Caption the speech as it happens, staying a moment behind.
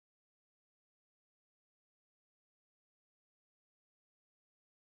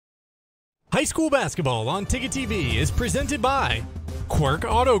High school basketball on Ticket TV is presented by Quirk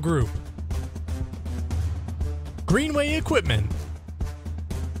Auto Group, Greenway Equipment,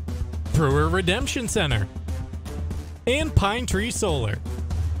 Brewer Redemption Center, and Pine Tree Solar.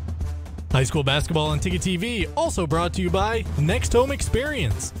 High school basketball on Ticket TV also brought to you by Next Home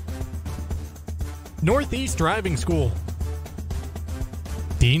Experience, Northeast Driving School,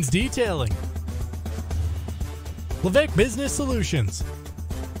 Dean's Detailing, Levesque Business Solutions,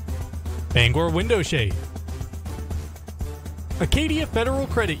 Bangor Window Shade, Acadia Federal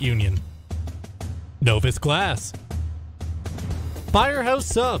Credit Union, Novus Glass, Firehouse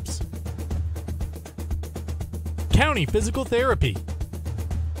Subs, County Physical Therapy,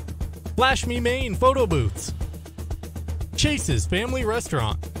 Flash Me Maine Photo Booths, Chase's Family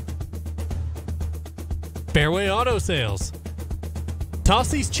Restaurant, Fairway Auto Sales,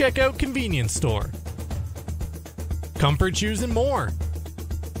 Tossie's Checkout Convenience Store, Comfort Shoes and More,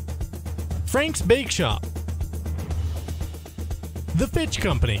 Frank's Bake Shop, The Fitch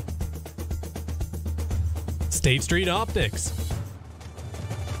Company, State Street Optics,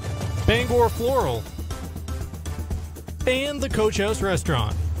 Bangor Floral, and the Coach House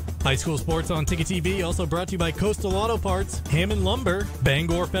Restaurant. High school sports on Ticket TV also brought to you by Coastal Auto Parts, Hammond Lumber,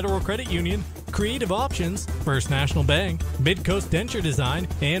 Bangor Federal Credit Union, Creative Options, First National Bank, Midcoast Denture Design,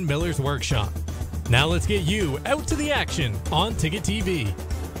 and Miller's Workshop. Now let's get you out to the action on Ticket TV.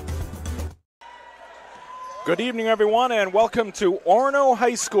 Good evening, everyone, and welcome to Orono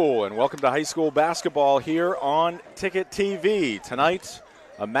High School, and welcome to high school basketball here on Ticket TV. Tonight,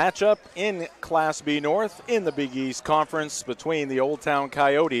 a matchup in Class B North in the Big East Conference between the Old Town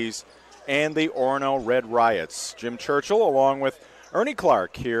Coyotes and the Orono Red Riots. Jim Churchill along with Ernie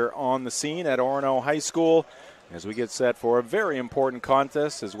Clark here on the scene at Orono High School as we get set for a very important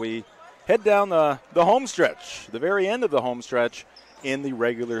contest as we head down the home stretch, the very end of the home stretch in the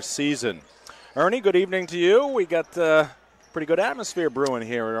regular season. Ernie, good evening to you. We got pretty good atmosphere brewing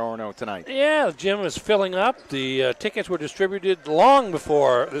here at Orono tonight. Yeah, the gym is filling up. The tickets were distributed long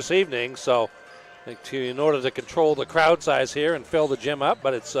before this evening, so in order to control the crowd size here and fill the gym up,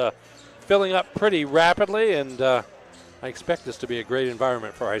 but it's filling up pretty rapidly, and I expect this to be a great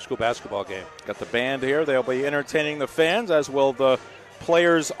environment for a high school basketball game. Got the band here. They'll be entertaining the fans, as will the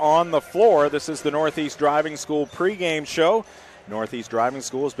players on the floor. This is the Northeast Driving School pregame show. Northeast Driving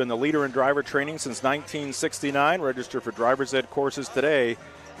School has been the leader in driver training since 1969. Register for driver's ed courses today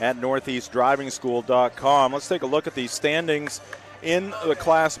at northeastdrivingschool.com. Let's take a look at the standings in the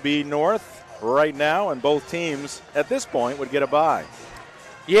Class B North right now, and both teams at this point would get a bye.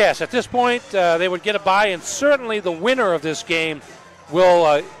 Yes, at this point they would get a bye, and certainly the winner of this game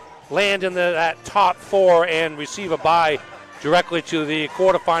will land in that top four and receive a bye directly to the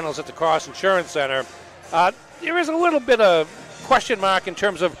quarterfinals at the Cross Insurance Center. There is a little bit of question mark in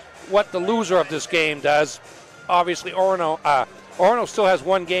terms of what the loser of this game does. Obviously, Orono still has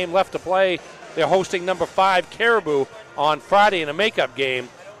one game left to play. They're hosting number 5 Caribou on Friday in a makeup game,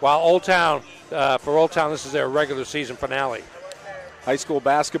 while for Old Town, this is their regular season finale. High school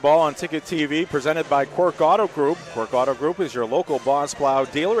basketball on Ticket TV presented by Quirk Auto Group. Quirk Auto Group is your local Boss Plow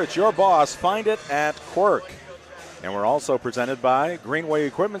dealer. It's your boss. Find it at Quirk. And we're also presented by Greenway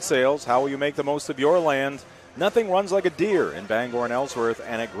Equipment Sales. How will you make the most of your land? Nothing runs like a deer in Bangor and Ellsworth,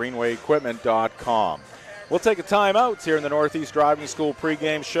 and at greenwayequipment.com. We'll take a timeout here in the Northeast Driving School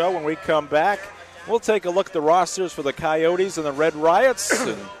pregame show. When we come back, we'll take a look at the rosters for the Coyotes and the Red Riots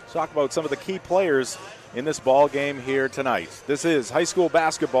and talk about some of the key players in this ball game here tonight. This is high school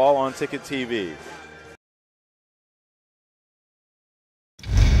basketball on Ticket TV.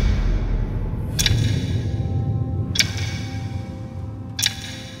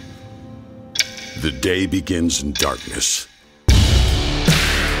 The day begins in darkness.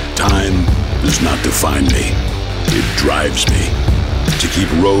 Time does not define me. It drives me to keep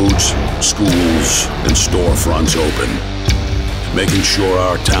roads, schools, and storefronts open, making sure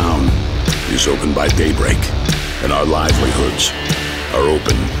our town is open by daybreak and our livelihoods are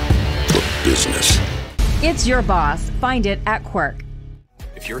open for business. It's your boss. Find it at Quirk.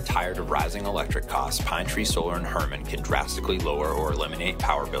 If you're tired of rising electric costs, Pine Tree Solar in Herman can drastically lower or eliminate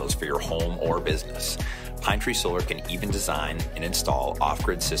power bills for your home or business. Pine Tree Solar can even design and install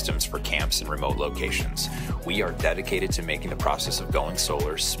off-grid systems for camps and remote locations. We are dedicated to making the process of going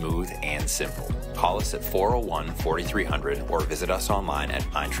solar smooth and simple. Call us at 401-4300 or visit us online at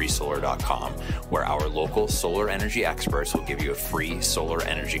pinetreesolar.com, where our local solar energy experts will give you a free solar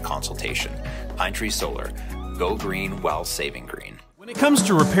energy consultation. Pine Tree Solar. Go green while saving green. When it comes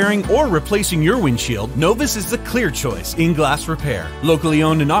to repairing or replacing your windshield, Novus is the clear choice in glass repair. Locally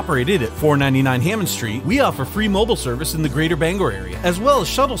owned and operated at 499 Hammond Street, we offer free mobile service in the greater Bangor area, as well as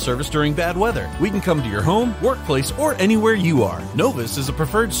shuttle service during bad weather. We can come to your home, workplace, or anywhere you are. Novus is a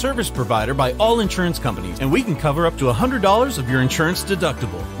preferred service provider by all insurance companies, and we can cover up to $100 of your insurance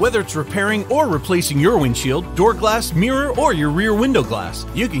deductible. Whether it's repairing or replacing your windshield, door glass, mirror, or your rear window glass,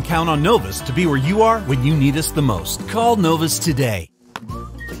 you can count on Novus to be where you are when you need us the most. Call Novus today.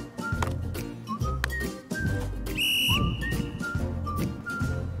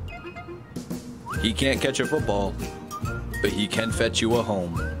 He can't catch a football, but he can fetch you a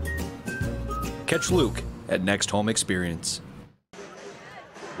home. Catch Luke at Next Home Experience.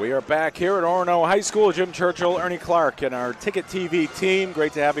 We are back here at Orono High School. Jim Churchill, Ernie Clark, and our Ticket TV team.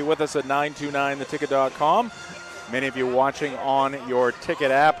 Great to have you with us at 929theticket.com. Many of you watching on your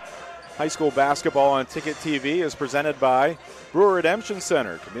Ticket app. High school basketball on Ticket TV is presented by Brewer Redemption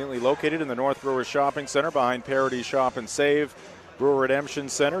Center, conveniently located in the North Brewer Shopping Center behind Parity Shop and Save. Brewer Redemption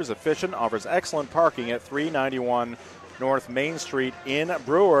Center is efficient, offers excellent parking at 391 North Main Street in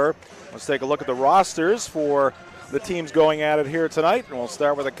Brewer. Let's take a look at the rosters for the teams going at it here tonight. And we'll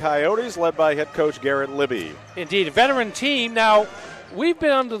start with the Coyotes, led by head coach Garrett Libby. Indeed, a veteran team. Now, we've been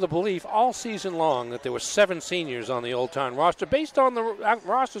under the belief all season long that there were 7 seniors on the Old Town roster based on the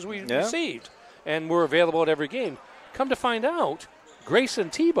rosters we received and were available at every game. Come to find out, Grayson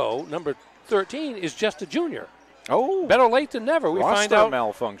Tebow, number 13, is just a junior. Oh, better late than never. We find out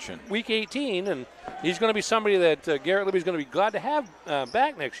malfunction week 18, and he's going to be somebody that Garrett Libby's going to be glad to have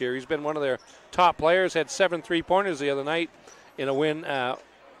back next year. He's been one of their top players, had 7 three-pointers the other night in a win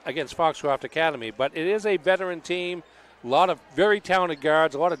against Foxcroft Academy. But it is a veteran team, a lot of very talented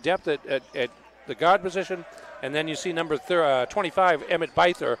guards, a lot of depth at the guard position, and then you see number 25, Emmett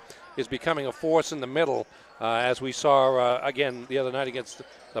Byther, is becoming a force in the middle, as we saw again the other night against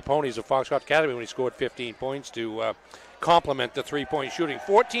the Ponies of Foxcroft Academy when he scored 15 points to complement the three-point shooting.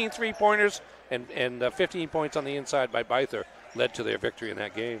 14 three-pointers and 15 points on the inside by Byther led to their victory in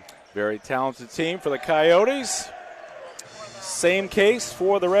that game. Very talented team for the Coyotes. Same case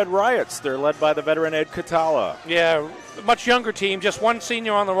for the Red Riots. They're led by the veteran Ed Catala. Yeah, much younger team, just one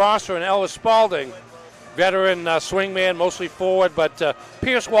senior on the roster, and Ellis Spalding. Veteran swingman, mostly forward, but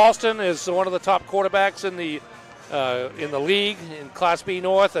Pierce Walston is one of the top quarterbacks in the league in Class B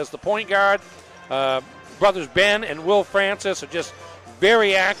North as the point guard. Brothers Ben and Will Francis are just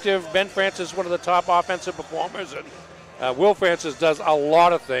very active. Ben Francis is one of the top offensive performers, and Will Francis does a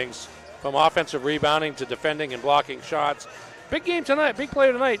lot of things from offensive rebounding to defending and blocking shots. Big game tonight, big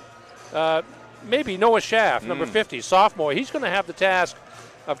player tonight. Maybe Noah Schaff, number 50, sophomore. He's going to have the task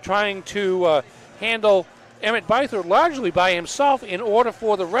of trying to handle Emmett Byther largely by himself in order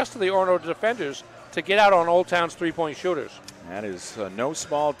for the rest of the Orono defenders to get out on Old Town's three-point shooters. That is no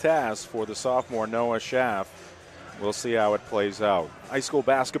small task for the sophomore Noah Schaff. We'll see how it plays out. High school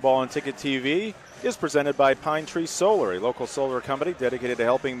basketball on Ticket TV is presented by Pine Tree Solar, a local solar company dedicated to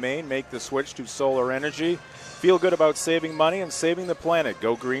helping Maine make the switch to solar energy. Feel good about saving money and saving the planet.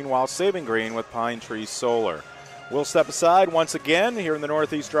 Go green while saving green with Pine Tree Solar. We'll step aside once again here in the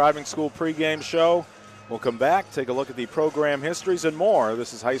Northeast Driving School pregame show. We'll come back, take a look at the program histories and more.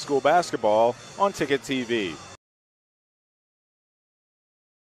 This is high school basketball on Ticket TV.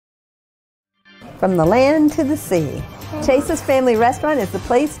 From the land to the sea, Chase's Family Restaurant is the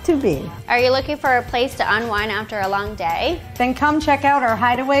place to be. Are you looking for a place to unwind after a long day? Then come check out our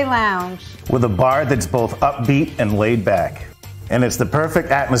Hideaway Lounge. With a bar that's both upbeat and laid back. And it's the perfect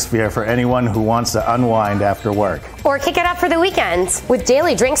atmosphere for anyone who wants to unwind after work. Or kick it up for the weekends with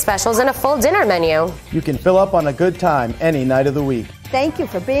daily drink specials and a full dinner menu. You can fill up on a good time any night of the week. Thank you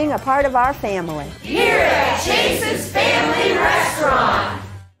for being a part of our family. Here at Chase's Family Restaurant.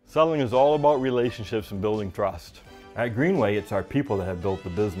 Selling is all about relationships and building trust. At Greenway, it's our people that have built the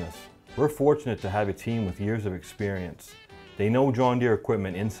business. We're fortunate to have a team with years of experience. They know John Deere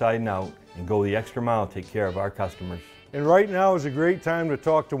equipment inside and out and go the extra mile to take care of our customers. And right now is a great time to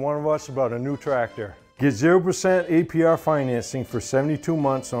talk to one of us about a new tractor. Get 0% APR financing for 72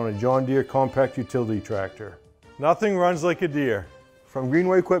 months on a John Deere compact utility tractor. Nothing runs like a Deere. From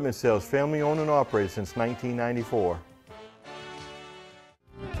Greenway Equipment Sales, family owned and operated since 1994.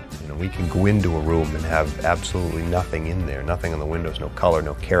 You know, we can go into a room and have absolutely nothing in there, nothing on the windows, no color,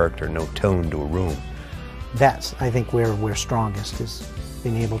 no character, no tone to a room. That's, I think, where we're strongest, is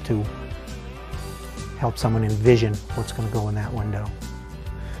being able to help someone envision what's going to go in that window.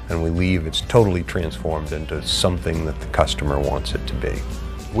 And we leave, it's totally transformed into something that the customer wants it to be.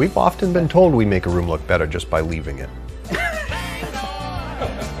 We've often been told we make a room look better just by leaving it.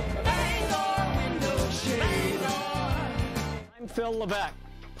 I'm Phil Levesque,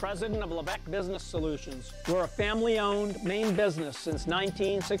 President of Levesque Business Solutions. We're a family-owned Maine business since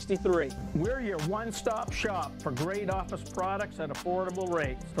 1963. We're your one-stop shop for great office products at affordable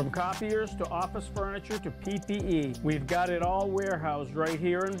rates. From copiers to office furniture to PPE, we've got it all warehoused right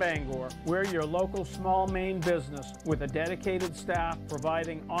here in Bangor. We're your local small Maine business with a dedicated staff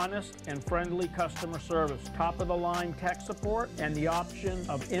providing honest and friendly customer service, top-of-the-line tech support, and the option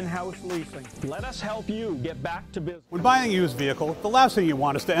of in-house leasing. Let us help you get back to business. When buying a used vehicle, the last thing you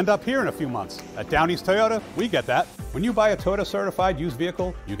want is to end up here in a few months. At Down East Toyota, we get that. When you buy a Toyota certified used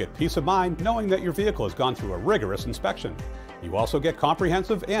vehicle, you get peace of mind knowing that your vehicle has gone through a rigorous inspection. You also get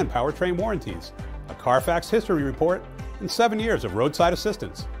comprehensive and powertrain warranties, a Carfax history report, and 7 years of roadside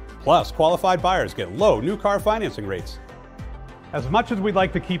assistance. Plus, qualified buyers get low new car financing rates. As much as we'd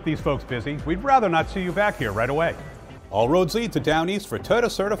like to keep these folks busy, we'd rather not see you back here right away. All roads lead to Down East for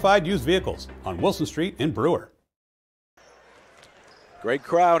Toyota certified used vehicles on Wilson Street in Brewer. Great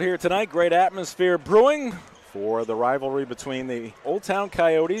crowd here tonight, great atmosphere brewing for the rivalry between the Old Town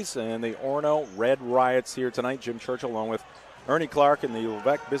Coyotes and the Orono Red Riots here tonight. Jim Churchill along with Ernie Clark in the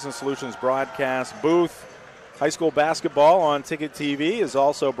Levesque Business Solutions broadcast booth. High school basketball on Ticket TV is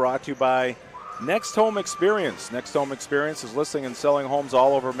also brought to you by Next Home Experience. Next Home Experience is listing and selling homes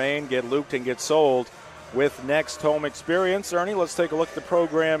all over Maine. Get looped and get sold with Next Home Experience. Ernie, let's take a look at the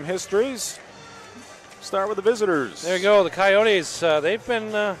program histories. Start with the visitors. There you go. The Coyotes, they've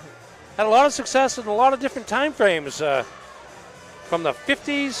been had a lot of success in a lot of different time frames. From the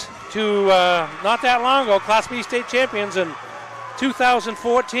 50s to not that long ago, Class B state champions in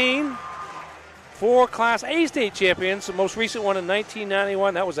 2014. 4 Class A state champions, the most recent one in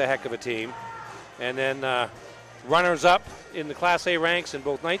 1991. That was a heck of a team. And then runners-up in the Class A ranks in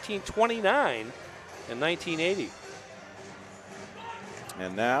both 1929 and 1980.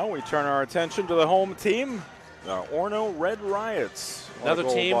 And now we turn our attention to the home team, the Orono Red Riots. Another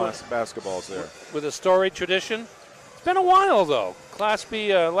team basketballs there with a storied tradition. It's been a while though. Class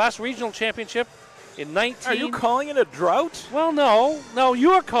B last regional championship in 19. Are you calling it a drought? Well, no,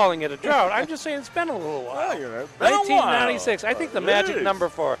 you are calling it a drought. I'm just saying it's been a little while. 1996. I think the magic number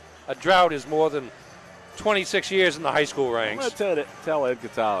for a drought is more than 26 years in the high school ranks. I'm going to tell Ed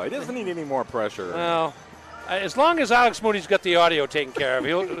Catala. He doesn't need any more pressure. Well, as long as Alex Moody's got the audio taken care of,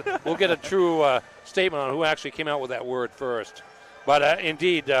 we'll get a true statement on who actually came out with that word first. But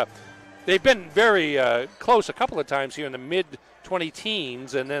indeed, they've been very close a couple of times here in the mid-20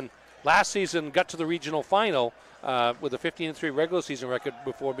 teens, and then last season got to the regional final with a 15-3 regular season record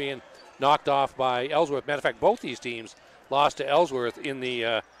before being knocked off by Ellsworth. Matter of fact, both these teams lost to Ellsworth in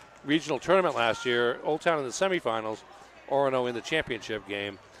the regional tournament last year. Old Town in the semifinals, Orono in the championship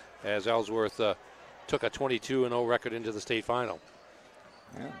game, as Ellsworth took a 22-0 record into the state final.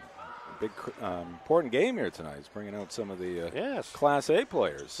 Yeah, big important game here tonight. He's bringing out some of the Class A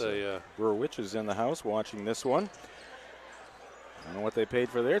players. Brewer Witch is in the house watching this one. I don't know what they paid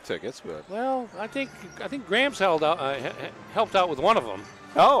for their tickets, but I think Graham's helped out with one of them.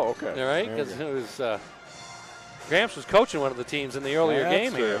 Oh, okay. All right, because it was Gramps was coaching one of the teams in the earlier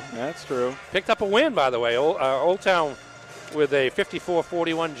game here. That's true. Picked up a win, by the way. Old Town with a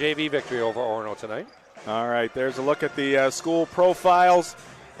 54-41 JV victory over Orono tonight. All right, there's a look at the school profiles,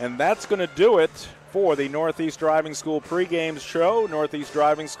 and that's going to do it for the Northeast Driving School pregame show. Northeast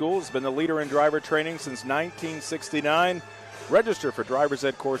Driving School has been the leader in driver training since 1969. Register for driver's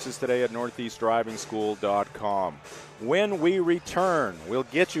ed courses today at northeastdrivingschool.com. When we return, we'll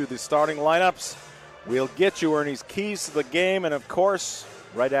get you the starting lineups. We'll get you Ernie's keys to the game, and of course,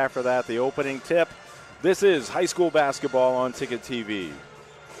 right after that, the opening tip. This is high school basketball on Ticket TV.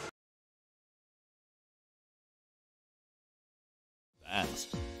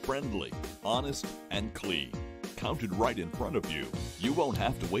 Fast, friendly, honest, and clean. Counted right in front of you. You won't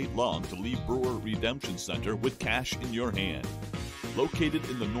have to wait long to leave Brewer Redemption Center with cash in your hand. Located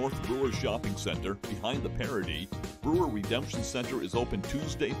in the North Brewer Shopping Center behind the Parody, Brewer Redemption Center is open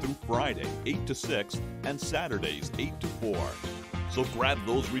Tuesday through Friday, 8 to 6, and Saturdays, 8 to 4. So grab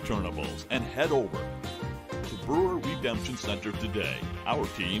those returnables and head over to Brewer Redemption Center today. Our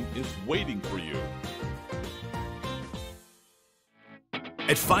team is waiting for you.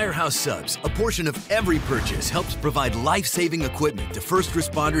 At Firehouse Subs, a portion of every purchase helps provide life-saving equipment to first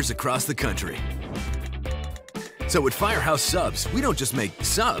responders across the country. So at Firehouse Subs, we don't just make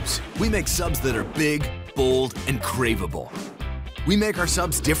subs, we make subs that are big, bold, and craveable. We make our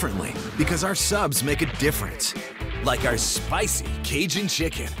subs differently because our subs make a difference. Like our spicy Cajun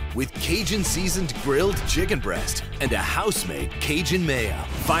chicken with Cajun seasoned grilled chicken breast and a house-made Cajun mayo.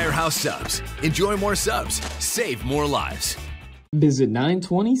 Firehouse Subs. Enjoy more subs, save more lives. Visit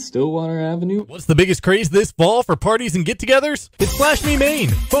 920 Stillwater Avenue. What's the biggest craze this fall for parties and get-togethers? It's Flash Me Maine.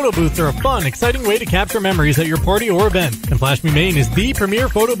 Photo booths are a fun, exciting way to capture memories at your party or event. And Flash Me Maine is the premier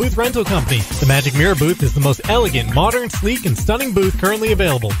photo booth rental company. The Magic Mirror booth is the most elegant, modern, sleek, and stunning booth currently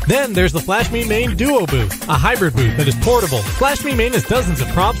available. Then there's the Flash Me Maine Duo booth, a hybrid booth that is portable. Flash Me Maine has dozens of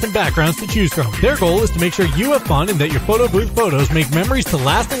props and backgrounds to choose from. Their goal is to make sure you have fun and that your photo booth photos make memories to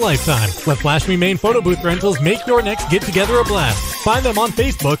last a lifetime. Let Flash Me Maine Photo Booth Rentals make your next get-together a blast. Find them on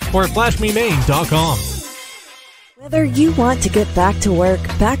Facebook or at flashmemaine.com. Whether you want to get back to work,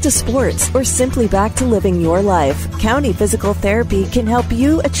 back to sports, or simply back to living your life, County Physical Therapy can help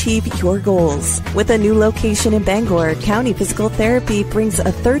you achieve your goals. With a new location in Bangor, County Physical Therapy brings a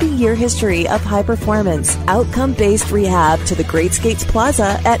 30-year history of high-performance, outcome-based rehab to the Great Skates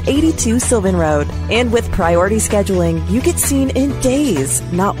Plaza at 82 Sylvan Road. And with priority scheduling, you get seen in days,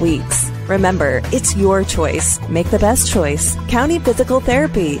 not weeks. Remember, it's your choice. Make the best choice. County Physical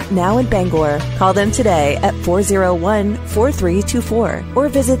Therapy, now in Bangor. Call them today at 401-4324 or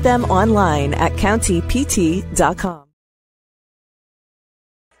visit them online at countypt.com.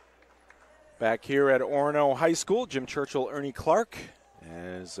 Back here at Orono High School, Jim Churchill, Ernie Clark,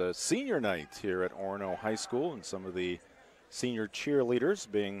 as a senior night here at Orono High School, and some of the senior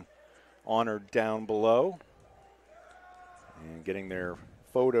cheerleaders being honored down below and getting their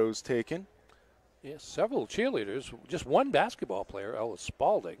photos taken. Yes, several cheerleaders. Just one basketball player, Ellis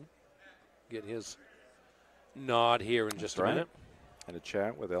Spalding, get his nod here in just a minute. Had a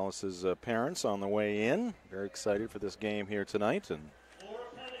chat with Ellis's parents on the way in. Very excited for this game here tonight, and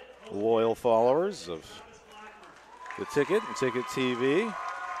loyal followers of the Ticket and Ticket TV.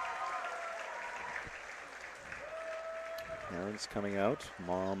 Parents coming out,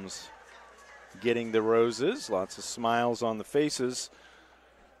 moms getting the roses, lots of smiles on the faces.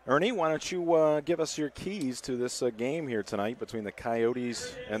 Ernie, why don't you give us your keys to this game here tonight between the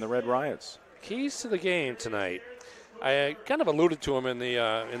Coyotes and the Red Riots? Keys to the game tonight. I kind of alluded to them in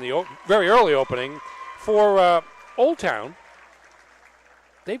the very early opening. For Old Town,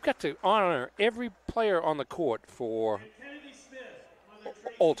 they've got to honor every player on the court for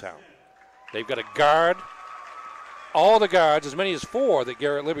Old Town. They've got to guard all the guards, as many as 4 that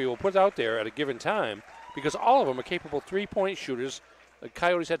Garrett Libby will put out there at a given time, because all of them are capable three-point shooters. The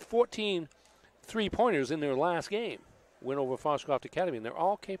Coyotes had 14 three-pointers in their last game, win over Foxcroft Academy, and they're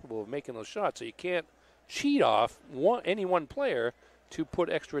all capable of making those shots. So you can't cheat off any one player to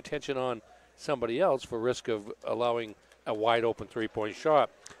put extra attention on somebody else for risk of allowing a wide-open three-point shot.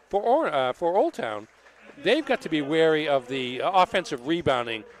 For Old Town, they've got to be wary of the offensive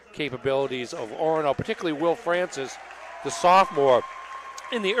rebounding capabilities of Orono, particularly Will Francis, the sophomore.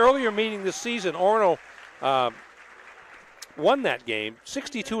 In the earlier meeting this season, Orono won that game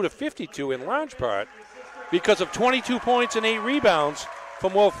 62-52 in large part because of 22 points and 8 rebounds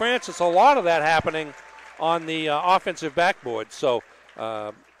from Will Francis. A lot of that happening on the offensive backboard. So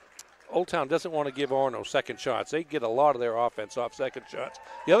Old Town doesn't want to give Orono second shots. They get a lot of their offense off second shots.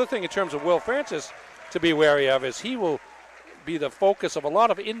 The other thing in terms of Will Francis to be wary of is he will be the focus of a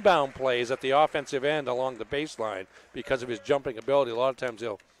lot of inbound plays at the offensive end along the baseline because of his jumping ability. A lot of times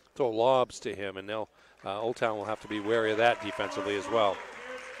they'll throw lobs to him, and Old Town will have to be wary of that defensively as well.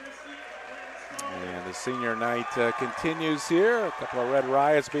 And the senior night continues here. A couple of Red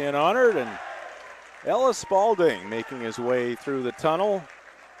Riots being honored, and Ellis Spalding making his way through the tunnel.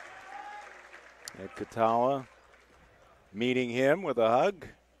 Ed Katala meeting him with a hug.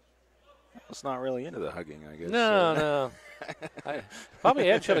 Ellis not really into the hugging, I guess. No. Probably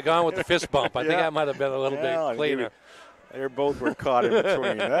Ed should have gone with the fist bump. I think that might have been a little bit cleaner. They both were caught in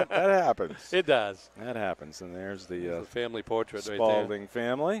between. That happens. It does. That happens. And there's the family portrait right there. Spalding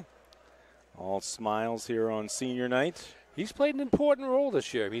family. All smiles here on senior night. He's played an important role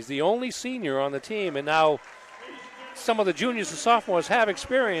this year. He's the only senior on the team, and now some of the juniors and sophomores have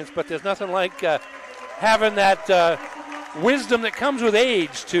experience, but there's nothing like having that wisdom that comes with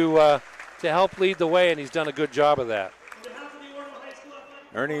age to help lead the way, and he's done a good job of that.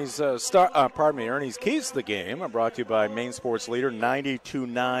 Ernie's keys to the game are brought to you by Maine Sports Leader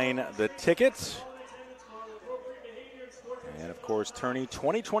 92.9 The Ticket. And, of course, Tourney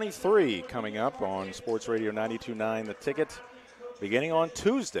 2023 coming up on Sports Radio 92.9 The Ticket. Beginning on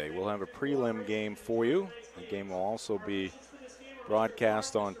Tuesday, we'll have a prelim game for you. The game will also be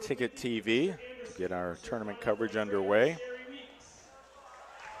broadcast on Ticket TV to get our tournament coverage underway.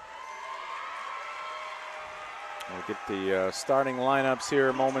 We'll get the starting lineups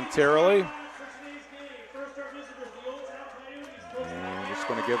here momentarily. And just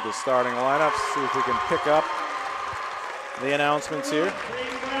going to give the starting lineups, see if we can pick up the announcements here.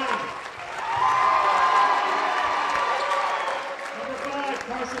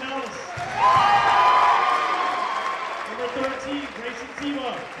 14, Grayson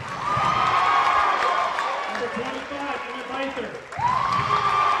Tebow. Number 25, Emmett Beither.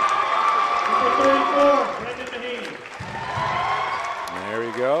 Number 34, Brendan Mahaney. There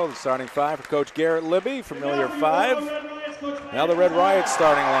we go. The starting five for Coach Garrett Libby, familiar five. Now the Red Riot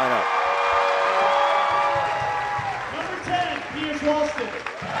starting lineup. Number 10, Piers Walston.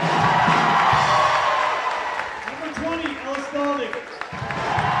 Number 20, Ellis Spalding.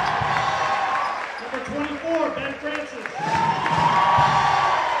 Number 24, Ben Francis.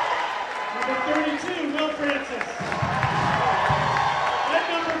 Number 32, Will Francis. And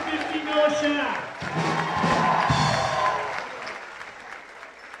number 50, Noah Schaff.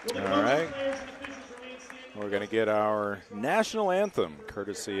 All right. We're going to get our national anthem,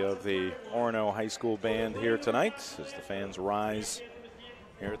 courtesy of the Orono High School Band here tonight, as the fans rise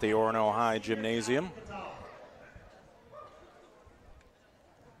here at the Orono High Gymnasium.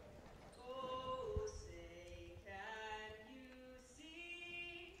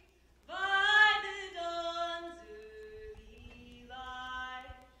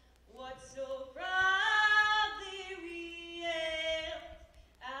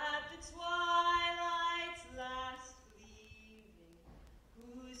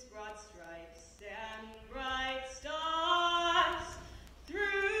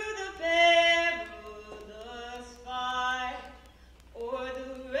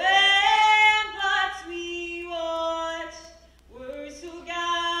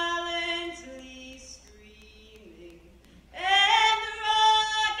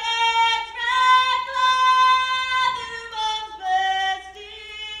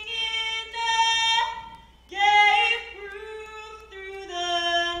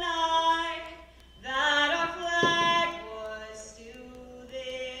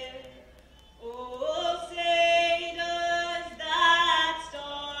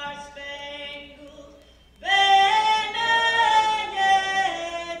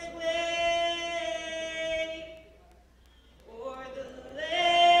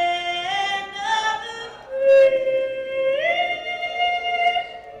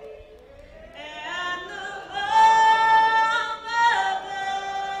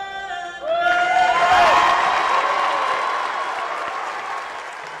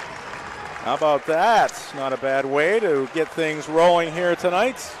 How about that? Not a bad way to get things rolling here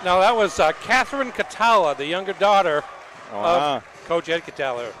tonight. Now that was Catherine Catala, the younger daughter of Coach Ed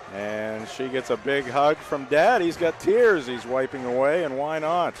Catala. And she gets a big hug from Dad. He's got tears he's wiping away, and why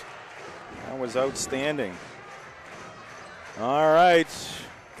not? That was outstanding. All right,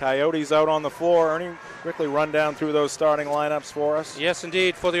 Coyotes out on the floor. Ernie, quickly run down through those starting lineups for us. Yes,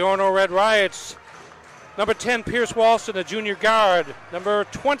 indeed, for the Orono Red Riots. Number 10, Pierce Walston, a junior guard. Number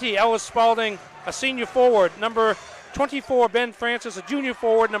 20, Ellis Spalding, a senior forward. Number 24, Ben Francis, a junior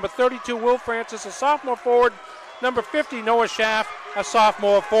forward. Number 32, Will Francis, a sophomore forward. Number 50, Noah Schaff, a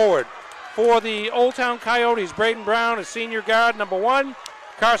sophomore forward. For the Old Town Coyotes, Braden Brown, a senior guard, number 1.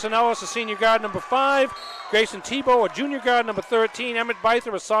 Carson Ellis, a senior guard, number 5. Grayson Tebow, a junior guard, number 13. Emmett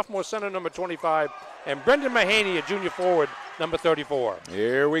Beither, a sophomore center, number 25. And Brendan Mahaney, a junior forward, number 34.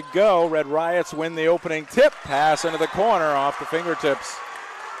 Here we go. Red Riots win the opening tip. Pass into the corner off the fingertips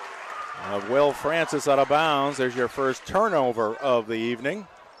of Will Francis out of bounds. There's your first turnover of the evening.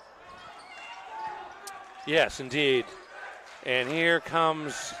 Yes, indeed. And here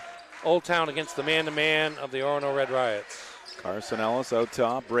comes Old Town against the man-to-man of the Orono Red Riots. Carson Ellis out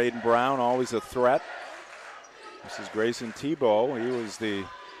top. Braden Brown, always a threat. This is Grayson Tebow. He was the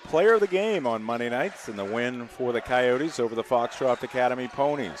player of the game on Monday nights in the win for the Coyotes over the Foxcroft Academy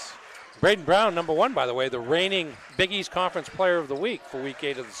Ponies. Braden Brown, number 1, by the way, the reigning Big East Conference Player of the Week for Week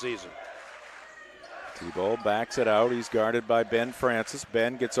 8 of the season. Tebow backs it out. He's guarded by Ben Francis.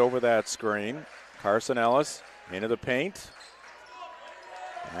 Ben gets over that screen. Carson Ellis into the paint.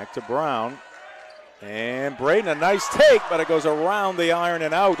 Back to Brown. And Braden, a nice take, but it goes around the iron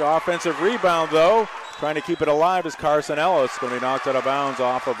and out. Offensive rebound, though. Trying to keep it alive is Carson Ellis. Going to be knocked out of bounds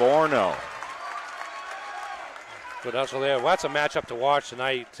off of Orono. Good hustle there. Well, that's a matchup to watch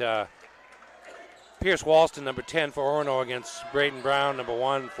tonight. Pierce Walston, number 10 for Orono against Braden Brown, number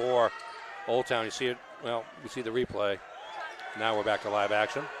 1 for Old Town. You see it? Well, you see the replay. Now we're back to live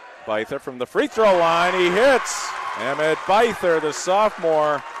action. Beither from the free throw line. He hits. Emmett Beither, the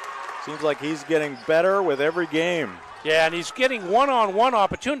sophomore. Seems like he's getting better with every game. Yeah, and he's getting one-on-one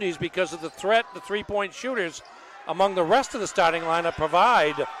opportunities because of the threat the three-point shooters among the rest of the starting lineup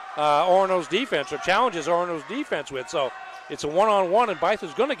provide Orono's defense, or challenges Orono's defense with. So it's a one-on-one, and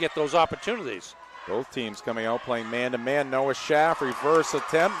Beither's going to get those opportunities. Both teams coming out playing man-to-man. Noah Schaff, reverse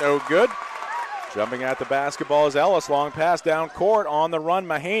attempt, no good. Jumping at the basketball is Ellis. Long pass down court on the run.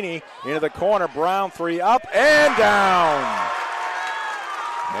 Mahaney into the corner. Brown, 3 up and down.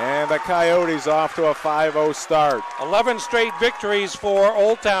 And the Coyotes off to a 5-0 start. 11 straight victories for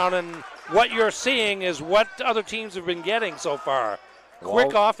Old Town, and what you're seeing is what other teams have been getting so far.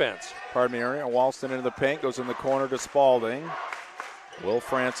 Quick offense. Pardon me, Area. Walston into the paint, goes in the corner to Spalding. Will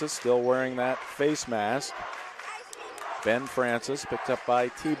Francis still wearing that face mask. Ben Francis picked up by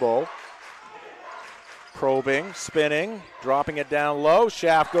Tebow. Probing, spinning, dropping it down low.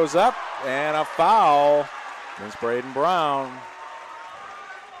 Shaft goes up, and a foul. Against Braden Brown.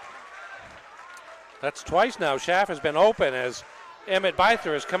 That's twice now. Shaft has been open as Emmett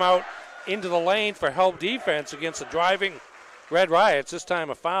Beither has come out into the lane for help defense against the driving Red Riots. This time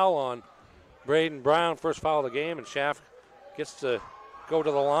a foul on Braden Brown. First foul of the game, and Shaft gets to go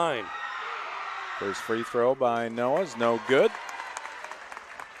to the line. First free throw by Noah is no good.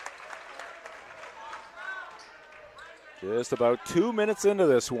 Just about 2 minutes into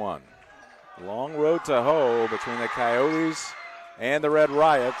this one. Long road to hoe between the Coyotes and the Red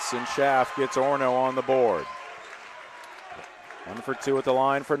Riots, and Shaft gets Orono on the board. 1 for 2 at the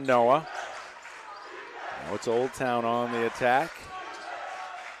line for Noah. Now it's Old Town on the attack.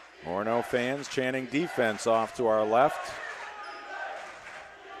 Orono fans chanting defense off to our left.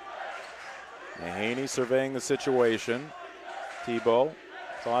 Mahaney surveying the situation. Tebow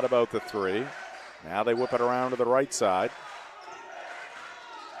thought about the three. Now they whip it around to the right side.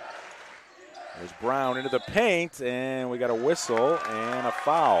 There's Brown into the paint, and we got a whistle and a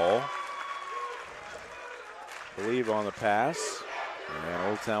foul. I believe on the pass. And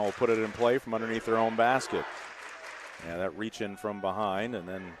Old Town will put it in play from underneath their own basket. Yeah, that reach in from behind, and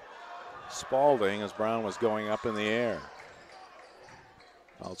then Spalding as Brown was going up in the air.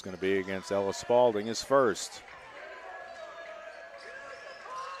 Foul's going to be against Ellis Spalding, his first.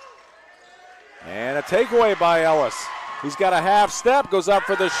 And a takeaway by Ellis. He's got a half step, goes up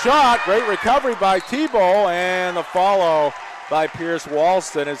for the shot. Great recovery by Tebow, and the follow by Pierce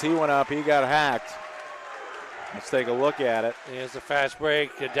Walston as he went up. He got hacked. Let's take a look at it. Here's the fast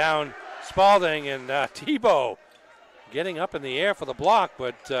break down Spalding, and Tebow getting up in the air for the block,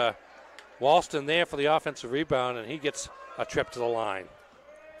 but Walston there for the offensive rebound, and he gets a trip to the line.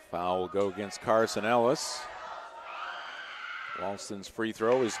 Foul will go against Carson Ellis. Walston's free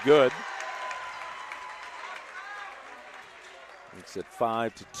throw is good. Makes it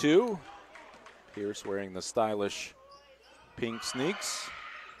 5-2. Pierce wearing the stylish pink sneaks.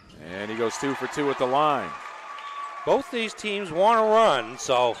 And he goes 2 for 2 at the line. Both these teams want to run,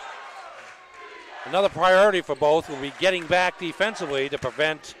 so another priority for both will be getting back defensively to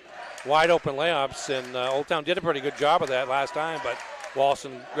prevent wide open layups. And Old Town did a pretty good job of that last time, but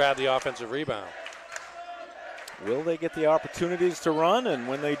Walston grabbed the offensive rebound. Will they get the opportunities to run? And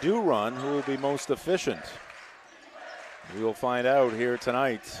when they do run, who will be most efficient? We will find out here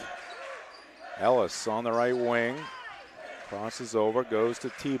tonight. Ellis on the right wing. Crosses over, goes to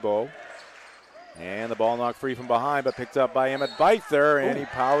Tebow. And the ball knocked free from behind, but picked up by Emmett Beither, and he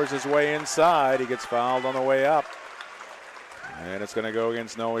powers his way inside. He gets fouled on the way up. And it's going to go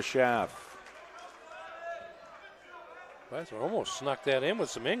against Noah Schaff. Beither almost snuck that in with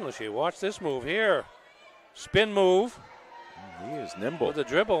some English here. Watch this move here. Spin move. He is nimble. With the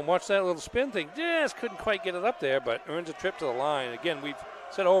dribble, and watch that little spin thing. Just couldn't quite get it up there, but earns a trip to the line. Again, we've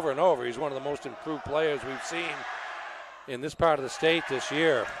said over and over, he's one of the most improved players we've seen in this part of the state this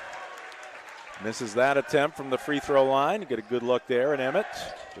year. Misses that attempt from the free throw line. Get a good look there at Emmett.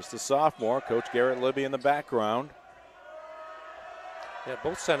 Just a sophomore. Coach Garrett Libby in the background. Yeah,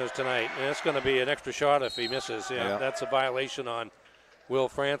 both centers tonight, and it's going to be an extra shot if he misses. Yeah, that's a violation on Will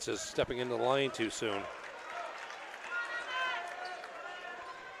Francis stepping into the lane too soon.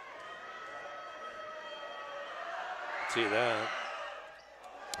 See that.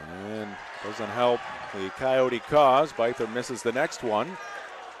 And doesn't help the Coyote cause. Beither misses the next one.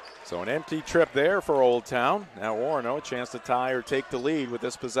 So an empty trip there for Old Town. Now Orono a chance to tie or take the lead with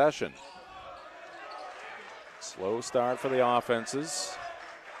this possession. Slow start for the offenses.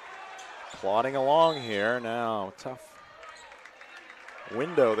 Plodding along here. Now tough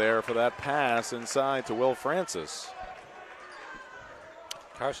window there for that pass inside to Will Francis.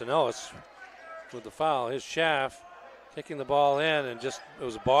 Carson Ellis with the foul. His Schaff kicking the ball in, and just it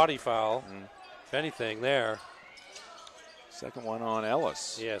was a body foul, if anything, there. Second one on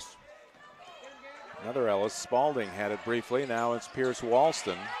Ellis. Yes. Another Ellis. Spalding had it briefly. Now it's Pierce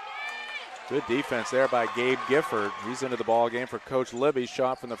Walston. Good defense there by Gabe Gifford. He's into the ball game for Coach Libby.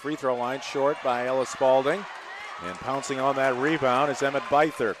 Shot from the free throw line, short by Ellis Spalding. And pouncing on that rebound is Emmett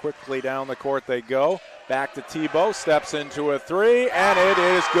Beither. Quickly down the court they go. Back to Tebow. Steps into a three, and it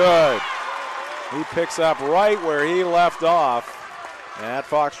is good. He picks up right where he left off at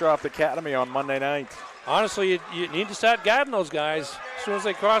Foxcroft Academy on Monday night. Honestly, you need to start guarding those guys as soon as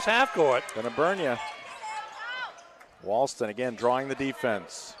they cross half court. Gonna burn you. Walston again drawing the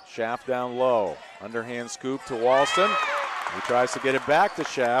defense. Schaff down low. Underhand scoop to Walston. He tries to get it back to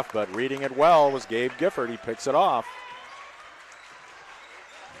Schaff, but reading it well was Gabe Gifford. He picks it off.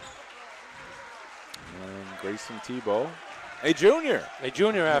 And Grayson Tebow. A junior. A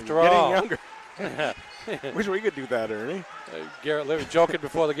junior after all. Getting younger. Wish we could do that, Ernie. Garrett Livy joking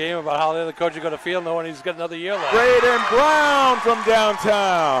before the game about how the other coach is going to feel knowing he's got another year left. Braden Brown from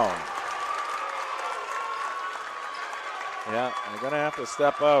downtown. Yeah, they're going to have to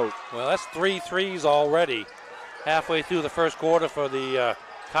step out. Well, that's 3 threes already halfway through the first quarter for the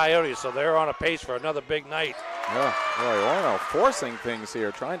Coyotes, so they're on a pace for another big night. Yeah, boy, Orono forcing things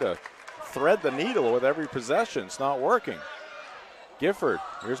here, trying to thread the needle with every possession. It's not working. Gifford,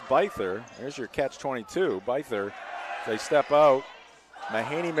 here's Byther. There's your catch-22. Byther, they step out.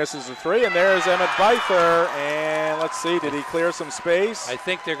 Mahaney misses a three, and there's Emmett Byther. And let's see, did he clear some space? I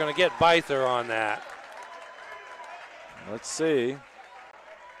think they're going to get Byther on that. Let's see.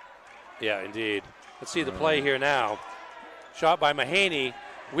 Yeah, indeed. Let's see the play here now. Shot by Mahaney.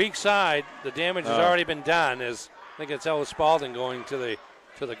 Weak side. The damage has already been done. I think it's Ellis Spalding going to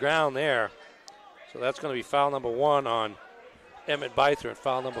the ground there. So that's going to be foul number 1 on Emmett Byther and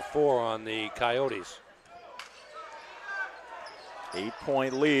foul number 4 on the Coyotes.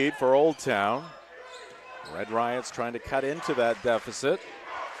 8-point lead for Old Town. Red Riots trying to cut into that deficit.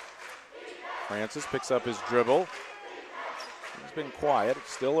 Francis picks up his dribble. He's been quiet.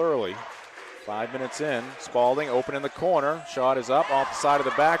 It's still early. 5 minutes in. Spalding open in the corner. Shot is up off the side of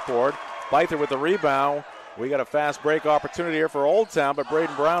the backboard. Byther with the rebound. We got a fast break opportunity here for Old Town, but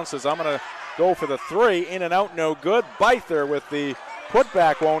Braden Brown says, I'm going to go for the three. In and out, no good. Byther with the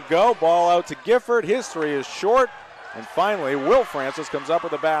putback won't go. Ball out to Gifford. His three is short. And finally, Will Francis comes up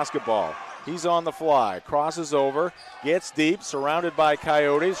with the basketball. He's on the fly. Crosses over. Gets deep. Surrounded by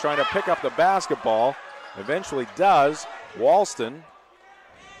Coyotes. Trying to pick up the basketball. Eventually does. Walston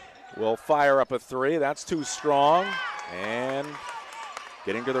will fire up a three. That's too strong. And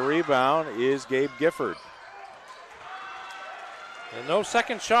getting to the rebound is Gabe Gifford. And no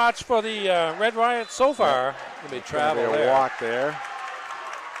second shots for the Red Riots so far. They travel there. there. Walk there.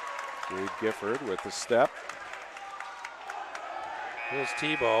 Gabe Gifford with the step. Here's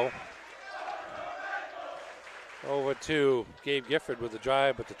Tebow. Over to Gabe Gifford with the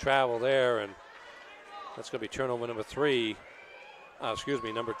drive, but the travel there, and that's going to be turnover number 3.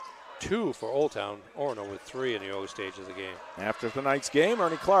 Number 2 for Old Town. Orono with 3 in the early stage of the game. After tonight's game,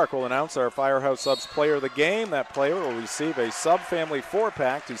 Ernie Clark will announce our Firehouse Subs player of the game. That player will receive a Sub-Family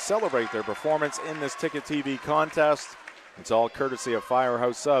 4-pack to celebrate their performance in this Ticket TV contest. It's all courtesy of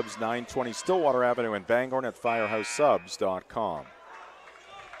Firehouse Subs, 920 Stillwater Avenue in Bangor, and at firehousesubs.com.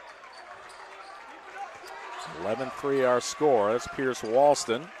 11-3 our score. That's Pierce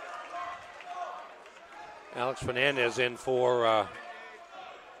Walston. Alex Fernandez in for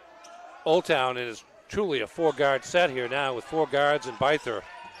Old Town. It is truly a 4-guard set here now with 4 guards and Byther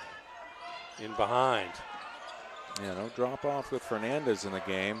in behind. Yeah, no drop off with Fernandez in the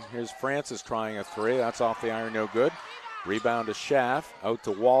game. Here's Francis trying a three. That's off the iron, no good. Rebound to Schaff, out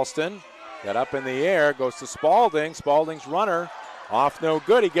to Walston. Got up in the air, goes to Spalding. Spalding's runner, off no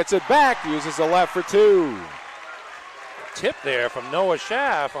good. He gets it back, uses the left for 2. Tip there from Noah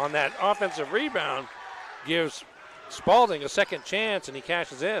Schaff on that offensive rebound gives Spalding a second chance, and he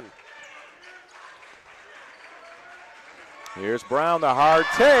cashes in. Here's Brown, the hard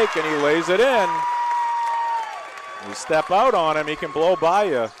take, and he lays it in. You step out on him, he can blow by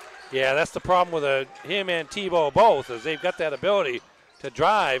you. Yeah, that's the problem with him and Tebow both, is they've got that ability to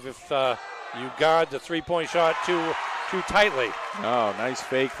drive if you guard the three-point shot too tightly. Oh, nice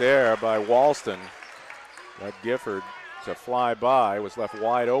fake there by Walston. Got Gifford to fly by, was left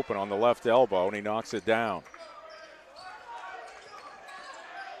wide open on the left elbow, and he knocks it down.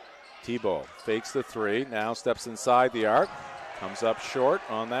 Tebow fakes the three, now steps inside the arc, comes up short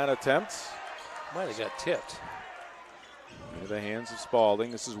on that attempt. Might have got tipped. Into the hands of Spalding.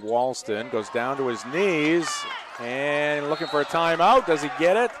 This is Walston, goes down to his knees, and looking for a timeout. Does he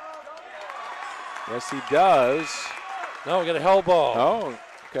get it? Yes, he does. No, we got a hell ball. Oh,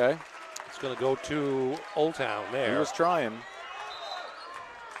 okay. It's going to go to Old Town there. He was trying.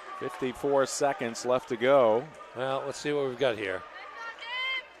 54 seconds left to go. Well, let's see what we've got here.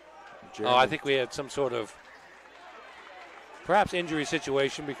 Jeremy. Oh, I think we had some sort of perhaps injury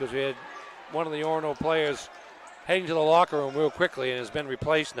situation because we had one of the Orono players heading to the locker room real quickly and has been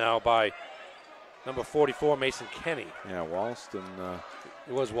replaced now by number 44, Mason Kenny. Yeah, Walston.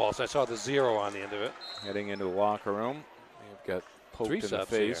 It was Walston. I saw the 0 on the end of it. Heading into the locker room. We've got poked in the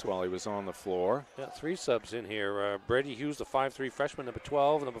face while he was on the floor. Yeah, 3 subs in here. Brady Hughes, the 5'3" freshman, number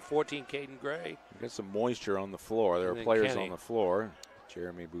 12, number 14, Caden Gray. Got some moisture on the floor. There are players on the floor.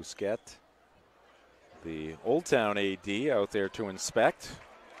 Jeremy Bousquet, the Old Town AD, out there to inspect.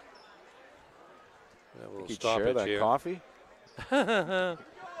 We'll he'd stop share that here. coffee. I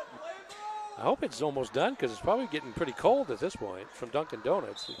hope it's almost done because it's probably getting pretty cold at this point from Dunkin'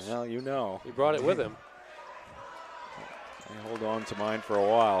 Donuts. Well, you know. He brought it with him. I hold on to mine for a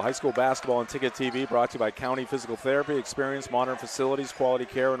while. High school basketball on Ticket TV brought to you by County Physical Therapy. Experience modern facilities, quality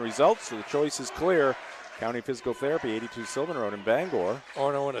care, and results. So the choice is clear. County Physical Therapy, 82 Sylvan Road in Bangor.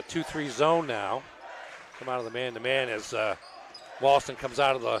 Orono in a 2-3 zone now. Come out of the man-to-man as Walston comes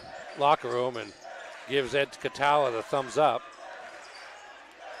out of the locker room and gives Ed Catala the thumbs up.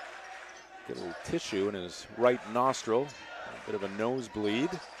 Get a little tissue in his right nostril. A bit of a nosebleed.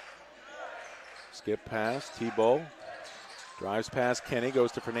 Skip pass, Tebow. Drives past Kenny,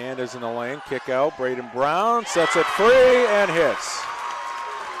 goes to Fernandez in the lane. Kick out, Braden Brown sets it free and hits.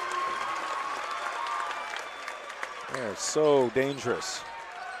 They're so dangerous.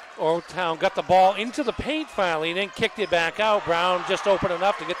 Old Town got the ball into the paint finally and then kicked it back out. Brown just open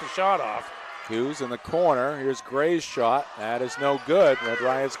enough to get the shot off. Hughes in the corner. Here's Gray's shot. That is no good. Red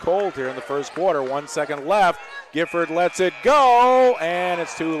Riot's cold here in the first quarter. 1 second left. Gifford lets it go, and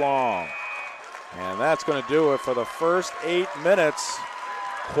it's too long. And that's going to do it for the first 8 minutes.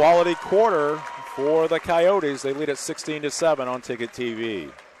 Quality quarter for the Coyotes. They lead at 16-7 on Ticket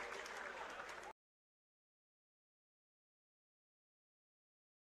TV.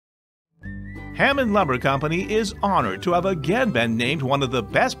 Hammond Lumber Company is honored to have again been named one of the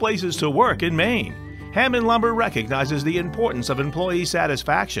best places to work in Maine. Hammond Lumber recognizes the importance of employee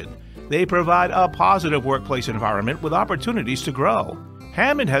satisfaction. They provide a positive workplace environment with opportunities to grow.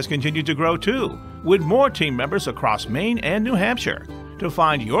 Hammond has continued to grow too, with more team members across Maine and New Hampshire. To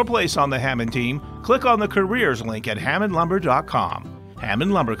find your place on the Hammond team, click on the careers link at hammondlumber.com.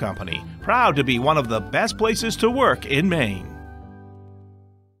 Hammond Lumber Company, proud to be one of the best places to work in Maine.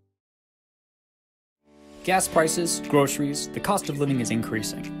 Gas prices, groceries, the cost of living is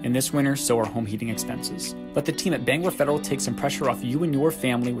increasing, and this winter, so are home heating expenses. Let the team at Bangor Federal take some pressure off you and your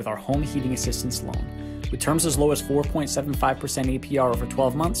family with our home heating assistance loan. With terms as low as 4.75% APR over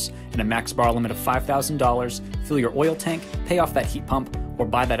 12 months and a max borrow limit of $5,000, fill your oil tank, pay off that heat pump, or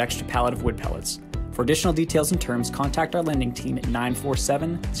buy that extra pallet of wood pellets. For additional details and terms, contact our lending team at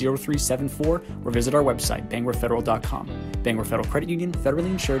 947-0374 or visit our website, bangorfederal.com. Bangor Federal Credit Union, federally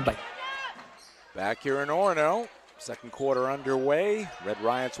insured by... Back here in Orono, second quarter underway. Red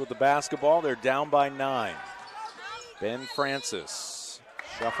Riots with the basketball. They're down by 9. Ben Francis,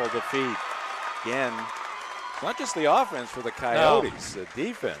 shuffle the feet. Again, it's not just the offense for the Coyotes, the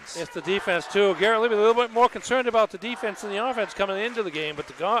defense. It's the defense too. Garrett Libby a little bit more concerned about the defense than the offense coming into the game, but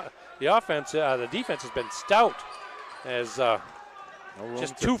the defense has been stout as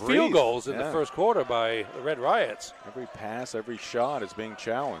just 2 field goals in the first quarter by the Red Riots. Every pass, every shot is being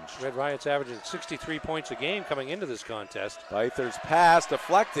challenged. Red Riots averaging 63 points a game coming into this contest. Beither's pass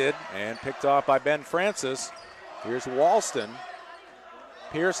deflected and picked off by Ben Francis. Here's Walston.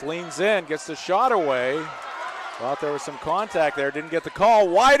 Pierce leans in, gets the shot away. Thought there was some contact there, didn't get the call.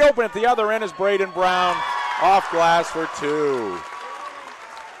 Wide open at the other end is Braden Brown, off glass for 2.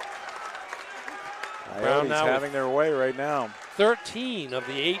 Brown now having their way right now. 13 of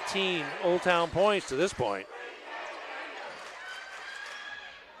the 18 Old Town points to this point.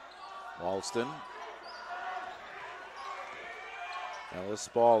 Walston. Ellis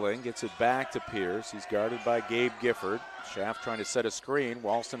Spaulding gets it back to Pierce. He's guarded by Gabe Gifford. Schaff trying to set a screen.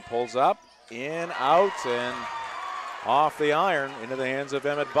 Walston pulls up, in, out, and off the iron into the hands of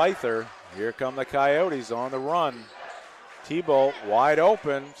Emmett Beither. Here come the Coyotes on the run. Tebow wide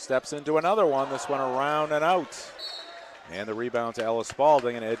open, steps into another one. This one around and out. And the rebound to Ellis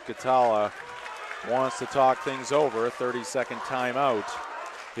Spaulding, and Ed Catala wants to talk things over. 30-second timeout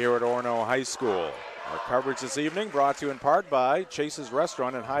here at Orono High School. Our coverage this evening brought to you in part by Chase's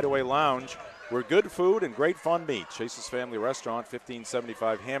Restaurant and Hideaway Lounge, where good food and great fun meet. Chase's Family Restaurant,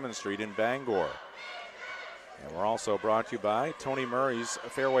 1575 Hammond Street in Bangor. And we're also brought to you by Tony Murray's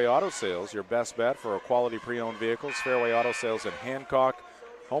Fairway Auto Sales, your best bet for a quality pre-owned vehicles. Fairway Auto Sales in Hancock,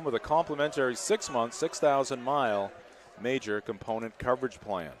 home of the complimentary 6-month, 6,000-mile major component coverage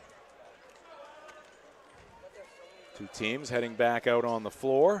plan. Two teams heading back out on the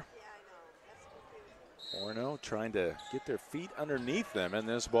floor. Orono trying to get their feet underneath them in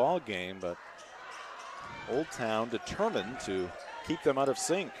this ball game, but Old Town determined to keep them out of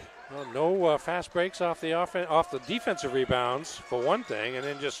sync. Well, no fast breaks off the defensive rebounds for one thing, and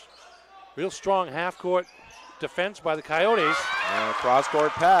then just real strong half-court defense by the Coyotes. And a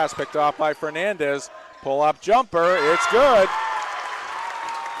cross-court pass picked off by Fernandez. Pull-up jumper, it's good.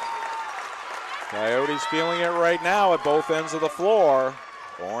 Coyotes feeling it right now at both ends of the floor.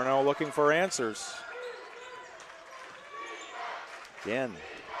 Orono looking for answers. Again,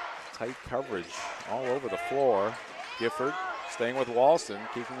 tight coverage all over the floor. Gifford staying with Walston,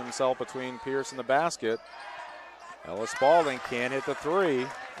 keeping himself between Pierce and the basket. Ellis Spalding can't hit the three.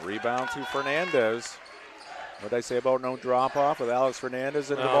 Rebound to Fernandez. What did I say about no drop-off with Alex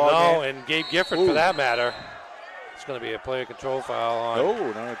Fernandez in the ball game? No, and Gabe Gifford for that matter. It's going to be a player control foul on.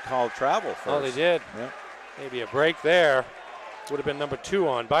 Oh, no, called travel first. Oh, they did. Yep. Maybe a break there. Would have been number 2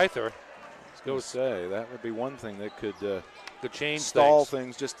 on Byther. Go say that would be one thing that could change stall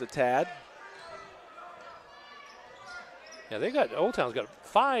things just a tad. Yeah, Old Town's got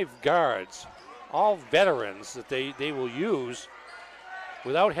 5 guards, all veterans that they will use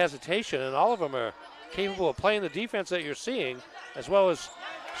without hesitation, and all of them are capable of playing the defense that you're seeing, as well as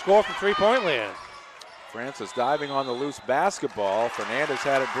score from three-point land. Francis diving on the loose basketball. Fernandez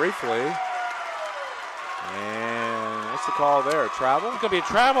had it briefly. And what's the call there? Travel? It's going to be a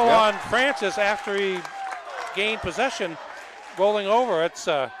travel on Francis after he gained possession, rolling over. It's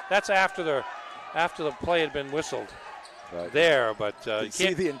that's after the play had been whistled. But you can't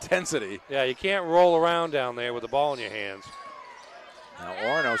see the intensity. Yeah, you can't roll around down there with the ball in your hands. Now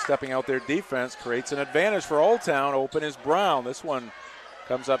Orono stepping out their defense creates an advantage for Old Town. Open is Brown. This one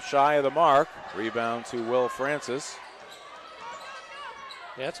comes up shy of the mark. Rebound to Will Francis.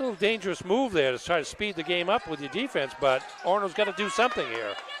 Yeah, it's a little dangerous move there to try to speed the game up with your defense, but Orono's got to do something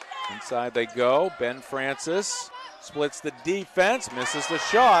here. Inside they go. Ben Francis splits the defense, misses the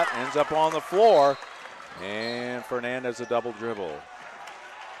shot, ends up on the floor, and Fernandez a double dribble.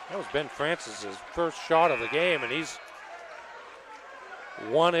 That was Ben Francis' first shot of the game, and he's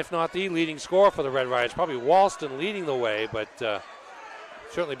one, if not the leading scorer for the Red Riots. Probably Walston leading the way, but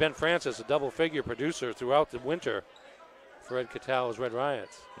certainly Ben Francis, a double-figure producer throughout the winter for Ed Catal's Red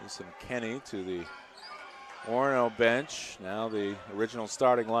Riots. Mason Kenny to the Orono bench. Now the original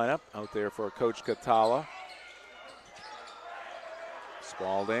starting lineup out there for Coach Catala.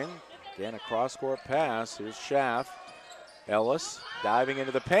 Spalding, again a cross-court pass. Here's Schaff. Ellis diving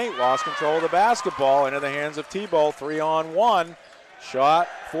into the paint, lost control of the basketball, into the hands of Tebow. 3-on-1. Shot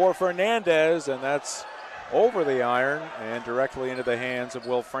for Fernandez, and that's over the iron and directly into the hands of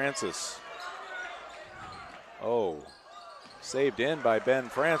Will Francis. Oh, saved in by Ben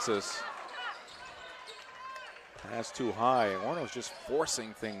Francis. Pass too high. Orono's just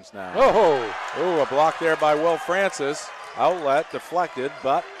forcing things now. Oh, a block there by Will Francis. Outlet deflected,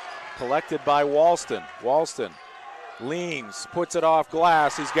 but collected by Walston. Walston leans, puts it off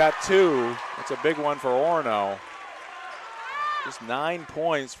glass. He's got 2. That's a big one for Orono. Just 9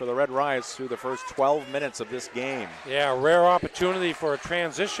 points for the Red Riots through the first 12 minutes of this game. Yeah, a rare opportunity for a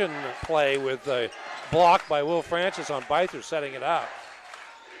transition play with a block by Will Francis on Byther setting it up.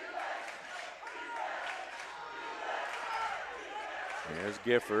 Here's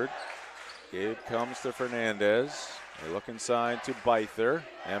Gifford. Gabe comes to Fernandez. They look inside to Byther.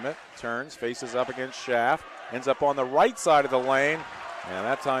 Emmett turns, faces up against Schaff. Ends up on the right side of the lane. And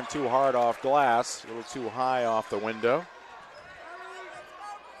that time too hard off glass. A little too high off the window.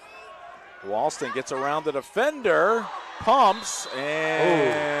 Walston gets around the defender, pumps,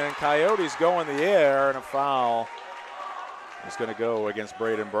 and Coyotes go in the air, and a foul is going to go against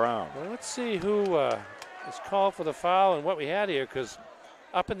Braden Brown. Well, let's see who is called for the foul and what we had here, because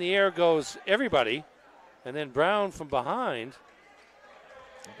up in the air goes everybody, and then Brown from behind.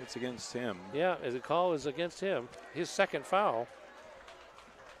 It's against him. Yeah, the call is against him. His second foul.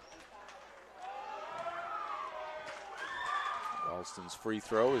 Walston's free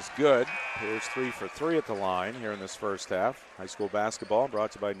throw is good. Here's 3 for 3 at the line here in this first half. High school basketball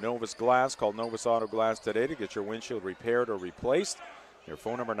brought to you by Novus Glass. Call Novus Auto Glass today to get your windshield repaired or replaced. Their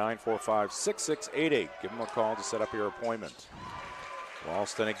phone number 945-6688. Give them a call to set up your appointment.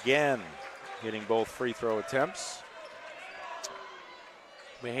 Walston again hitting both free throw attempts.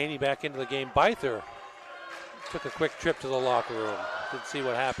 Mahaney back into the game. Byther took a quick trip to the locker room. Didn't see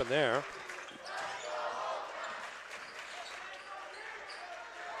what happened there.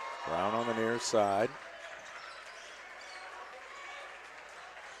 Brown on the near side.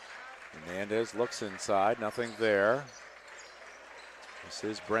 Hernandez looks inside, nothing there. This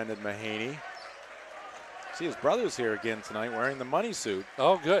is Brendan Mahaney. See his brother's here again tonight wearing the money suit.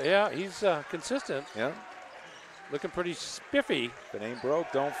 Oh, good. Yeah, he's consistent. Yeah. Looking pretty spiffy. If it ain't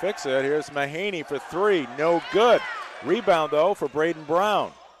broke, don't fix it. Here's Mahaney for 3. No good. Rebound, though, for Braden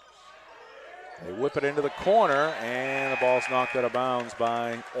Brown. They whip it into the corner, and the ball's knocked out of bounds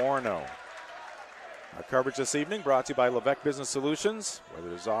by Orono. Our coverage this evening brought to you by Levesque Business Solutions.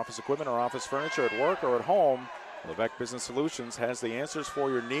 Whether it's office equipment or office furniture at work or at home, Levesque Business Solutions has the answers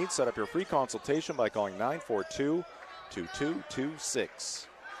for your needs. Set up your free consultation by calling 942-2226.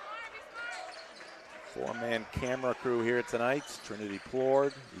 Four-man camera crew here tonight. Trinity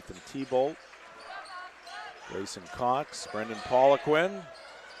Plord, Ethan T-Bolt, Grayson Cox, Brendan Poliquin.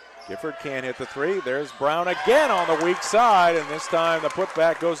 Gifford can't hit the three. There's Brown again on the weak side, and this time the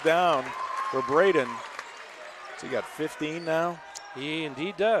putback goes down for Braden. So he got 15 now? He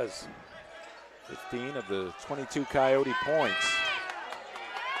indeed does. 15 of the 22 Coyote points.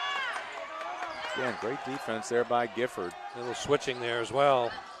 Again, great defense there by Gifford. A little switching there as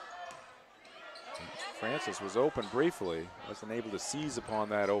well. Francis was open briefly. Wasn't able to seize upon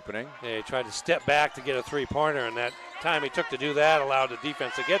that opening. Yeah, he tried to step back to get a three-pointer, and that time he took to do that allowed the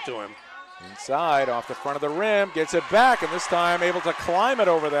defense to get to him. Inside, off the front of the rim, gets it back, and this time able to climb it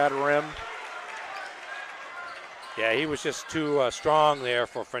over that rim. Yeah, he was just too strong there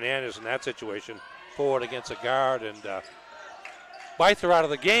for Fernandez in that situation. Forward against a guard, and Byther out of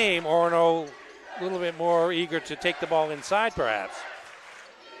the game. Orono a little bit more eager to take the ball inside, perhaps.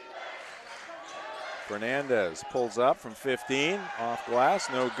 Fernandez pulls up from 15, off glass,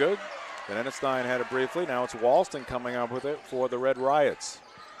 no good. Then Enestein had it briefly. Now it's Walston coming up with it for the Red Riots.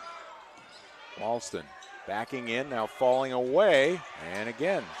 Walston backing in, now falling away, and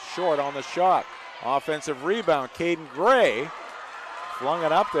again, short on the shot. Offensive rebound, Caden Gray flung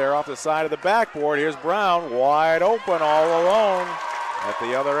it up there off the side of the backboard. Here's Brown, wide open, all alone at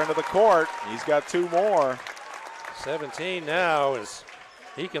the other end of the court. He's got two more. 17 now is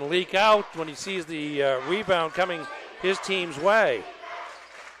he can leak out when he sees the rebound coming his team's way.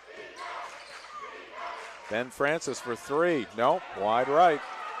 Ben Francis for three. Nope, wide right.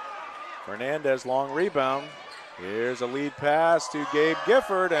 Fernandez, long rebound. Here's a lead pass to Gabe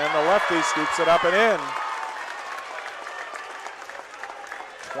Gifford, and the lefty scoops it up and in.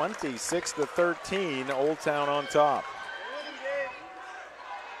 26-13, Old Town on top.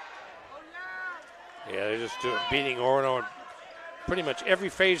 Yeah, they're just beating Orono in pretty much every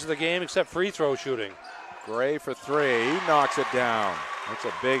phase of the game except free throw shooting. Gray for three, he knocks it down. That's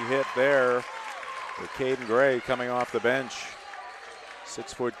a big hit there for Caden Gray coming off the bench.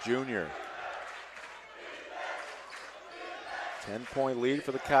 6-foot junior. 10-point lead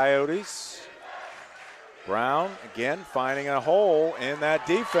for the Coyotes. Brown again finding a hole in that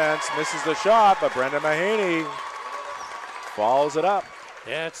defense. Misses the shot, but Brendan Mahaney follows it up.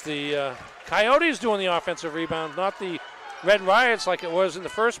 Yeah, it's the Coyotes doing the offensive rebound, not the Red Riots like it was in the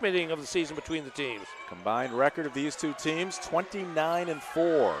first meeting of the season between the teams. Combined record of these two teams,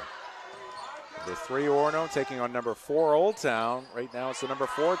 29-4. Number 3 Orono taking on number 4 Old Town. Right now it's the number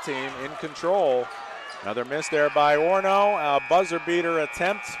 4 team in control. Another miss there by Orono. A buzzer beater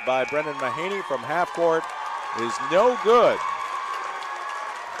attempt by Brendan Mahaney from half court is no good.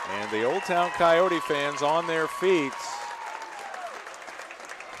 And the Old Town Coyote fans on their feet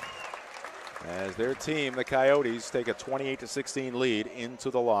as their team, the Coyotes, take a 28-16 lead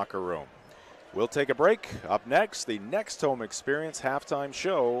into the locker room. We'll take a break. Up next, the Next Home Experience halftime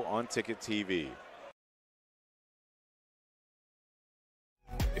show on Ticket TV.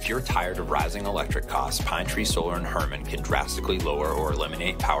 If you're tired of rising electric costs, Pine Tree Solar in Herman can drastically lower or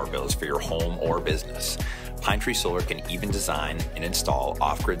eliminate power bills for your home or business. Pine Tree Solar can even design and install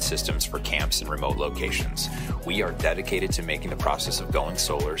off-grid systems for camps and remote locations. We are dedicated to making the process of going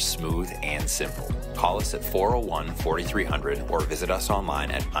solar smooth and simple. Call us at 401-4300 or visit us online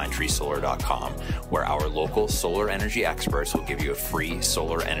at pinetreesolar.com, where our local solar energy experts will give you a free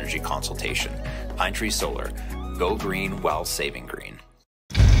solar energy consultation. Pine Tree Solar. Go green while saving green.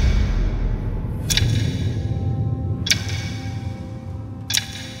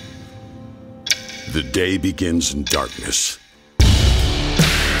 The day begins in darkness.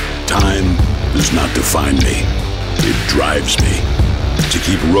 Time does not define me. It drives me to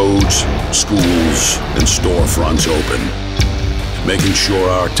keep roads, schools, and storefronts open, making sure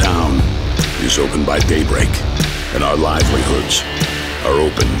our town is open by daybreak and our livelihoods are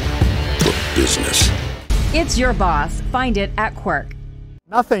open for business. It's your boss. Find it at Quirk.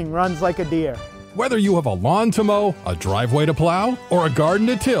 Nothing runs like a deer. Whether you have a lawn to mow, a driveway to plow, or a garden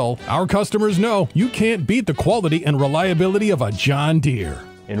to till, our customers know you can't beat the quality and reliability of a John Deere.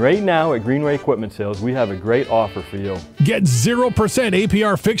 And right now at Greenway Equipment Sales, we have a great offer for you. Get 0%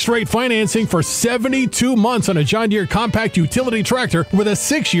 APR fixed rate financing for 72 months on a John Deere compact utility tractor with a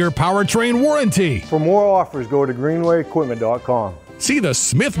 6-year powertrain warranty. For more offers, go to greenwayequipment.com. See the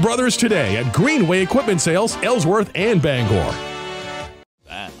Smith brothers today at Greenway Equipment Sales, Ellsworth and Bangor.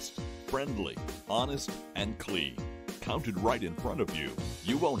 Fast, friendly, honest, and clean. counted right in front of you.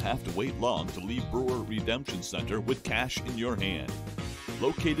 You won't have to wait long to leave Brewer Redemption Center with cash in your hand.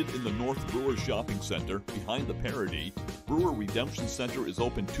 Located in the North Brewer Shopping Center behind the Parody, Brewer Redemption Center is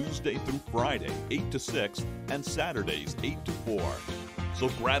open Tuesday through Friday, 8 to 6, and Saturdays, 8 to 4. So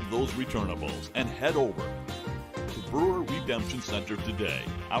grab those returnables and head over to Brewer Redemption Center today.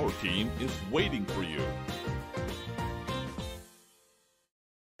 Our team is waiting for you.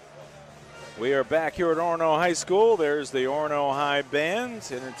 We are back here at Orono High School. There's the Orono High Band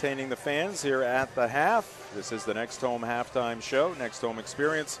entertaining the fans here at the half. This is the Next Home halftime show. Next Home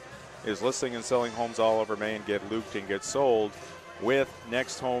Experience is listing and selling homes all over Maine. Get looped and get sold with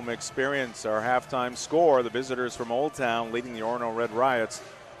Next Home Experience. Our halftime score, the visitors from Old Town leading the Orono Red Riots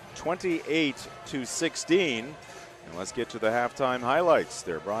 28-16. And let's get to the halftime highlights.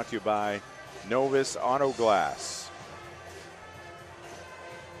 They're brought to you by Novus Auto Glass.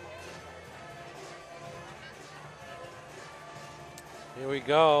 Here we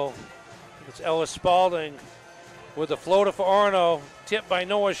go. It's Ellis Spalding with the floater for Orono. Tipped by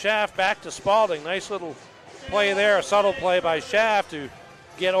Noah Schaff back to Spalding. Nice little play there, a subtle play by Schaff to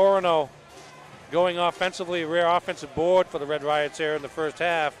get Orono going offensively. Rear offensive board for the Red Riots there in the first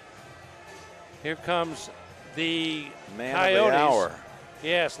half. Here comes the Man Coyotes. Of the hour.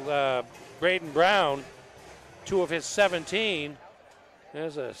 Yes, Braden Brown, 2 of his 17.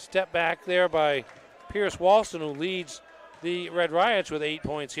 There's a step back there by Pierce Walston, who leads the Red Riots with 8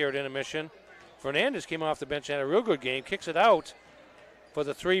 points here at intermission. Fernandez came off the bench and had a real good game. Kicks it out for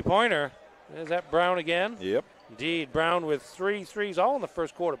the three-pointer. Is that Brown again? Yep. Indeed, Brown with 3 threes, all in the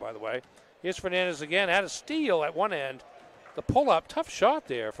first quarter, by the way. Here's Fernandez again. Had a steal at one end. The pull-up, tough shot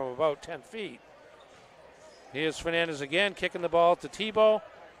there from about 10 feet. Here's Fernandez again, kicking the ball to Tebow.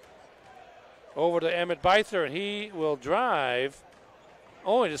 Over to Emmett Beither, and he will drive,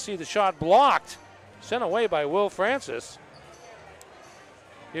 only to see the shot blocked. Sent away by Will Francis.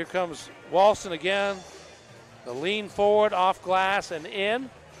 Here comes Walston again. The lean forward, off glass, and in.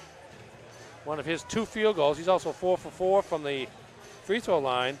 One of his 2 field goals. He's also 4 for 4 from the free throw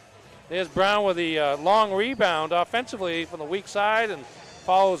line. There's Brown with the long rebound offensively from the weak side and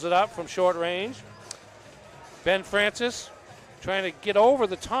follows it up from short range. Ben Francis trying to get over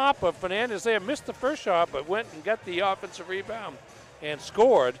the top of Fernandez there. Missed the first shot, but went and got the offensive rebound and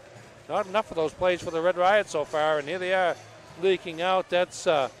scored. Not enough of those plays for the Red Riot so far, and here they are leaking out. That's,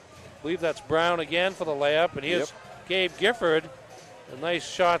 I believe that's Brown again for the layup, and here's Gabe Gifford. A nice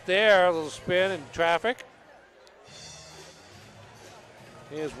shot there, a little spin in traffic.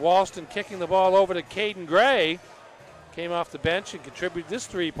 Here's Walston kicking the ball over to Caden Gray. Came off the bench and contributed this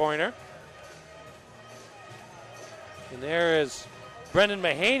three-pointer. And there is Brendan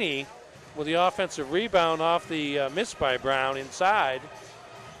Mahaney with the offensive rebound off the miss by Brown inside.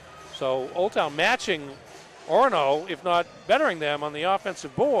 So Old Town matching Orono, if not bettering them on the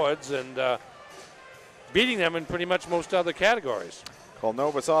offensive boards and beating them in pretty much most other categories. Call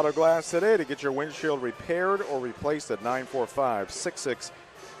Novus Auto Glass today to get your windshield repaired or replaced at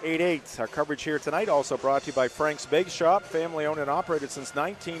 945-6688. Our coverage here tonight also brought to you by Frank's Bake Shop, family owned and operated since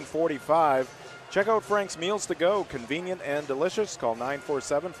 1945. Check out Frank's Meals to Go, convenient and delicious. Call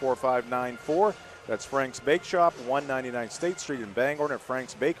 947-4594. That's Frank's Bake Shop, 199 State Street in Bangor, at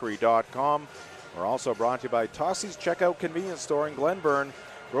franksbakery.com. We're also brought to you by Tossie's Checkout Convenience Store in Glenburn.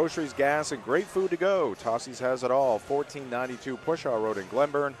 Groceries, gas, and great food to go. Tossie's has it all. 1492 Pushaw Road in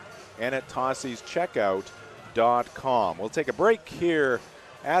Glenburn and at Tossie'sCheckout.com. We'll take a break here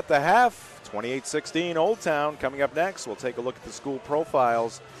at the half. 28-16 Old Town. Coming up next, we'll take a look at the school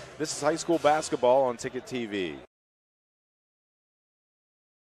profiles. This is high school basketball on Ticket TV.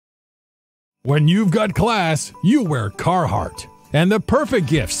 When you've got class, you wear Carhartt. And the perfect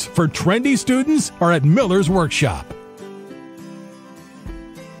gifts for trendy students are at Miller's Workshop.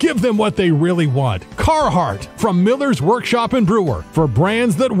 Give them what they really want. Carhartt from Miller's Workshop in Brewer for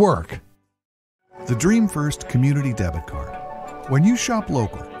brands that work. The Dream First Community Debit Card. When you shop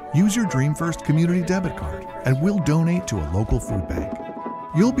local, use your Dream First Community Debit Card and we'll donate to a local food bank.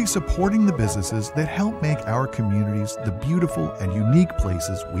 You'll be supporting the businesses that help make our communities the beautiful and unique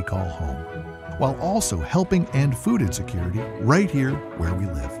places we call home, while also helping end food insecurity right here where we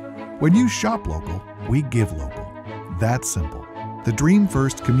live. When you shop local, we give local. That's simple. The Dream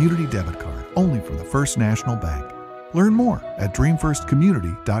First Community Debit Card, only from the First National Bank. Learn more at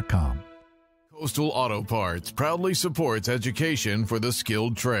dreamfirstcommunity.com. Coastal Auto Parts proudly supports education for the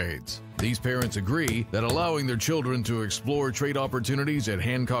skilled trades. These parents agree that allowing their children to explore trade opportunities at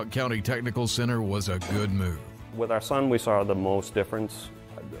Hancock County Technical Center was a good move. With our son, we saw the most difference,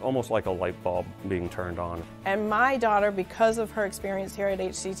 almost like a light bulb being turned on. And my daughter, because of her experience here at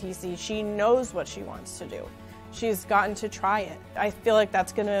HCTC, she knows what she wants to do. she's gotten to try it. I feel like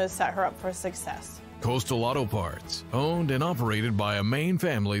that's going to set her up for success. Coastal Auto Parts, owned and operated by a Maine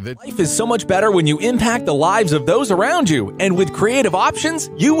family that... Life is so much better when you impact the lives of those around you, and with Creative Options,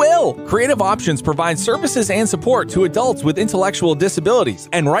 you will. Creative Options provides services and support to adults with intellectual disabilities,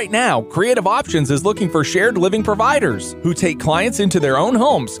 and right now, Creative Options is looking for shared living providers who take clients into their own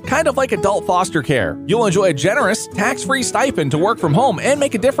homes, kind of like adult foster care. You'll enjoy a generous, tax-free stipend to work from home and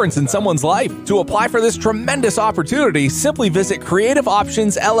make a difference in someone's life. To apply for this tremendous opportunity, simply visit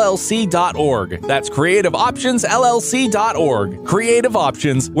creativeoptionsllc.org. That's creativeoptionsllc.org. Creative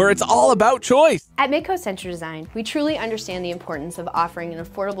Options, where it's all about choice. At Midcoast Center Design, we truly understand the importance of offering an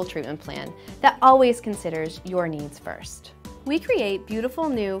affordable treatment plan that always considers your needs first. We create beautiful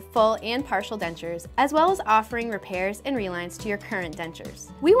new full and partial dentures, as well as offering repairs and relines to your current dentures.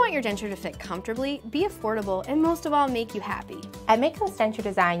 We want your denture to fit comfortably, be affordable, and most of all, make you happy. At Midcoast Denture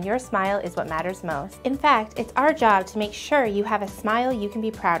Design, your smile is what matters most. In fact, it's our job to make sure you have a smile you can be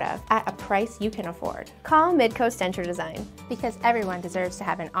proud of at a price you can afford. Call Midcoast Denture Design, because everyone deserves to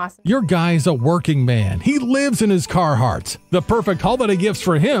have an awesome... Your guy's a working man. He lives in his Carhartts. The perfect holiday gifts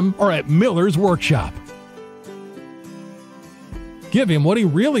for him are at Miller's Workshop. Give him what he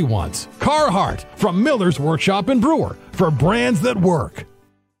really wants. Carhartt from Miller's Workshop in Brewer, for brands that work.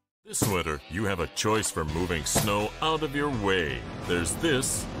 This winter, you have a choice for moving snow out of your way. There's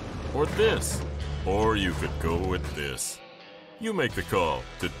this, or you could go with this. You make the call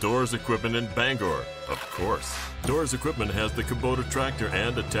to Doors Equipment in Bangor. Of course, Doors Equipment has the Kubota tractor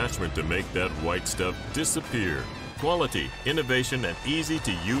and attachment to make that white stuff disappear. Quality, innovation, and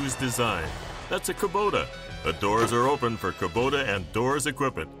easy-to-use design. That's a Kubota. The doors are open for Kubota and Doors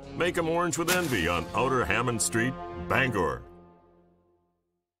Equipment. Make them orange with envy on Outer Hammond Street, Bangor.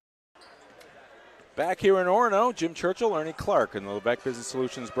 Back here in Orono, Jim Churchill, Ernie Clark in the Lebec Business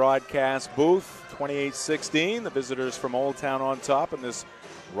Solutions broadcast booth. 28-16, the visitors from Old Town on top in this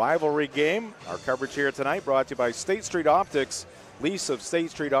rivalry game. Our coverage here tonight brought to you by State Street Optics. Lease of State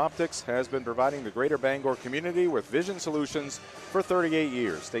Street Optics has been providing the greater Bangor community with vision solutions for 38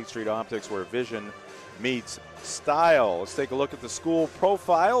 years. State Street Optics, where vision meets style. Let's take a look at the school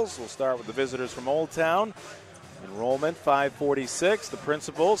profiles. We'll start with the visitors from Old Town. Enrollment 546. The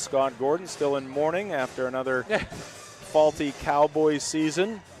principal, Scott Gordon, still in mourning after another faulty Cowboys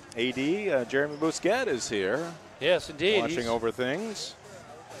season. AD Jeremy Bousquet is here. Yes, indeed. Watching over things.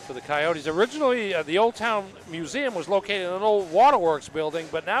 For the Coyotes. Originally, the Old Town Museum was located in an old waterworks building,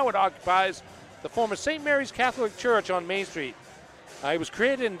 but now it occupies the former St. Mary's Catholic Church on Main Street. It was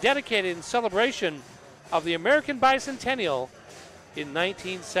created and dedicated in celebration of the American Bicentennial in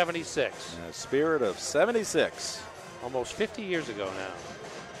 1976. In the spirit of 76. Almost 50 years ago now.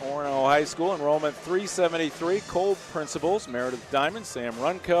 Orono High School, enrollment 373. Cole principals, Meredith Diamond, Sam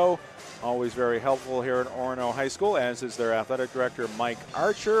Runco. Always very helpful here at Orono High School, as is their athletic director, Mike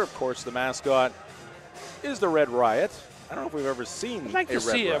Archer. Of course, the mascot is the Red Riot. I don't know if we've ever seen I'd like to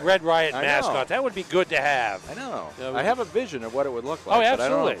see a Red Riot mascot. That would be good to have. I know. I have a vision of what it would look like. Oh, absolutely. But I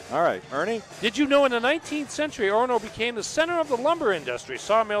don't know. All right, Ernie? Did you know in the 19th century, Orono became the center of the lumber industry?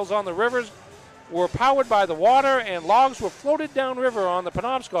 Sawmills on the rivers were powered by the water, and logs were floated downriver on the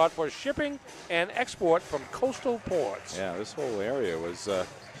Penobscot for shipping and export from coastal ports. Yeah, this whole area was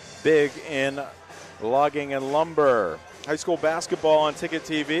big in logging and lumber. High school basketball on Ticket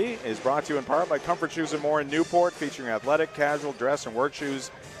TV is brought to you in part by Comfort Shoes and More in Newport, featuring athletic, casual, dress, and work shoes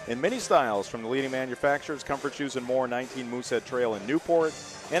in many styles from the leading manufacturers. Comfort Shoes and More, 19 Moosehead Trail in Newport,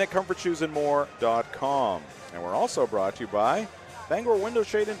 and at ComfortShoesandMore.com. And we're also brought to you by Bangor Window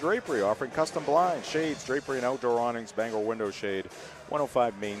Shade and Drapery, offering custom blinds, shades, drapery, and outdoor awnings. Bangor Window Shade,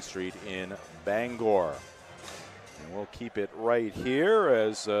 105 Main Street in Bangor. And we'll keep it right here,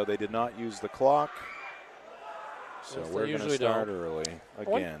 as they did not use the clock. So we're going to start early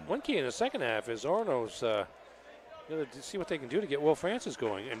again. One key in the second half is Orono's going to see what they can do to get Will Francis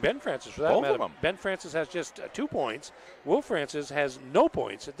going. And Ben Francis, for that Both matter. of them. Ben Francis has just 2 points. Will Francis has no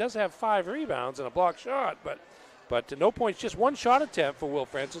points. It does have 5 rebounds and a blocked shot, but no points, just 1 shot attempt for Will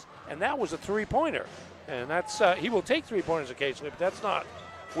Francis, and that was a 3-pointer. And that's he will take 3-pointers occasionally, but that's not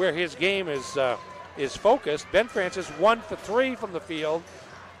where his game is focused. Ben Francis 1 for 3 from the field,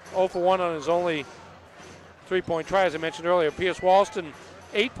 0 for 1 on his only 3-point try, as I mentioned earlier. Pierce Walston,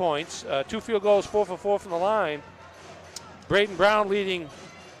 8 points, 2 field goals, 4 for 4 from the line. Braden Brown leading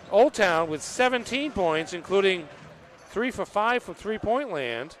Old Town with 17 points, including 3 for 5 from three-point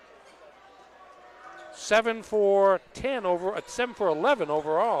land. 7 for 11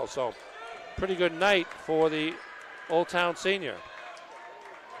 overall. So pretty good night for the Old Town senior.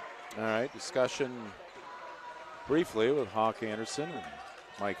 All right, discussion briefly with Hawk Anderson and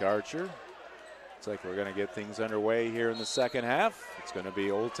Mike Archer. Looks like we're going to get things underway here in the second half. It's going to be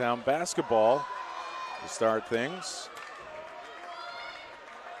Old Town basketball to start things.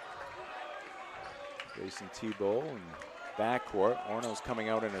 Jason Tebow and backcourt. Orono's coming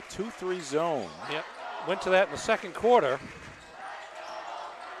out in a 2-3 zone. Yep, went to that in the second quarter.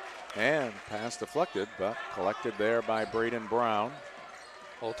 And pass deflected, but collected there by Braden Brown.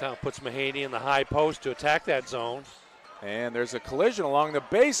 Old Town puts Mahaney in the high post to attack that zone. And there's a collision along the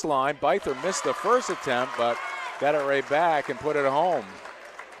baseline. Byther missed the first attempt, but got it right back and put it home.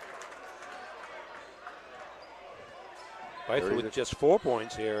 Byther with just 4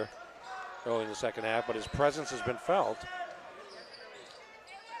 points here early in the second half, but his presence has been felt.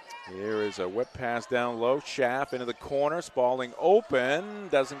 Here is a whip pass down low. Schaff into the corner. Spalding open.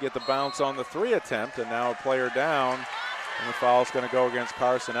 Doesn't get the bounce on the 3 attempt, and now a player down. And the foul's going to go against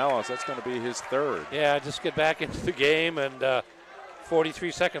Carson Ellis. That's going to be his 3rd. Yeah, just get back into the game, and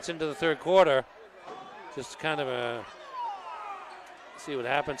 43 seconds into the third quarter. Just kind of see what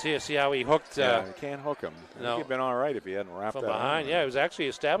happens here. See how he hooked. Yeah, you can't hook him. I think he'd been all right if he hadn't wrapped from that behind. on. Yeah, he was actually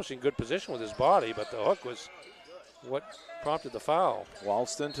establishing good position with his body, but the hook was what prompted the foul.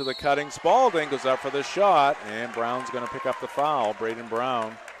 Walston to the cutting. Spalding goes up for the shot, and Brown's going to pick up the foul. Braden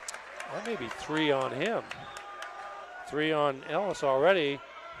Brown. That may be 3 on him. 3 on Ellis already,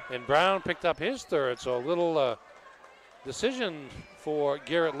 and Brown picked up his 3rd. So a little decision for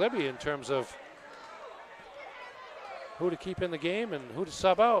Garrett Libby in terms of who to keep in the game and who to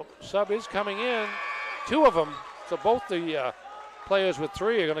sub out. Sub is coming in, 2 of them. So both the players with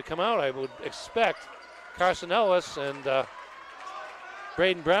 3 are going to come out, I would expect. Carson Ellis and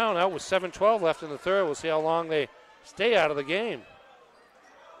Braden Brown out with 7:12 left in the third. We'll see how long they stay out of the game.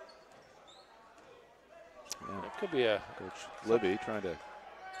 Yeah. It could be a Coach Libby trying to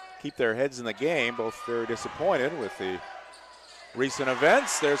keep their heads in the game. Both very disappointed with the recent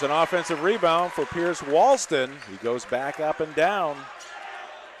events. There's an offensive rebound for Pierce Walston. He goes back up and down.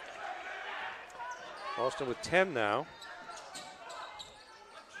 Walston with 10 now.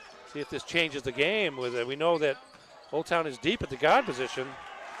 See if this changes the game. We know that Old Town is deep at the guard position.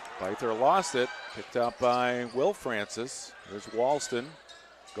 Byther lost it. Picked up by Will Francis. There's Walston.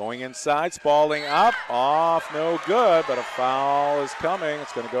 Going inside, Spalding up, off, no good, but a foul is coming.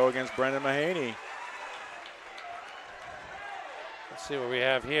 It's going to go against Brendan Mahaney. Let's see what we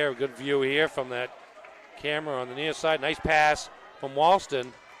have here. Good view here from that camera on the near side. Nice pass from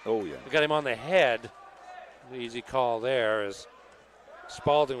Walston. Oh, yeah. We got him on the head. The easy call there as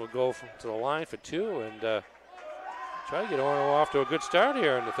Spalding will go to the line for 2 and try to get Orono off to a good start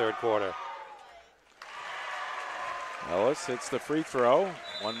here in the third quarter. Ellis hits the free throw.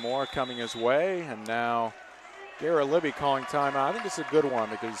 One more coming his way, and now Garrett Libby calling timeout. I think it's a good one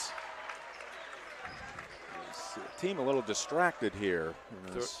because the team a little distracted here.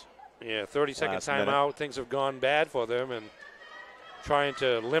 Yeah, 30-second timeout. Things have gone bad for them, and trying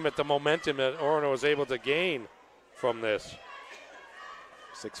to limit the momentum that Orono was able to gain from this.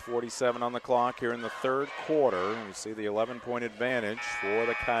 6:47 on the clock here in the third quarter. We see the 11-point advantage for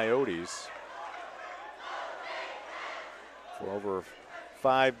the Coyotes. For over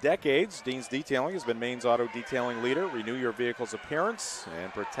 5 decades, Dean's Detailing has been Maine's auto detailing leader. Renew your vehicle's appearance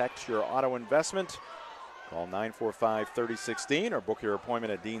and protect your auto investment. Call 945-3016 or book your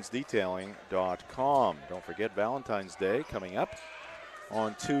appointment at deansdetailing.com. Don't forget Valentine's Day coming up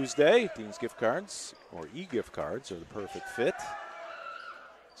on Tuesday. Dean's gift cards or e-gift cards are the perfect fit.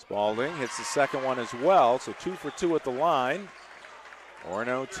 Spalding hits the second one as well, so 2 for 2 at the line.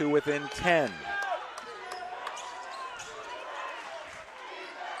 Orono 2 within 10.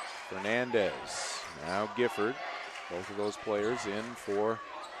 Fernandez, now Gifford. Both of those players in for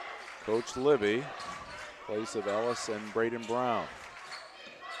Coach Libby, in place of Ellis and Braden Brown.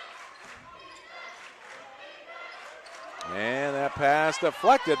 And that pass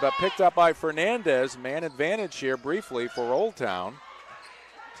deflected, but picked up by Fernandez. Man advantage here briefly for Old Town.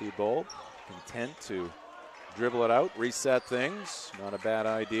 T-Bolt content to dribble it out, reset things. Not a bad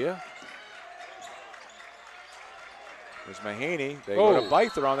idea. There's Mahaney. They go to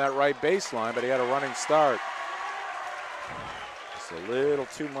Byther on that right baseline, but he had a running start. Just a little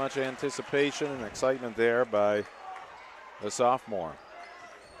too much anticipation and excitement there by the sophomore.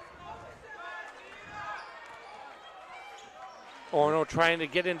 Orono trying to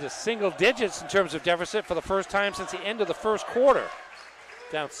get into single digits in terms of deficit for the first time since the end of the first quarter.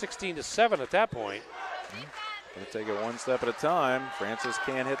 Down 16-7 at that point. Going to take it one step at a time. Francis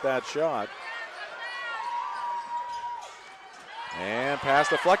can't hit that shot. And pass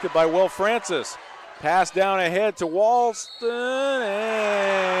deflected by Will Francis. Pass down ahead to Walston,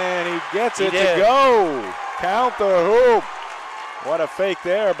 and he gets it to go. Count the hoop. What a fake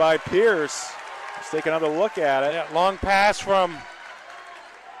there by Pierce. Let's take another look at it. Yeah, long pass from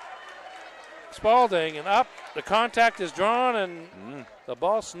Spalding, and up. The contact is drawn, and the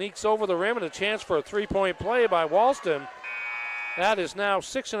ball sneaks over the rim, and a chance for a three-point play by Walston. That is now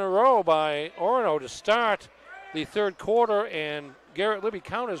 6 in a row by Orono to start the third quarter, and Garrett Libby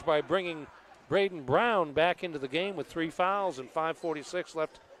counters by bringing Braden Brown back into the game with 3 fouls and 5:46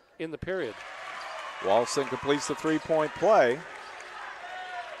 left in the period. Walston completes the three-point play.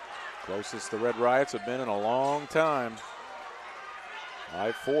 Closest the Red Riots have been in a long time.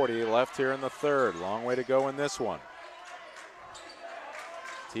 5:40 left here in the third. Long way to go in this one.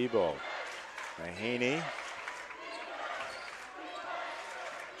 Tebow. Mahaney.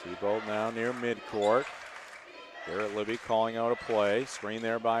 Tebow now near midcourt. Garrett Libby calling out a play. Screen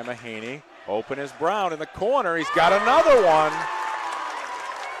there by Mahaney. Open is Brown in the corner. He's got another one.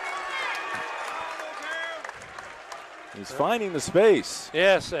 He's finding the space.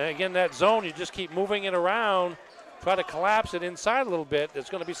 Yes, again, that zone, you just keep moving it around, try to collapse it inside a little bit. There's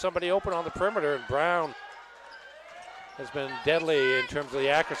going to be somebody open on the perimeter, and Brown has been deadly in terms of the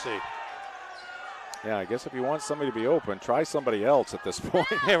accuracy. Yeah, I guess if you want somebody to be open, try somebody else at this point.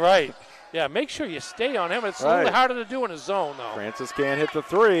 Yeah, right. Yeah, make sure you stay on him. It's a little harder to do in a zone, though. Francis can't hit the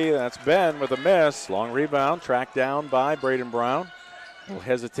three. That's Ben with a miss. Long rebound, tracked down by Braden Brown. A little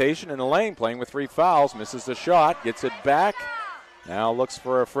hesitation in the lane, playing with 3 fouls. Misses the shot, gets it back. Now looks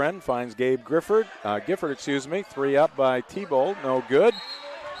for a friend, finds Gifford, 3 up by Tebow, no good.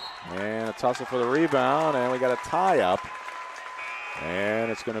 And a tussle for the rebound, and we got a tie up. And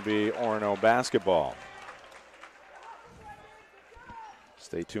it's going to be Orono basketball.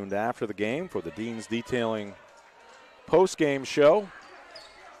 Stay tuned after the game for the Dean's Detailing post-game show.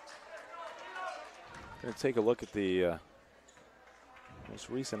 Going to take a look at the most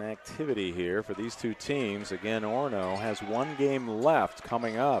recent activity here for these two teams. Again, Orono has 1 game left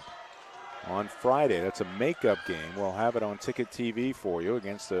coming up on Friday. That's a makeup game. We'll have it on Ticket TV for you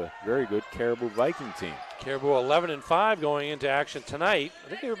against a very good Caribou Viking team. Caribou 11-5 going into action tonight. I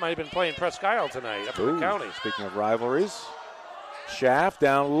think they might have been playing Presque Isle tonight up in the county. Speaking of rivalries, Schaff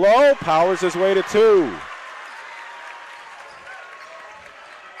down low, powers his way to 2.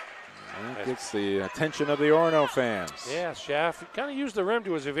 And gets the attention of the Orono fans. Yeah, Schaff kind of used the rim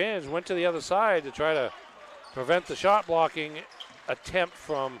to his advantage, went to the other side to try to prevent the shot blocking attempt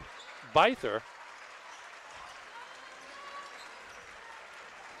from Byther.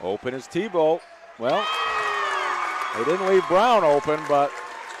 Open is Tebow. Well, they didn't leave Brown open, but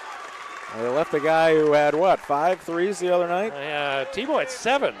they left the guy who had, 5 threes the other night? Tebow had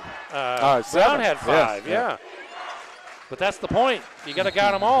 7. 7. Brown had 5, yes, yeah. But that's the point. You got to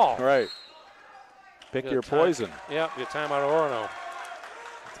guard them all. Right. Pick your poison. Yeah, your timeout Orono.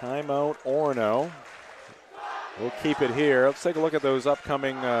 Timeout Orono. We'll keep it here. Let's take a look at those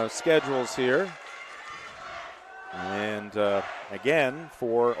upcoming schedules here. And again,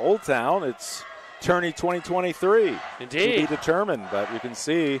 for Old Town, it's tourney 2023. Indeed. To be determined, but you can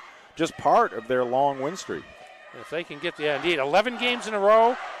see just part of their long win streak. If they can get indeed 11 games in a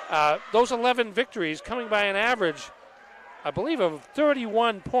row, those 11 victories coming by an average, I believe, of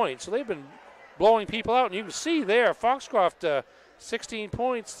 31 points. So they've been blowing people out, and you can see there, Foxcroft 16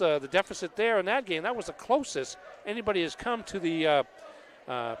 points, the deficit there in that game. That was the closest anybody has come to the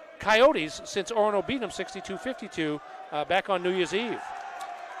Coyotes since Orono beat them 62-52 back on New Year's Eve.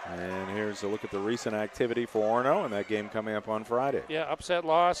 And here's a look at the recent activity for Orono, and that game coming up on Friday. Yeah, upset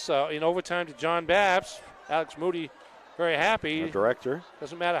loss in overtime to John Babs. Alex Moody very happy. Our director.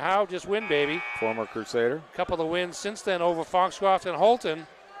 Doesn't matter how, just win, baby. Former Crusader. A couple of wins since then over Foxcroft and Holton.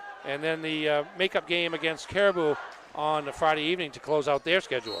 And then the makeup game against Caribou on the Friday evening to close out their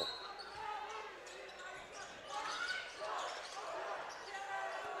schedule.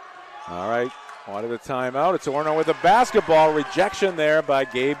 All right, wanted a timeout. It's Orono with a basketball. Rejection there by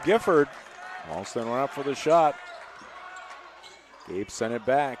Gabe Gifford. Alston went up for the shot. Gabe sent it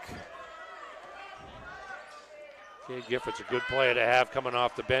back. Gabe Gifford's a good player to have coming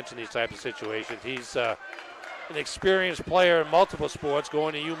off the bench in these types of situations. He's an experienced player in multiple sports,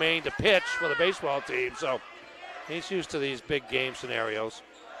 going to UMaine to pitch for the baseball team, so he's used to these big game scenarios.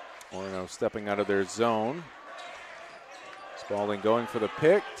 Orono stepping out of their zone. Spalding going for the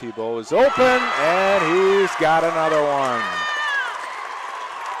pick. Tebow is open, and he's got another one.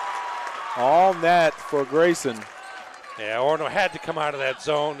 All net for Grayson. Yeah, Orono had to come out of that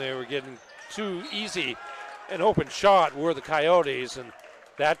zone. They were getting too easy an open shot were the Coyotes, and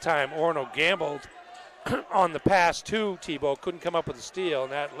that time Orono gambled on the pass to Tebow, couldn't come up with a steal,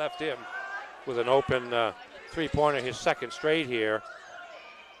 and that left him with an open three-pointer, his second straight here.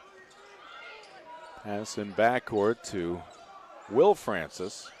 Pass in backcourt to Will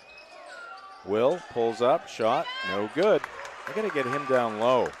Francis. Will pulls up, shot, no good. I got to get him down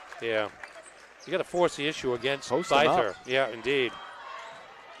low. Yeah. You got to force the issue against Post him Scyther. up. Yeah, indeed.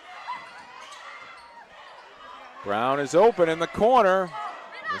 Brown is open in the corner.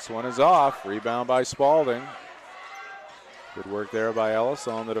 This one is off. Rebound by Spalding. Good work there by Ellis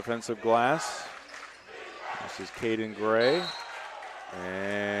on the defensive glass. This is Caden Gray.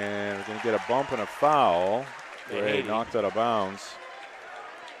 And we're going to get a bump and a foul. Gray knocked out of bounds.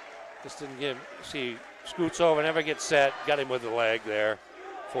 Just didn't get him. See, scoots over, never gets set. Got him with the leg there.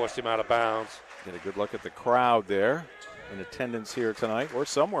 Forced him out of bounds. Get a good look at the crowd there in attendance here tonight. We're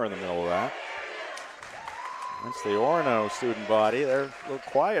somewhere in the middle of that. That's the Orono student body. They're a little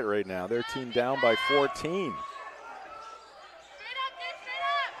quiet right now. Their team down by 14.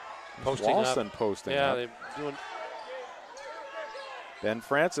 Posting Walston up. posting yeah, up. they're doing. Ben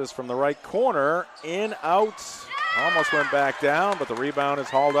Francis from the right corner, in, out. Almost went back down, but the rebound is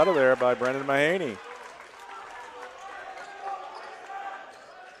hauled out of there by Brendan Mahaney.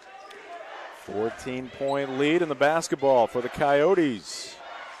 14-point lead in the basketball for the Coyotes.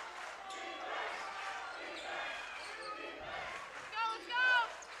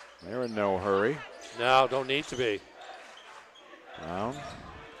 They're in no hurry. No, don't need to be. Brown.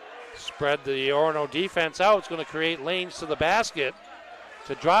 Spread the Orono defense out. It's going to create lanes to the basket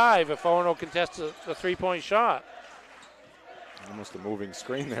to drive if Orono contests the three-point shot. Almost a moving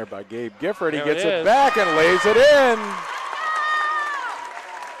screen there by Gabe Gifford. He There gets it it is. back and lays it in.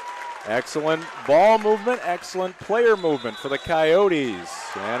 Excellent ball movement, excellent player movement for the Coyotes.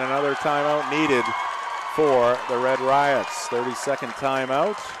 And another timeout needed for the Red Riots. 30-second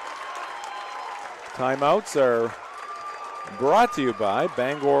timeout. Timeouts are brought to you by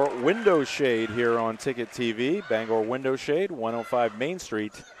Bangor Window Shade here on Ticket TV. Bangor Window Shade, 105 Main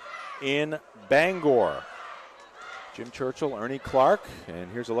Street in Bangor. Jim Churchill, Ernie Clark, and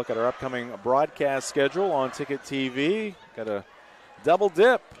here's a look at our upcoming broadcast schedule on Ticket TV. Got a double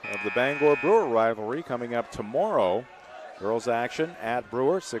dip of the Bangor Brewer rivalry coming up tomorrow. Girls action at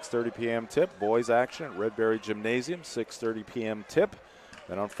Brewer, 6:30 p.m. tip. Boys action at Redberry Gymnasium, 6:30 p.m. tip.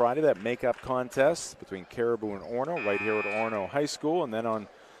 Then on Friday, that makeup contest between Caribou and Orono right here at Orono High School. And then on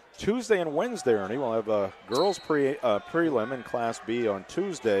Tuesday and Wednesday, Ernie, we'll have a girls prelim in Class B on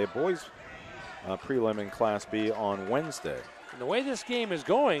Tuesday, boys prelim in Class B on Wednesday. And the way this game is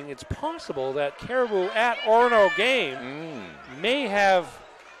going, it's possible that Caribou at Orono game may have,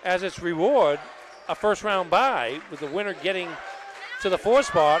 as its reward, a first-round bye, with the winner getting to the 4th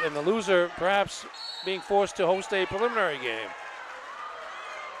spot and the loser perhaps being forced to host a preliminary game.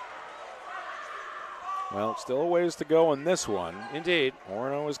 Well, still a ways to go in this one. Indeed.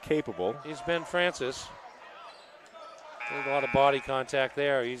 Orono is capable. He's Ben Francis. A lot of body contact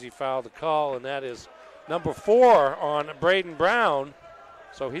there. Easy foul to call, and that is number 4 on Braden Brown.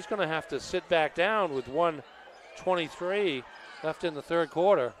 So he's going to have to sit back down with 1:23 left in the third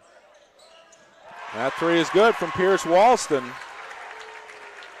quarter. That three is good from Pierce Walston.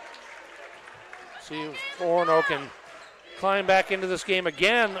 See if Orono can climb back into this game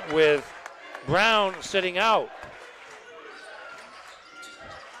again with Brown sitting out.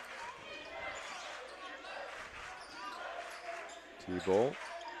 T-Bolt.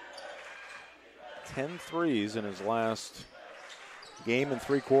 10 threes in his last game and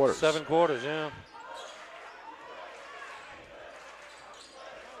 3 quarters. 7 quarters, yeah.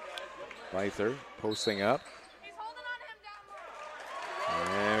 Reither posting up.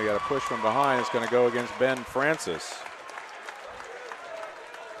 And we got a push from behind. It's going to go against Ben Francis.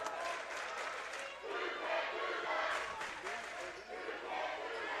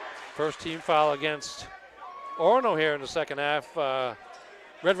 First team foul against Orono here in the second half.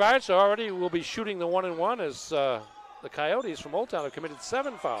 Red Riots already will be shooting the 1-and-1 as the Coyotes from Old Town have committed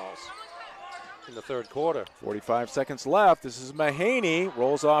 7 fouls in the third quarter. 45 seconds left. This is Mahaney.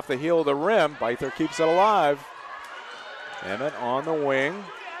 Rolls off the heel of the rim. Beither keeps it alive. Emmett on the wing.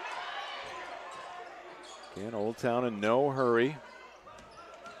 Again, Old Town in no hurry.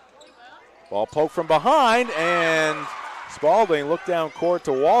 Ball poked from behind, and Spalding looked down court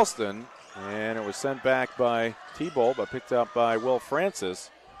to Walston, and it was sent back by T-Bolt, but picked up by Will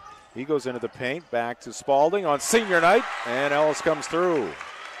Francis. He goes into the paint, back to Spalding on senior night, and Ellis comes through.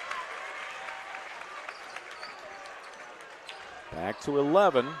 Back to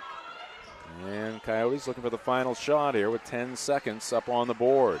 11. And Coyotes looking for the final shot here with 10 seconds up on the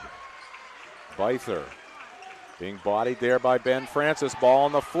board. Beither being bodied there by Ben Francis. Ball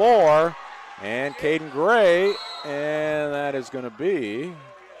on the floor. And Caden Gray. And that is going to be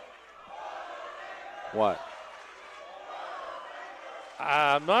what?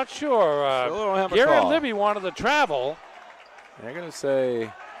 I'm not sure. Still don't have a Gary call. Libby wanted to travel. They're going to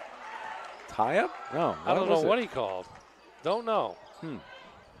say Tie-up? No. I don't know what he called. Don't know.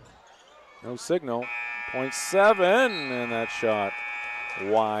 No signal. 0.7, and that shot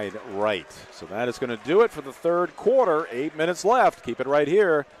wide right. So that is going to do it for the third quarter. 8 minutes left. Keep it right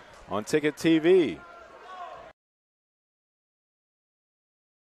here on Ticket TV.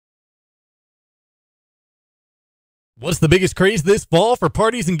 What's the biggest craze this fall for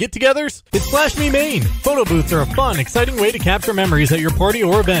parties and get-togethers? It's Flash Me Maine. Photo booths are a fun, exciting way to capture memories at your party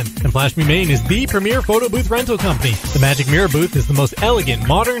or event. And Flash Me Maine is the premier photo booth rental company. The Magic Mirror booth is the most elegant,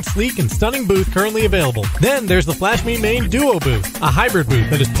 modern, sleek, and stunning booth currently available. Then there's the Flash Me Maine Duo booth, a hybrid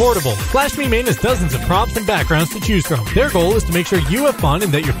booth that is portable. Flash Me Maine has dozens of props and backgrounds to choose from. Their goal is to make sure you have fun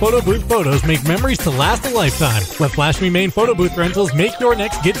and that your photo booth photos make memories to last a lifetime. Let Flash Me Maine photo booth rentals make your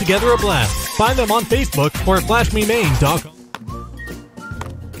next get-together a blast. Find them on Facebook or at flashmemaine.com.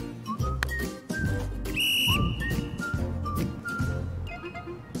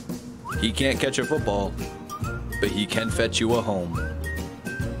 He can't catch a football, but he can fetch you a home.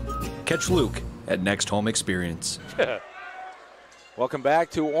 Catch Luke at Next Home Experience. Welcome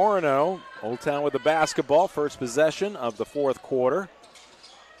back to Orono. Old Town with the basketball. First possession of the fourth quarter.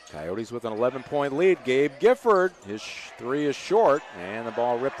 Coyotes with an 11-point lead. Gabe Gifford, his three is short, and the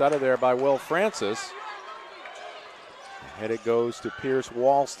ball ripped out of there by Will Francis. Ahead it goes to Pierce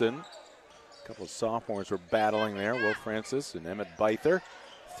Walston. A couple of sophomores were battling there. Will Francis and Emmett Beither.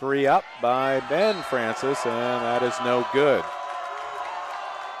 Three up by Ben Francis, and that is no good.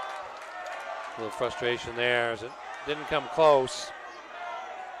 A little frustration there as it didn't come close.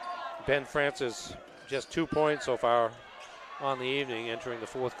 Ben Francis just 2 points so far on the evening, entering the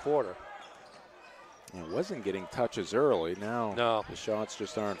fourth quarter. It wasn't getting touches early. Now the shots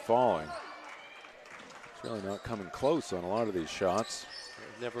just aren't falling. It's really not coming close on a lot of these shots.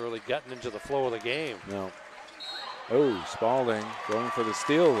 They've never really gotten into the flow of the game. No. Oh, Spalding going for the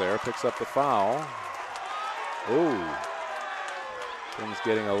steal there, picks up the foul. Oh, things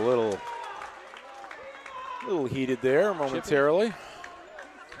getting a little heated there momentarily. Chippy.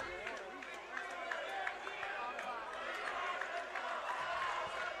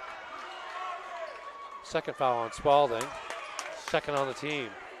 Second foul on Spalding, second on the team.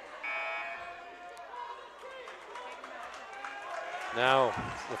 Now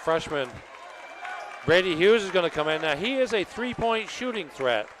the freshman Brady Hughes is going to come in. Now he is a three-point shooting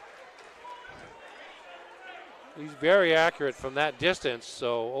threat. He's very accurate from that distance,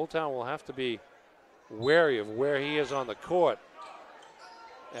 so Old Town will have to be wary of where he is on the court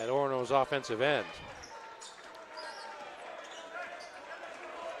at Orono's offensive end.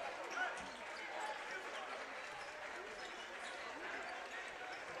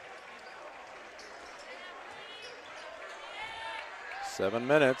 Seven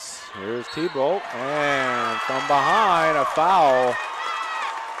minutes. Here's T-Bolt, and from behind, a foul.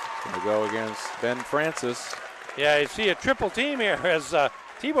 Going to go against Ben Francis. Yeah, you see a triple team here as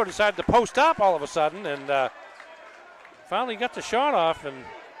T-Bolt decided to post up all of a sudden, and finally got the shot off, and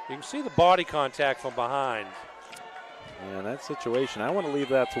you can see the body contact from behind. Yeah, that situation, I want to leave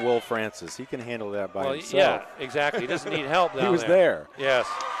that to Will Francis. He can handle that by himself. Yeah, exactly. He doesn't need help down there. He was there. Yes.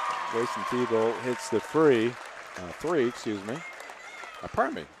 Jason T-Bolt hits the three, excuse me.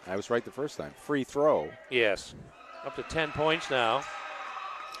 Pardon me, I was right the first time. Free throw. Yes, up to 10 points now.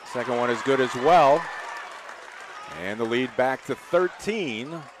 Second one is good as well. And the lead back to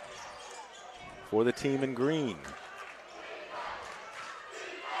 13 for the team in green.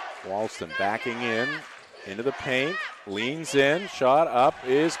 Walston backing into the paint, leans in, shot up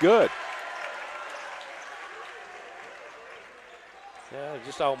is good. Yeah,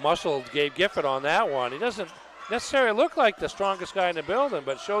 just out-muscled Gabe Gifford on that one. He doesn't necessarily look like the strongest guy in the building,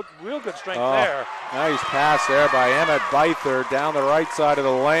 but showed real good strength there. Nice pass there by Emmett Beither down the right side of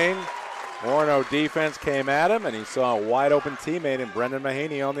the lane. Orono defense came at him, and he saw a wide open teammate in Brendan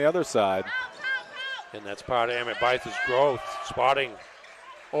Mahaney on the other side. And that's part of Emmett Beither's growth, spotting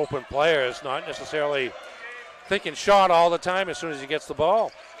open players, not necessarily thinking shot all the time as soon as he gets the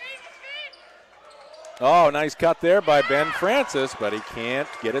ball. Oh, nice cut there by Ben Francis, but he can't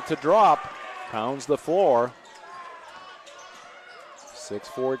get it to drop. Pounds the floor.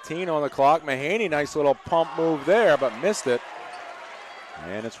 6:14 on the clock. Mahaney, nice little pump move there, but missed it.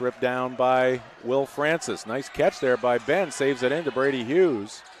 And it's ripped down by Will Francis. Nice catch there by Ben. Saves it into Brady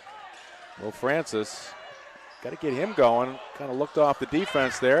Hughes. Will Francis, got to get him going. Kind of looked off the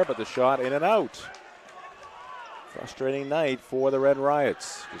defense there, but the shot in and out. Frustrating night for the Red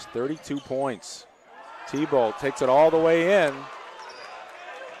Riots. Just 32 points. T-Bolt takes it all the way in.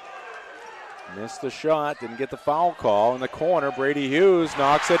 Missed the shot, didn't get the foul call in the corner. Brady Hughes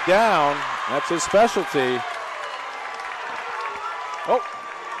knocks it down. That's his specialty. Oh,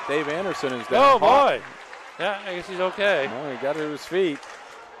 Dave Anderson is down. Oh, boy. Yeah, I guess he's okay. Well, he got to his feet.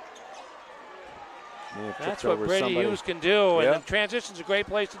 That's what Brady Hughes can do. And then transition's a great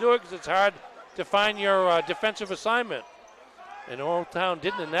place to do it because it's hard to find your defensive assignment. And Old Town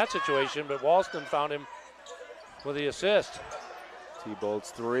didn't in that situation, but Walston found him for the assist.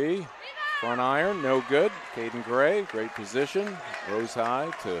 T-Bolt's three. Front iron, no good. Caden Gray, great position. Rose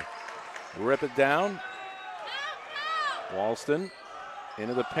high to rip it down. Walston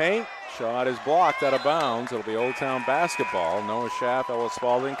into the paint. Shot is blocked out of bounds. It'll be Old Town basketball. Noah Schaff, Ella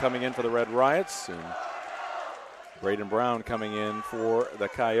Spalding coming in for the Red Riots. And Braden Brown coming in for the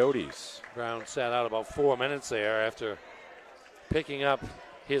Coyotes. Brown sat out about 4 minutes there after picking up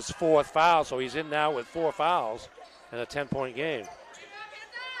his 4th foul. So he's in now with 4 fouls and a 10-point game.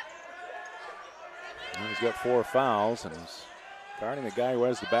 And he's got 4 fouls and he's guarding the guy who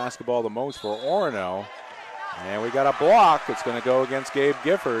has the basketball the most for Orono. And we got a block. It's going to go against Gabe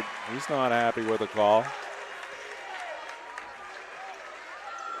Gifford. He's not happy with the call.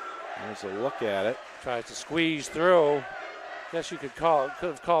 There's a look at it. Tries to squeeze through. Guess you could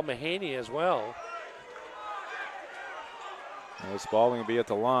have called Mahaney as well.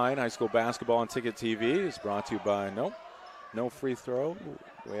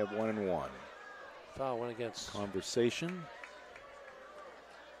 Foul went against Conversation.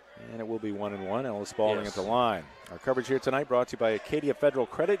 And it will be 1-1. Ella Spalding at the line. Our coverage here tonight brought to you by Acadia Federal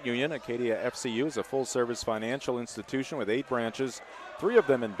Credit Union. Acadia FCU is a full-service financial institution with 8 branches, 3 of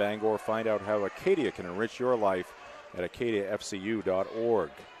them in Bangor. Find out how Acadia can enrich your life at acadiafcu.org.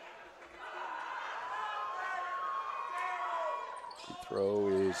 Free throw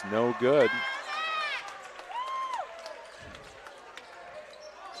is no good.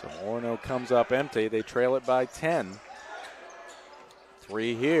 So Orono comes up empty. They trail it by 10.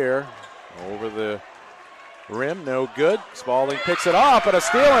 3 here, over the rim, no good. Spalding picks it up, and a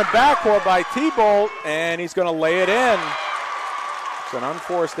steal in backcourt by T-Bolt, and he's going to lay it in. It's an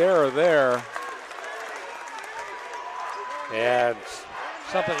unforced error there. And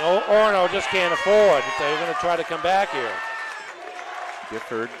something Orono just can't afford. They're going to try to come back here.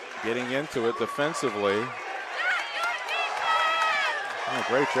 Gifford getting into it defensively. Oh,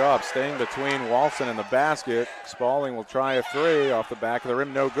 great job staying between Walston and the basket. Spalding will try a 3 off the back of the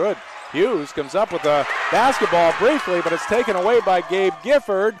rim. No good. Hughes comes up with the basketball briefly, but it's taken away by Gabe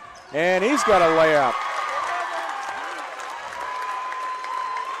Gifford, and he's got a layup.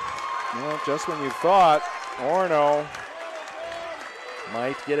 Well, just when you thought Orono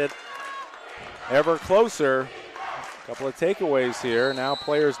might get it ever closer. A couple of takeaways here. Now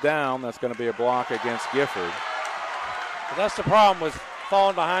players down. That's going to be a block against Gifford. But that's the problem with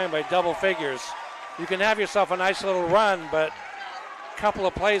falling behind by double figures. You can have yourself a nice little run, but a couple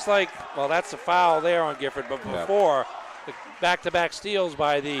of plays like, well, that's a foul there on Gifford, but before, the back-to-back steals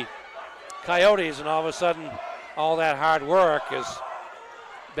by the Coyotes, and all of a sudden, all that hard work is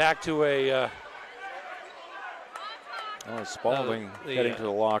back to a... Spalding heading to the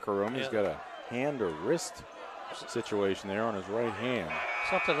locker room. He's got a hand or wrist situation there on his right hand.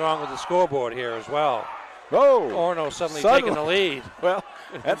 Something wrong with the scoreboard here as well. Oh, Orono suddenly taking the lead. Well,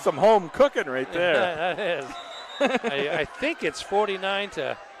 that's some home cooking right there. That is. I think it's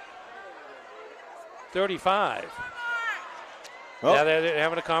 49-35. Oh. Yeah, they're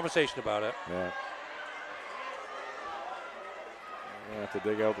having a conversation about it. Yeah. I have to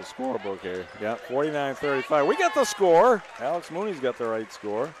dig out the scorebook here. Yeah, 49-35. We got the score. Alex Mooney's got the right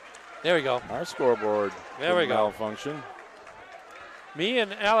score. There we go. Our scoreboard. There we go. Malfunction. Me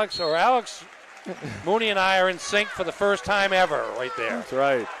and Alex, Mooney and I are in sync for the first time ever right there. That's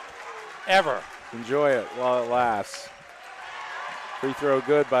right. Ever. Enjoy it while it lasts. Free throw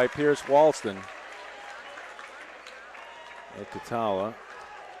good by Pierce Walston. At Katala.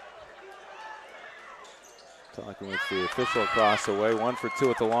 Talking with the official across the way. 1 for 2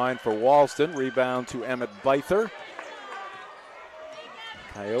 at the line for Walston. Rebound to Emmett Beither.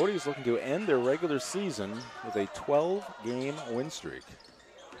 Coyotes looking to end their regular season with a 12-game win streak.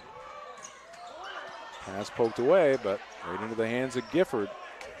 Pass poked away, but right into the hands of Gifford.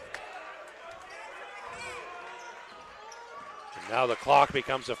 And now the clock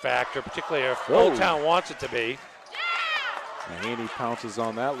becomes a factor, particularly if Old Town wants it to be. Mahaney pounces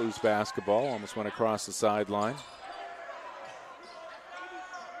on that loose basketball, almost went across the sideline.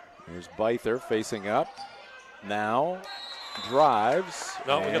 Here's Beither facing up. Now drives.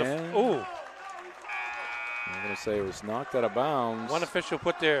 No, we got a. I'm going to say it was knocked out of bounds. One official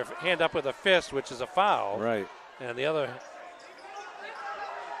put their hand up with a fist, which is a foul. Right. And the other,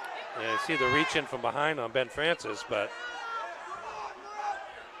 I see the reach in from behind on Ben Francis, but.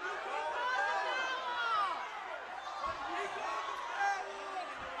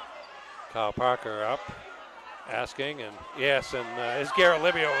 Kyle Parker up, asking, and yes, and it's Garrett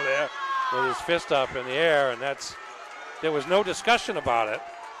Libby over there with his fist up in the air, and there was no discussion about it.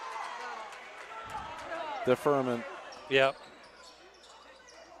 Deferment. Yep.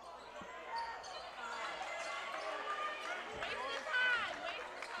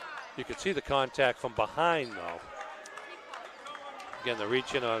 You could see the contact from behind, though. Again, the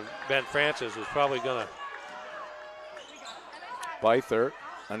reach in on Ben Francis was probably going to. Bythert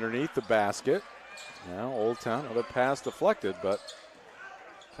underneath the basket. Now Old Town, another pass deflected, but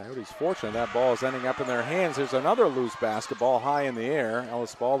Coyotes fortunate that ball is ending up in their hands. There's another loose basketball high in the air.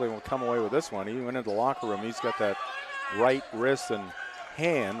 Ellis Spalding will come away with this one. He went into the locker room. He's got that right wrist and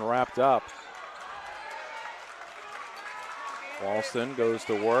hand wrapped up. Walston goes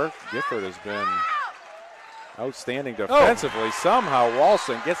to work. Gifford has been outstanding defensively. Somehow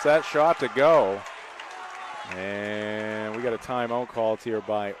Walston gets that shot to go. And we got a timeout called here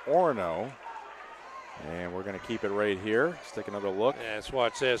by Orono. And we're going to keep it right here. Let's take another look. Yeah, that's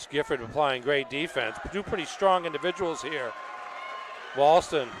what it says. Gifford applying great defense. Two pretty strong individuals here.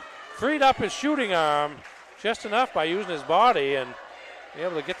 Walston freed up his shooting arm just enough by using his body and be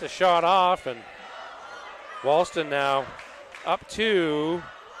able to get the shot off. And Walston now up to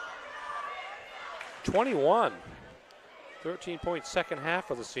 21. 13-point second half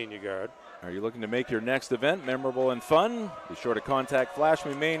for the senior guard. Are you looking to make your next event memorable and fun? Be sure to contact Flash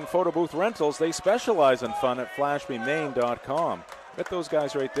Me Maine Photo Booth Rentals. They specialize in fun at flashmemaine.com. Bet those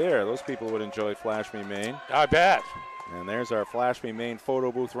guys right there, those people would enjoy Flash Me Maine. I bet. And there's our Flash Me Maine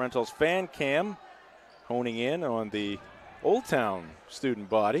Photo Booth Rentals fan cam, honing in on the Old Town student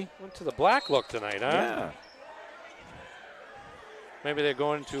body. Went to the black look tonight, huh? Yeah. Maybe they're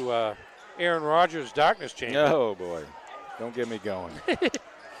going to Aaron Rodgers' darkness chamber. Oh, boy. Don't get me going.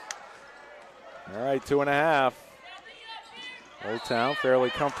 All right, 2.5. Old Town, fairly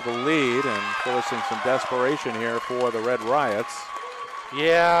comfortable lead and forcing some desperation here for the Red Riots.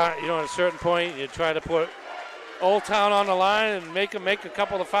 Yeah, you know, at a certain point, you try to put Old Town on the line and make him make a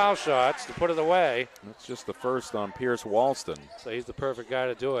couple of foul shots to put it away. That's just the first on Pierce Walston. So he's the perfect guy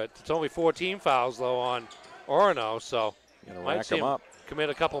to do it. It's only 14 fouls, though, on Orono, so might see him commit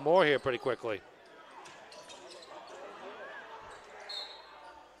a couple more here pretty quickly.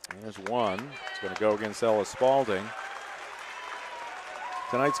 There's one. It's going to go against Ellis Spalding.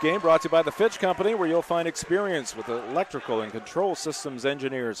 Tonight's game brought to you by the Fitch Company, where you'll find experience with electrical and control systems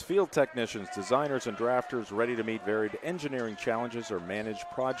engineers, field technicians, designers, and drafters ready to meet varied engineering challenges or manage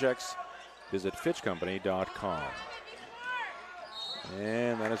projects. Visit FitchCompany.com.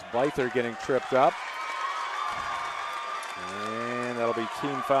 And that is Byther getting tripped up. And that'll be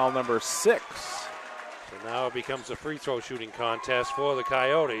team foul number 6. So now it becomes a free throw shooting contest for the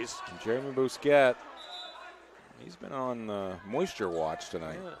Coyotes. And Jeremy Bousquet, he's been on moisture watch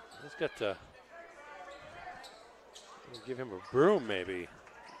tonight. Yeah, he's got to give him a broom maybe.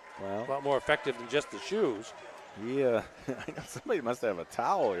 Well, a lot more effective than just the shoes. Yeah, I know somebody must have a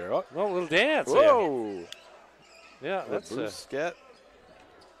towel here. Oh, a little dance. Whoa. Here. Yeah, that's Bousquet.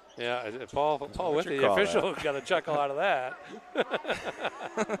 Yeah, Paul with the official got a chuckle out of that.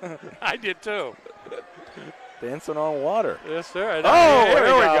 I did too. Dancing on water. Yes, sir. Oh,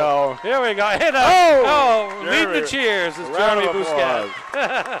 here we go. Here we go. Hit up. Oh, lead the cheers. It's Jeremy Bousquet.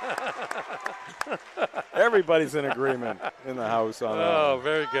 Everybody's in agreement in the house on that. Oh,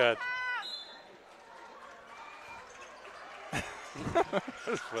 very good.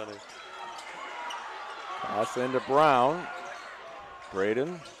 That's funny. Pass into Brown.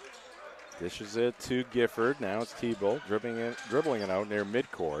 Braden dishes it to Gifford. Now it's Tebow dribbling it out near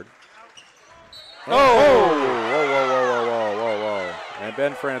midcourt. Whoa. And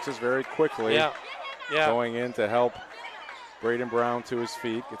Ben Francis very quickly going in to help Braden Brown to his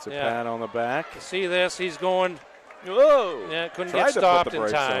feet. Gets a pat on the back. See this? He's going. Whoa! Yeah, couldn't get stopped in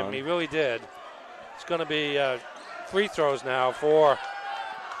time. On. He really did. It's going to be free throws now for.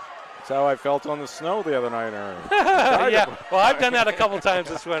 That's how I felt on the snow the other night, Aaron. Well, I've done that a couple times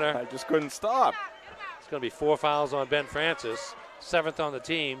this winter. I just couldn't stop. It's going to be 4 fouls on Ben Francis, 7th on the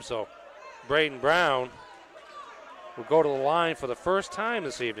team. So Braden Brown will go to the line for the first time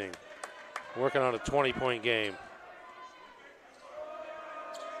this evening, working on a 20-point game.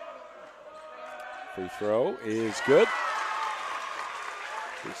 Free throw is good.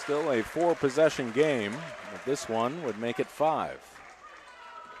 It's still a 4-possession game, but this one would make it 5.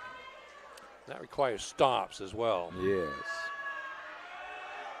 That requires stops as well. Yes.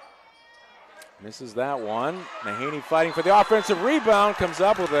 Misses that one. Mahaney fighting for the offensive rebound, comes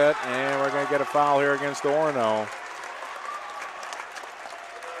up with it, and we're going to get a foul here against Orono.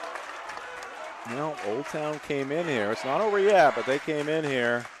 You know, Old Town came in here. It's not over yet, but they came in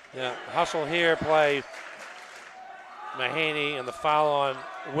here Yeah, hustle here, play Mahaney, and the foul on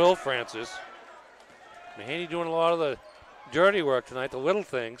Will Francis. Mahaney doing a lot of the dirty work tonight, the little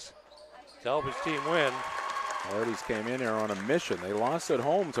things, to help his team win. Coyotes came in here on a mission. They lost at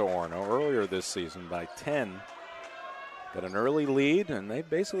home to Orono earlier this season by 10. Got an early lead, and they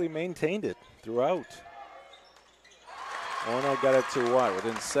basically maintained it throughout. Orono got it to what?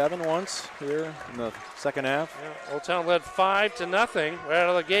 Within 7 once here in the second half. Yeah, Old Town led 5-0 right out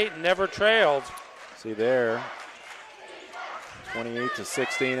of the gate and never trailed. See there,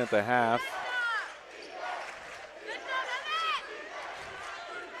 28-16 at the half.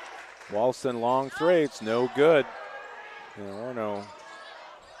 Walston long three, it's no good. You know, Orono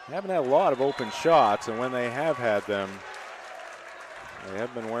haven't had a lot of open shots, and when they have had them, they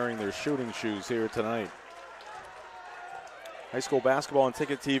have been wearing their shooting shoes here tonight. High school basketball on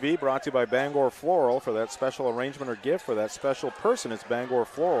Ticket TV brought to you by Bangor Floral. For that special arrangement or gift for that special person, it's Bangor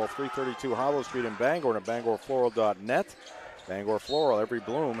Floral, 332 Hollow Street in Bangor, and at bangorfloral.net. Bangor Floral, every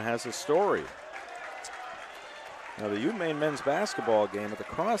bloom has a story. Now the UMaine men's basketball game at the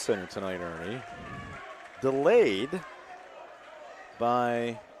Cross Center tonight, Ernie, delayed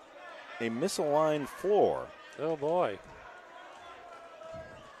by a misaligned floor. Oh boy,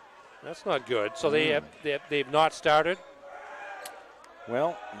 that's not good. So they've not started.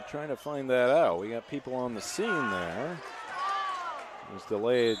 Well, I'm trying to find that out. We got people on the scene there. It was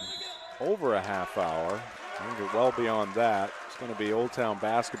delayed over a half hour. I think well beyond that. It's going to be Old Town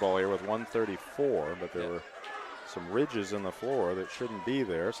basketball here with 1:34, but there were some ridges in the floor that shouldn't be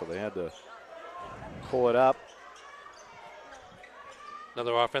there, so they had to pull it up.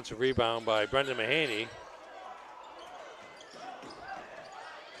 Another offensive rebound by Brendan Mahaney.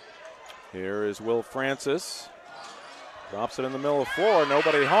 Here is Will Francis. Drops it in the middle of the floor.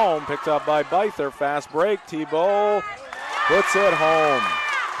 Nobody home. Picked up by Byther. Fast break. Thibault puts it home.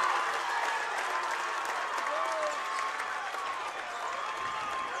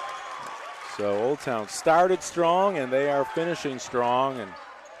 So Old Town started strong, and they are finishing strong. And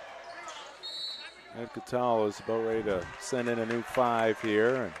Ed Cattell is about ready to send in a new 5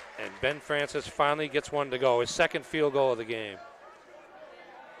 here. And Ben Francis finally gets one to go. His second field goal of the game.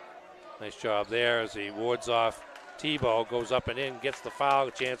 Nice job there as he wards off Thibault, goes up and in, gets the foul,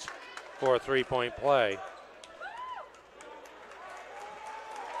 a chance for a three-point play.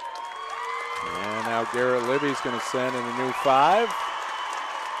 And now Garrett Libby's going to send in a new 5.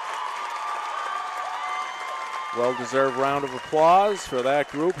 Well-deserved round of applause for that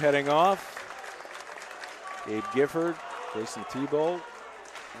group heading off. Gabe Gifford, Jason Thibault,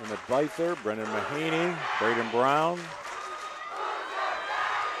 Emmett Byther, Brendan Mahaney, Braden Brown.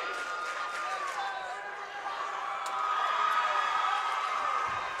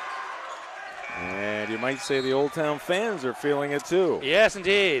 And you might say the Old Town fans are feeling it too. Yes,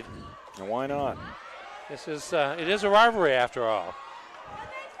 indeed. And why not? This is it is a rivalry after all.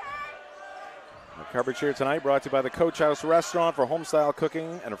 The coverage here tonight brought to you by the Coach House Restaurant. For home-style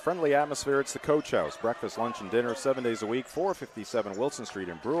cooking and a friendly atmosphere, it's the Coach House. Breakfast, lunch, and dinner 7 days a week, 457 Wilson Street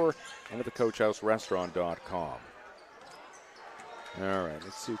in Brewer, and at thecoachhouserestaurant.com. All right,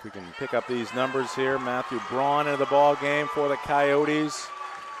 let's see if we can pick up these numbers here. Matthew Braun into the ball game for the Coyotes.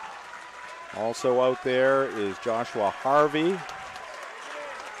 Also out there is Joshua Harvey.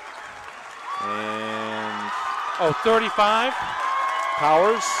 And 35.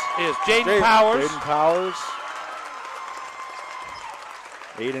 Powers. Is Jaden Powers. Jaden Powers.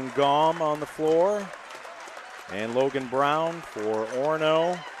 Aiden Gaume on the floor. And Logan Brown for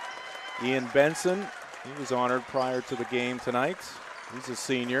Orono. Ian Benson, he was honored prior to the game tonight. He's a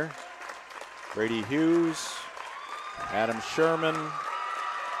senior. Brady Hughes. Adam Sherman.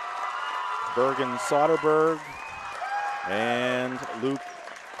 Bergen Soderberg. And Luke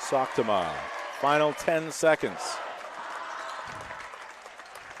Soktama. Final 10 seconds.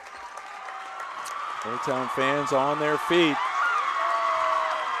 Old Town fans on their feet.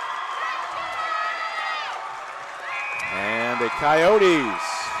 And the Coyotes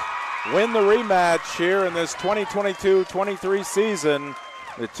win the rematch here in this 2022-23 season.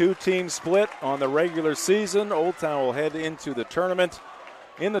 The two teams split on the regular season. Old Town will head into the tournament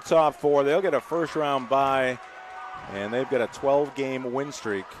in the top 4. They'll get a first-round bye, and they've got a 12-game win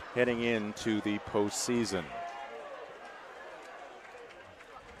streak heading into the postseason.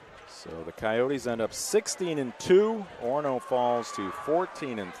 So the Coyotes end up 16-2. Orono falls to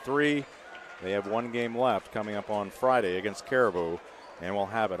 14-3. They have one game left coming up on Friday against Caribou, and we'll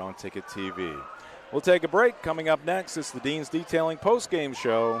have it on Ticket TV. We'll take a break. Coming up next, it's the Dean's Detailing post-game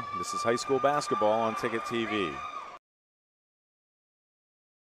show. This is high school basketball on Ticket TV.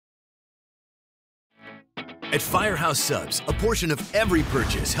 At Firehouse Subs, a portion of every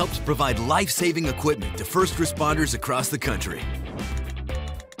purchase helps provide life-saving equipment to first responders across the country.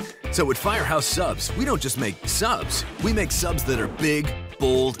 So at Firehouse Subs, we don't just make subs, we make subs that are big,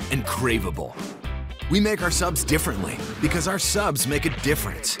 bold, and craveable. We make our subs differently because our subs make a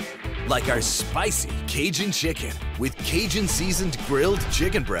difference. Like our spicy Cajun chicken with Cajun seasoned grilled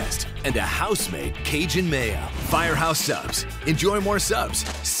chicken breast and a house-made Cajun mayo. Firehouse Subs. Enjoy more subs,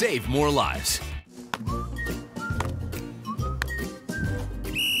 save more lives.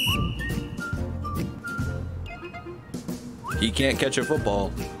 He can't catch a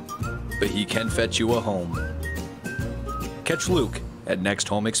football, but he can fetch you a home. Catch Luke at Next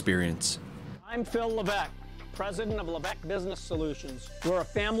Home Experience. I'm Phil Levesque, president of Levesque Business Solutions. We're a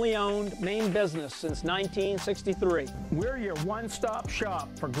family-owned Maine business since 1963. We're your one-stop shop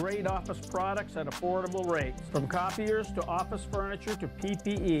for great office products at affordable rates. From copiers to office furniture to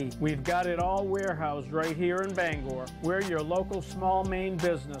PPE, we've got it all warehoused right here in Bangor. We're your local small Maine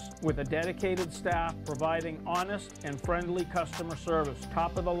business with a dedicated staff providing honest and friendly customer service,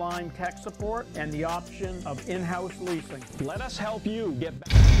 top-of-the-line tech support, and the option of in-house leasing. Let us help you get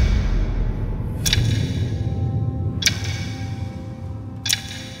back.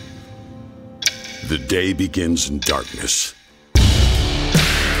 The day begins in darkness.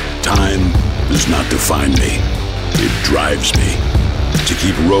 Time does not define me. It drives me to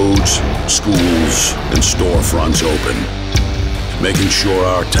keep roads, schools, and storefronts open, making sure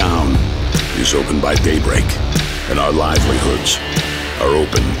our town is open by daybreak and our livelihoods are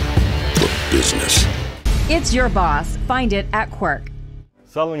open for business. It's your boss. Find it at Quirk.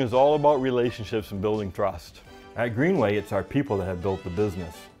 Selling is all about relationships and building trust. At Greenway, it's our people that have built the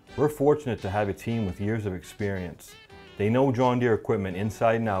business. We're fortunate to have a team with years of experience. They know John Deere equipment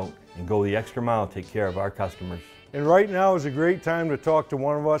inside and out and go the extra mile to take care of our customers. And right now is a great time to talk to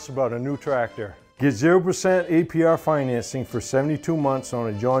one of us about a new tractor. Get 0% APR financing for 72 months on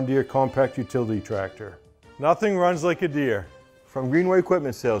a John Deere compact utility tractor. Nothing runs like a Deere. From Greenway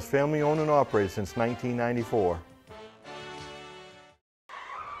Equipment Sales, family owned and operated since 1994.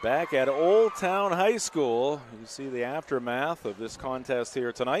 Back at Old Town High School, you see the aftermath of this contest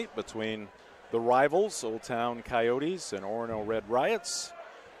here tonight between the rivals, Old Town Coyotes and Orono Red Riots.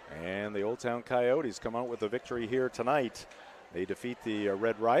 And the Old Town Coyotes come out with a victory here tonight. They defeat the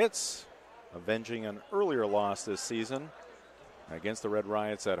Red Riots, avenging an earlier loss this season against the Red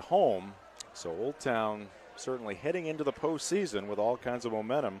Riots at home. So Old Town certainly heading into the postseason with all kinds of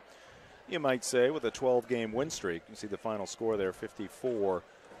momentum, you might say, with a 12-game win streak. You can see the final score there, 54-41.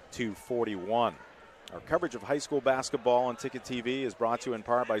 Our coverage of high school basketball on Ticket TV is brought to you in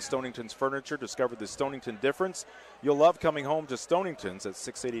part by Stonington's Furniture. Discover the Stonington difference. You'll love coming home to Stonington's at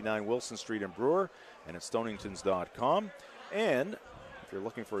 689 Wilson Street in Brewer and at stoningtons.com. And if you're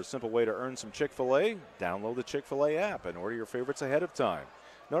looking for a simple way to earn some Chick-fil-A, download the Chick-fil-A app and order your favorites ahead of time.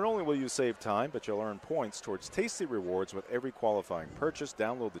 Not only will you save time, but you'll earn points towards tasty rewards with every qualifying purchase.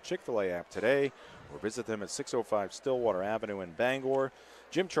 Download the Chick-fil-A app today or visit them at 605 Stillwater Avenue in Bangor.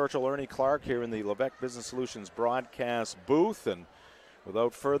 Jim Churchill, Ernie Clark here in the Levesque Business Solutions broadcast booth. And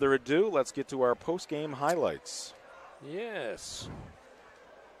without further ado, let's get to our post-game highlights. Yes.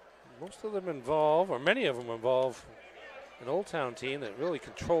 Most of them involve, or many of them involve, an Old Town team that really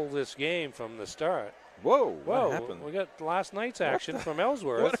controlled this game from the start. Whoa, what happened? We got last night's action from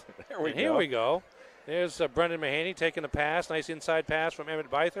Ellsworth. Here we go. There's Brendan Mahaney taking a pass. Nice inside pass from Emmett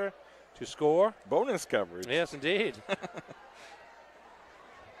Beither to score. Bonus coverage. Yes, indeed.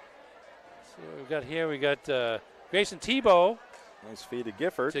 See what we've got here. We got Grayson Tebow. Nice feed to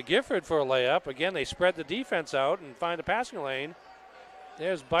Gifford. To Gifford for a layup. Again, they spread the defense out and find a passing lane.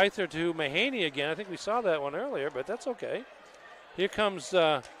 There's Beither to Mahaney again. I think we saw that one earlier, but that's okay. Here comes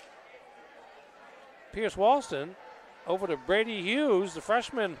Pierce Walston over to Brady Hughes. The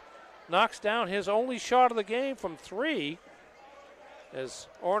freshman knocks down his only shot of the game from 3 as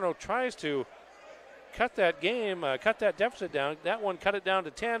Orono tries to cut that deficit down. That one cut it down to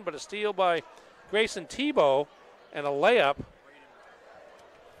 10, but a steal by Grayson Tebow and a layup.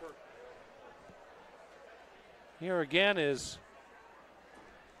 Here again is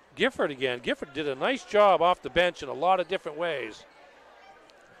Gifford again. Gifford did a nice job off the bench in a lot of different ways.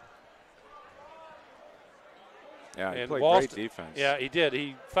 Yeah, he and played Walston, great defense. Yeah, he did.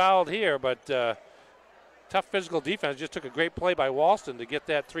 He fouled here, but tough physical defense. Just took a great play by Walston to get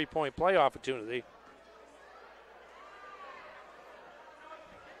that three-point play opportunity.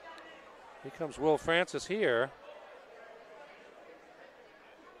 Here comes Will Francis here.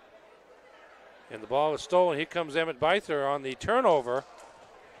 And the ball is stolen. Here comes Emmett Beither on the turnover.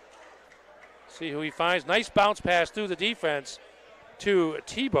 See who he finds. Nice bounce pass through the defense to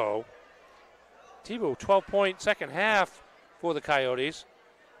Tebow. Tebow, 12-point second half for the Coyotes.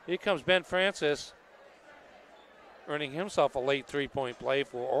 Here comes Ben Francis, earning himself a late 3-point play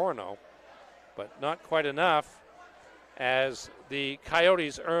for Orono, but not quite enough as the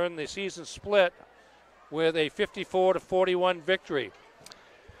Coyotes earn the season split with a 54-41 victory.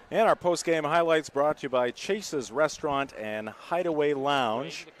 And our post-game highlights brought to you by Chase's Restaurant and Hideaway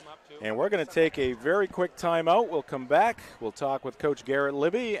Lounge. And we're going to take a very quick timeout. We'll come back. We'll talk with Coach Garrett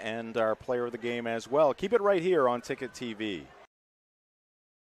Libby and our player of the game as well. Keep it right here on Ticket TV.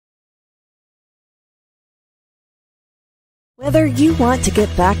 Whether you want to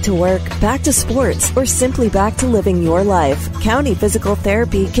get back to work, back to sports, or simply back to living your life, County Physical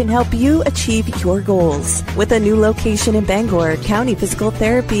Therapy can help you achieve your goals. With a new location in Bangor, County Physical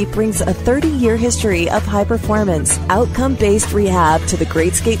Therapy brings a 30-year history of high performance, outcome-based rehab to the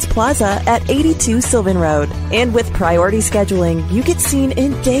Great Skates Plaza at 82 Sylvan Road. And with priority scheduling, you get seen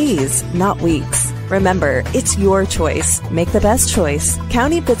in days, not weeks. Remember, it's your choice. Make the best choice.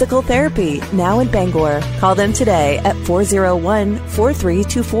 County Physical Therapy, now in Bangor. Call them today at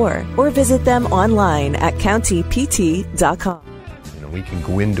 401-4324 or visit them online at countypt.com. You know, we can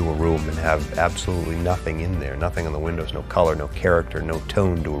go into a room and have absolutely nothing in there, nothing on the windows, no color, no character, no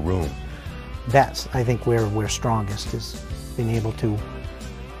tone to a room. That's, I think, where we're strongest, is being able to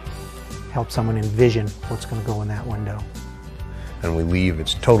help someone envision what's going to go in that window. And we leave,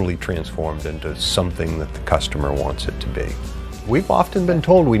 it's totally transformed into something that the customer wants it to be. We've often been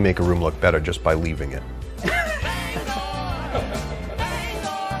told we make a room look better just by leaving it.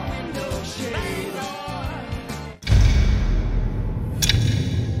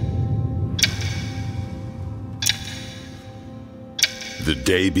 The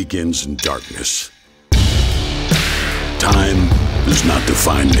day begins in darkness. Time does not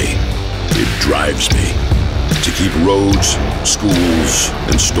define me. It drives me. To keep roads, schools,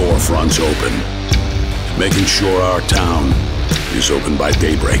 and storefronts open. Making sure our town is open by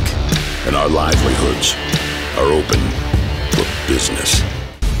daybreak and our livelihoods are open for business.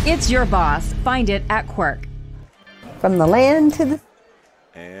 It's your boss. Find it at Quirk. From the land to the...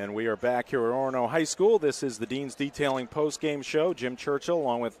 And we are back here at Orono High School. This is the Dean's Detailing post-game show. Jim Churchill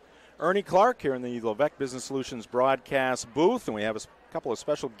along with Ernie Clark here in the Levesque Business Solutions broadcast booth. And we have a couple of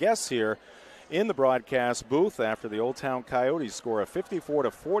special guests here in the broadcast booth after the Old Town Coyotes score a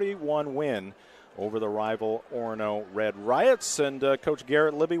 54-41 win over the rival Orono Red Riots. And Coach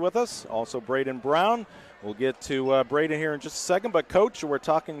Garrett Libby with us, also Braden Brown. We'll get to Braden here in just a second. But, Coach, we're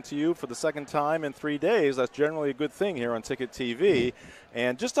talking to you for the second time in 3 days. That's generally a good thing here on Ticket TV.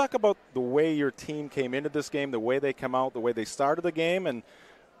 And just talk about the way your team came into this game, the way they come out, the way they started the game, and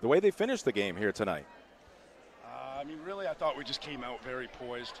the way they finished the game here tonight. I mean, really, I thought we just came out very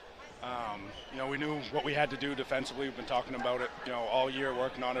poised. You know, we knew what we had to do defensively. We've been talking about it, you know, all year,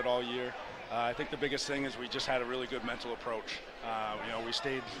 working on it all year. I think the biggest thing is we just had a really good mental approach. You know, we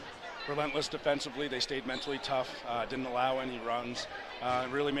stayed relentless defensively. They stayed mentally tough, didn't allow any runs,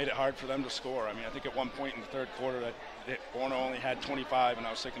 and really made it hard for them to score. I mean, I think at one point in the third quarter that Orono only had 25, and I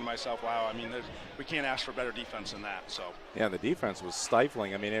was thinking to myself, wow, I mean, we can't ask for better defense than that. So. Yeah, the defense was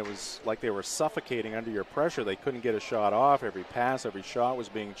stifling. I mean, it was like they were suffocating under your pressure. They couldn't get a shot off. Every pass, every shot was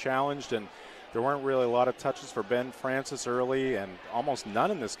being challenged, and there weren't really a lot of touches for Ben Francis early, and almost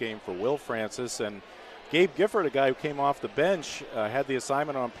none in this game for Will Francis. And Gabe Gifford, a guy who came off the bench, had the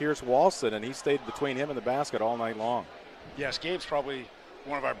assignment on Pierce Walston, and he stayed between him and the basket all night long. Yes, Gabe's probably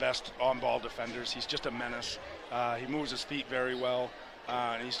one of our best on-ball defenders. He's just a menace. He moves his feet very well,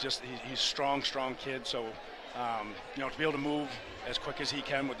 and he's strong kid. So, you know, to be able to move as quick as he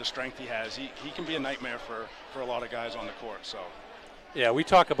can with the strength he has, he can be a nightmare for a lot of guys on the court. So, yeah, we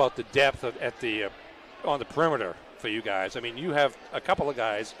talk about the depth on the perimeter for you guys. I mean, you have a couple of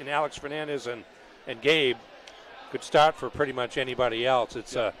guys, and Alex Fernandez and Gabe could start for pretty much anybody else.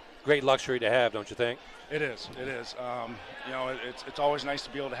 It's a great luxury to have, don't you think? It is. It is. You know, it's always nice to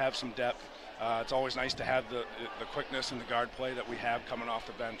be able to have some depth. It's always nice to have the quickness and the guard play that we have coming off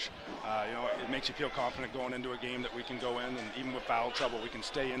the bench. You know, it makes you feel confident going into a game that we can go in, and even with foul trouble, we can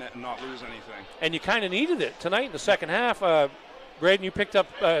stay in it and not lose anything. And you kind of needed it tonight in the second half. Braden, you picked up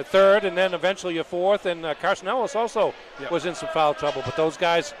third and then eventually your fourth, and Carson Ellis also was in some foul trouble. But those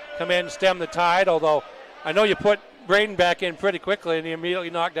guys come in and stem the tide, although I know you put Braden back in pretty quickly, and he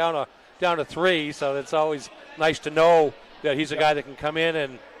immediately knocked down a three, so it's always nice to know that he's a guy that can come in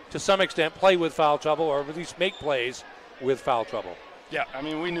and to some extent play with foul trouble, or at least make plays with foul trouble. Yeah, I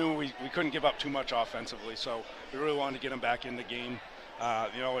mean, we knew we couldn't give up too much offensively, so we really wanted to get him back in the game,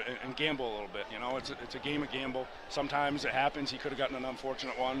 you know, and gamble a little bit. You know, it's a game of gamble. Sometimes it happens. He could have gotten an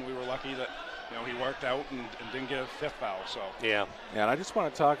unfortunate one. We were lucky that he worked out and didn't get a fifth foul. So yeah, and I just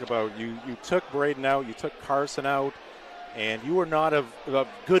want to talk about you took Braden out, you took Carson out, and you were not of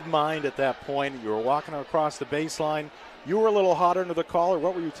good mind at that point. You were walking across the baseline. You were a little hot under the collar.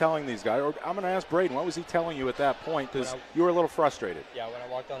 What were you telling these guys? Or I'm going to ask Braden, what was he telling you at that point? Because you were a little frustrated. Yeah, when I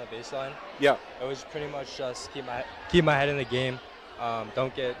walked on the baseline. Yeah. It was pretty much just keep my head in the game.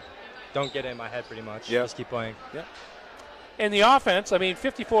 Don't get in my head pretty much. Yeah. Just keep playing. Yeah. And the offense,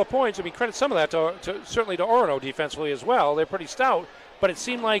 54 points. Credit some of that to certainly to Orono defensively as well. They're pretty stout, but it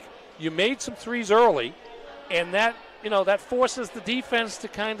seemed like you made some threes early, and that forces the defense to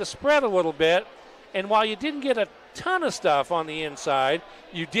kind of spread a little bit. And while you didn't get a ton of stuff on the inside,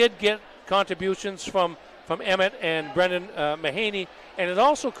 you did get contributions from Emmett and Brendan Mahaney, and it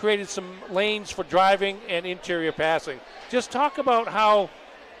also created some lanes for driving and interior passing. Just talk about how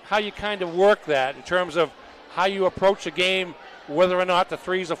you kind of work that in terms of how you approach a game, whether or not the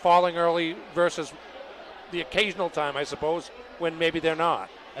threes are falling early versus the occasional time, I suppose, when maybe they're not.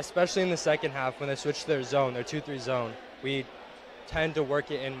 Especially in the second half when they switch to their zone, their 2-3 zone, we tend to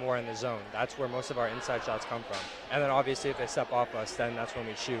work it in more in the zone. That's where most of our inside shots come from. And then obviously if they step off us, then that's when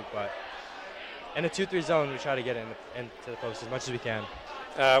we shoot. But in a 2-3 zone, we try to get into the post as much as we can.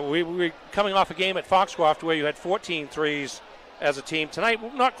 We were coming off a game at Foxcroft where you had 14 threes as a team.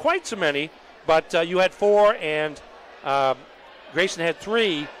 Tonight, not quite so many, but you had 4 and Grayson had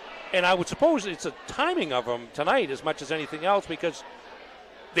 3. And I would suppose it's a timing of them tonight as much as anything else because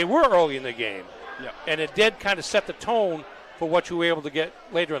they were early in the game. Yeah. And it did kind of set the tone for what you were able to get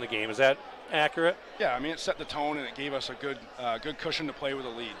later in the game. Is that accurate? Yeah, it set the tone and it gave us a good cushion to play with a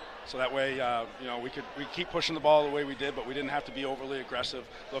lead. So that way, we keep pushing the ball the way we did, but we didn't have to be overly aggressive,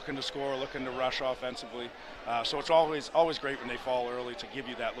 looking to score, looking to rush offensively. So it's always great when they fall early to give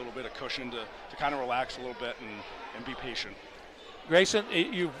you that little bit of cushion to kind of relax a little bit and be patient. Grayson,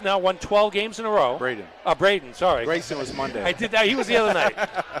 you've now won 12 games in a row. Braden, sorry. Grayson was Monday. I did that. He was the other night.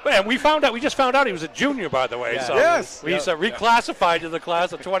 And we just found out he was a junior, by the way. Yeah. So yes. He's reclassified to the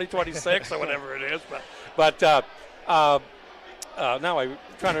class of 2026 or whatever it is. But now I'm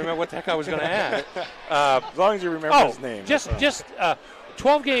trying to remember what the heck I was going to add. As long as you remember his name. Just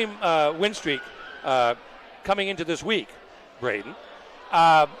 12-game win streak coming into this week, Braden.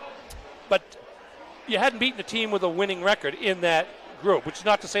 But you hadn't beaten a team with a winning record in that group, which is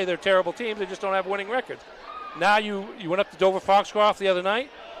not to say they're terrible teams. They just don't have winning records. Now you went up to Dover Foxcroft the other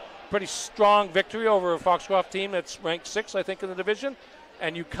night. Pretty strong victory over a Foxcroft team that's ranked 6th, I think, in the division.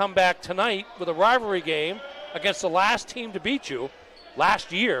 And you come back tonight with a rivalry game against the last team to beat you,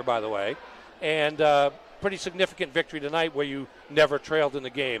 last year, by the way. And pretty significant victory tonight where you never trailed in the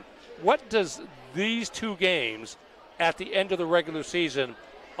game. What does these 2 games at the end of the regular season,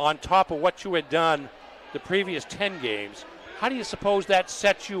 on top of what you had done the previous 10 games, how do you suppose that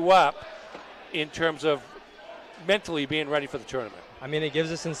sets you up in terms of mentally being ready for the tournament? It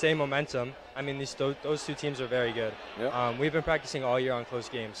gives us insane momentum. Those 2 teams are very good. Yep. We've been practicing all year on close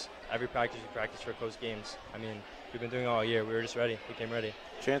games. Every practice we practice for close games. We've been doing it all year. We were just ready. We came ready.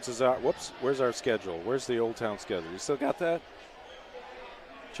 Chances are, where's our schedule? Where's the Old Town schedule? You still got that?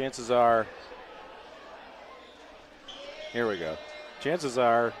 Chances are, here we go. Chances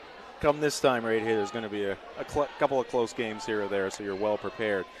are, come this time right here, there's going to be a couple of close games here or there, so you're well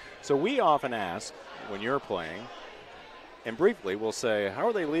prepared. So we often ask, when you're playing, and briefly we'll say, how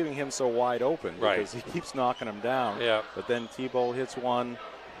are they leaving him so wide open? Because he keeps knocking them down. Yeah. But then T-Bowl hits one,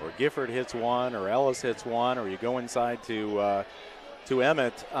 or Gifford hits one, or Ellis hits one, or you go inside to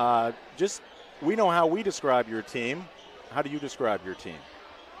Emmett. We know how we describe your team. How do you describe your team?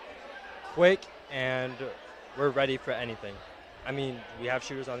 Quick, and we're ready for anything. We have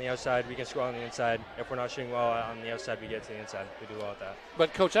shooters on the outside. We can score on the inside. If we're not shooting well on the outside, we get to the inside. We do well at that.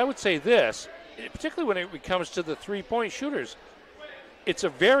 But, Coach, I would say this, particularly when it comes to the three-point shooters, it's a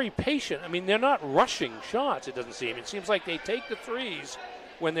very patient. They're not rushing shots, it doesn't seem. It seems like they take the threes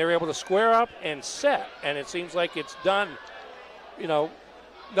when they're able to square up and set. And it seems like it's done,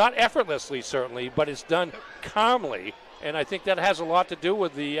 not effortlessly, certainly, but it's done calmly. And I think that has a lot to do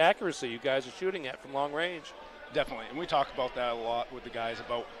with the accuracy you guys are shooting at from long range. Definitely, and we talk about that a lot with the guys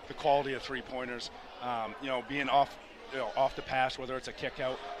about the quality of three-pointers. Being off the pass, whether it's a kick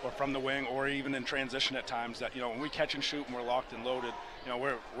out or from the wing or even in transition at times. That when we catch and shoot and we're locked and loaded,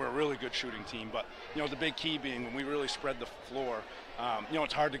 we're a really good shooting team. But the big key being when we really spread the floor,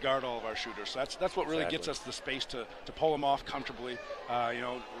 it's hard to guard all of our shooters. So that's what really gets us the space to pull them off comfortably.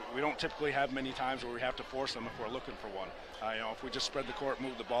 We don't typically have many times where we have to force them if we're looking for one. If we just spread the court,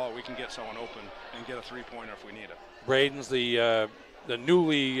 move the ball, we can get someone open and get a three-pointer if we need it. Braden's the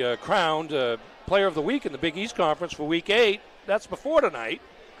newly crowned Player of the Week in the Big East Conference for Week 8. That's before tonight.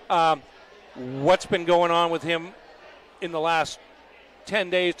 what's been going on with him in the last 10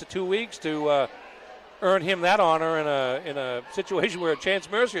 days to 2 weeks to earn him that honor in a situation where Chance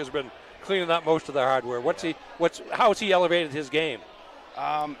Mercier has been cleaning up most of the hardware. How has he elevated his game?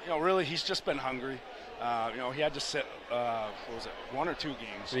 Really, he's just been hungry. He had to sit, 1 or 2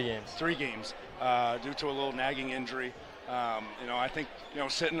 games? 3 games due to a little nagging injury. I think,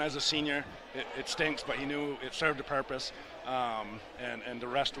 sitting as a senior, it stinks, but he knew it served a purpose, and the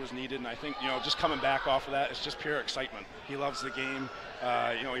rest was needed. And I think, just coming back off of that, it's just pure excitement. He loves the game.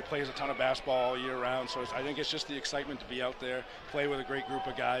 He plays a ton of basketball all year round, so I think it's just the excitement to be out there, play with a great group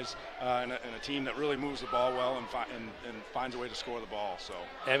of guys, and a team that really moves the ball well and finds a way to score the ball. So,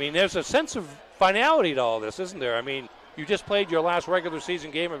 I mean, there's a sense of finality to all this, isn't there? I mean, you just played your last regular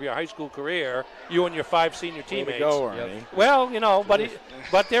season game of your high school career, you and your 5 senior teammates. Way to go, Ernie. Well,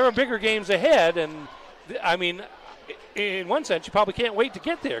 but there are bigger games ahead, and I mean, in one sense, you probably can't wait to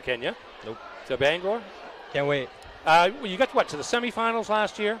get there, can you? Nope. To Bangor? Can't wait. You got to the semifinals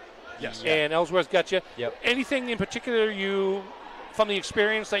last year? Yes. And Ellsworth got you. Yep. Anything in particular from the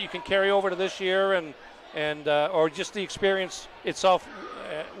experience that you can carry over to this year, and or just the experience itself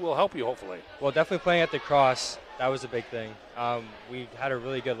will help you hopefully? Well, definitely playing at the Cross, that was a big thing. We had a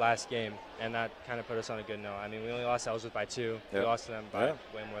really good last game, and that kind of put us on a good note. I mean, we only lost Ellsworth by 2. Yep. We lost to them by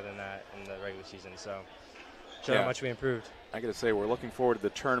way more than that in the regular season. So, show how much we improved. I got to say, we're looking forward to the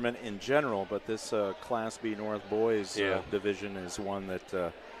tournament in general, but this Class B North Boys division is one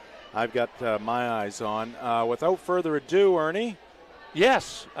that I've got my eyes on. Without further ado, Ernie.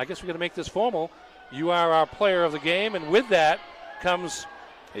 Yes, I guess we're going to make this formal. You are our player of the game, and with that comes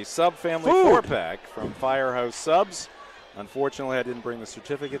a sub-family 4-pack from Firehouse Subs. Unfortunately, I didn't bring the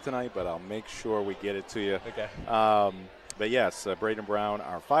certificate tonight, but I'll make sure we get it to you. Okay. But yes, Braden Brown,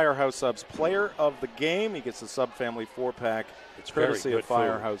 our Firehouse Subs player of the game. He gets the sub-family 4-pack. It's courtesy of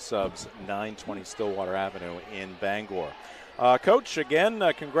Firehouse Subs, 920 Stillwater Avenue in Bangor. Coach, again,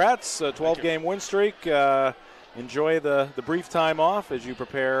 congrats. 12-game win streak. Enjoy the brief time off as you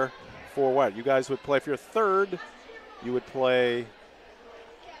prepare for what? You guys would play for your third. You would play...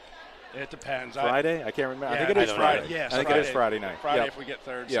 It depends. Friday? I can't remember. Yeah, I think it is Friday. Yes, I think it is Friday night. Friday if we get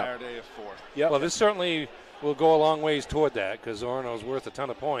third, Saturday if fourth. Yep. Well, this certainly will go a long ways toward that because Orono's worth a ton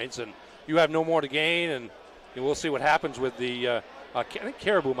of points, and you have no more to gain, and we'll see what happens with the I think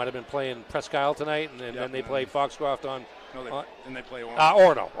Caribou might have been playing Presque Isle tonight, and then they play Foxcroft on. No, and they play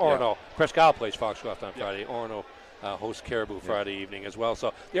Orono. Orono. Yeah. Presque Isle plays Foxcroft on Friday. Orono hosts Caribou Friday evening as well.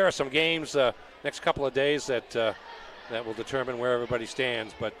 So there are some games next couple of days that will determine where everybody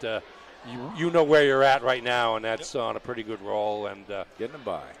stands, but. You know where you're at right now, and that's on a pretty good roll. And getting them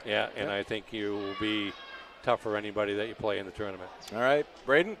by. Yeah, and I think you will be tough for anybody that you play in the tournament. All right,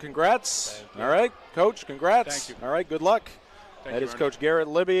 Braden, congrats. All right, Coach, congrats. Thank you. All right, good luck. Thank that you, is Ernie. Coach Garrett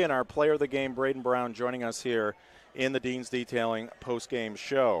Libby and our player of the game, Braden Brown, joining us here in the Dean's Detailing post-game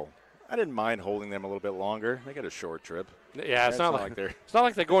show. I didn't mind holding them a little bit longer. They got a short trip. Yeah, it's not like they're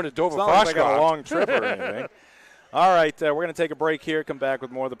going to Dover. It's not like they got a long trip or anything. All right, we're going to take a break here, come back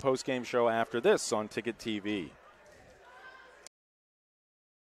with more of the post-game show after this on Ticket TV.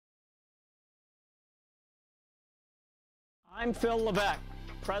 I'm Phil Levesque,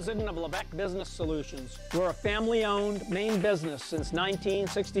 president of Levesque Business Solutions. We're a family-owned Maine business since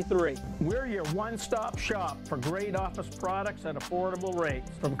 1963. We're your one-stop shop for great office products at affordable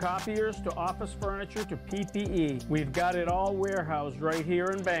rates. From copiers to office furniture to PPE, we've got it all warehoused right here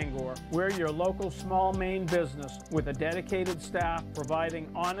in Bangor. We're your local small Maine business with a dedicated staff providing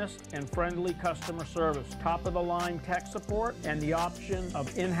honest and friendly customer service, top-of-the-line tech support, and the option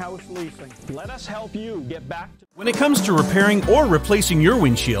of in-house leasing. Let us help you get back to... When it comes to repairing or replacing your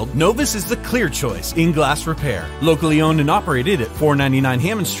windshield, Novus is the clear choice in glass repair. Locally owned and operated at 499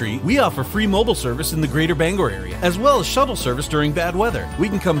 Hammond Street, we offer free mobile service in the greater Bangor area, as well as shuttle service during bad weather. We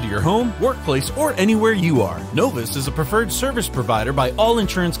can come to your home, workplace, or anywhere you are. Novus is a preferred service provider by all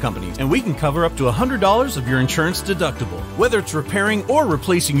insurance companies, and we can cover up to $100 of your insurance deductible. Whether it's repairing or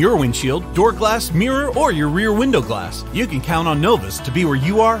replacing your windshield, door glass, mirror, or your rear window glass, you can count on Novus to be where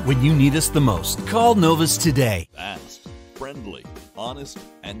you are when you need us the most. Call Novus today. Fast, friendly, honest,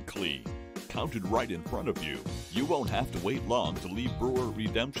 and clean. Counted right in front of you. You won't have to wait long to leave Brewer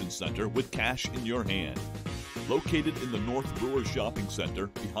Redemption Center with cash in your hand. Located in the North Brewer Shopping Center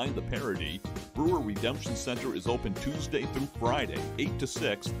behind the Parody, Brewer Redemption Center is open Tuesday through Friday, 8 to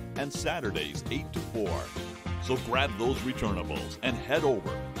 6, and Saturdays, 8 to 4. So grab those returnables and head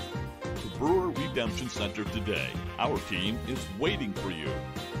over to Brewer Redemption Center today. Our team is waiting for you.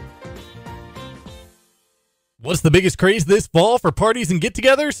 What's the biggest craze this fall for parties and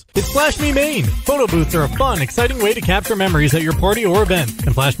get-togethers? It's Flash Me Maine. Photo booths are a fun, exciting way to capture memories at your party or event.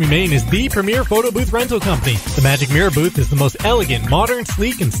 And Flash Me Maine is the premier photo booth rental company. The Magic Mirror booth is the most elegant, modern,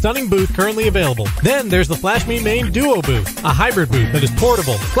 sleek, and stunning booth currently available. Then there's the Flash Me Maine Duo booth, a hybrid booth that is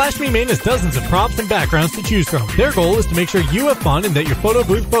portable. Flash Me Maine has dozens of props and backgrounds to choose from. Their goal is to make sure you have fun and that your photo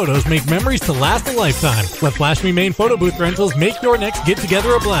booth photos make memories to last a lifetime. Let Flash Me Maine photo booth rentals make your next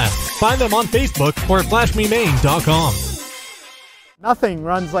get-together a blast. Find them on Facebook or at flashmemaine.com. Nothing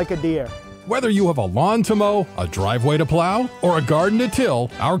runs like a deer. Whether you have a lawn to mow, a driveway to plow, or a garden to till,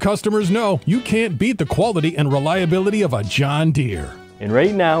 our customers know you can't beat the quality and reliability of a John Deere. And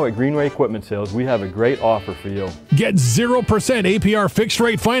right now at Greenway Equipment Sales, we have a great offer for you. Get 0% APR fixed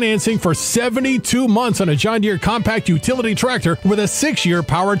rate financing for 72 months on a John Deere compact utility tractor with a 6-year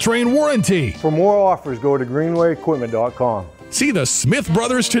powertrain warranty. For more offers, go to greenwayequipment.com. See the Smith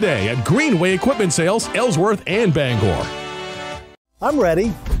Brothers today at Greenway Equipment Sales, Ellsworth and Bangor. I'm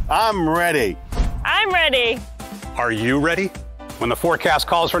ready. I'm ready. I'm ready. Are you ready? When the forecast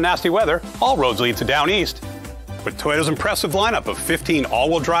calls for nasty weather, all roads lead to down east. With Toyota's impressive lineup of 15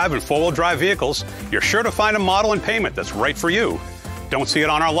 all-wheel drive and four-wheel drive vehicles, you're sure to find a model and payment that's right for you. Don't see it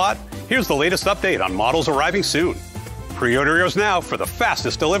on our lot? Here's the latest update on models arriving soon. Pre-order yours now for the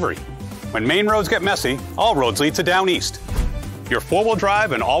fastest delivery. When main roads get messy, all roads lead to down east. Your four-wheel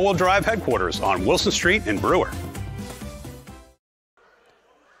drive and all-wheel drive headquarters on Wilson Street in Brewer.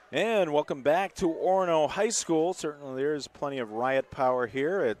 And welcome back to Orono High School. Certainly there's plenty of riot power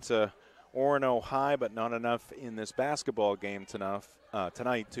here at Orono High, but not enough in this basketball game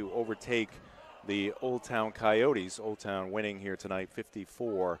tonight to overtake the Old Town Coyotes. Old Town winning here tonight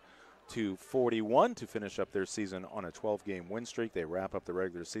 54-41 to finish up their season on a 12-game win streak. They wrap up the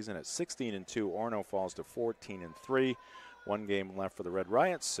regular season at 16-2. Orono falls to 14-3. 1 game left for the Red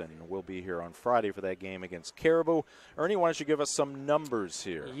Riots, and we'll be here on Friday for that game against Caribou. Ernie, why don't you give us some numbers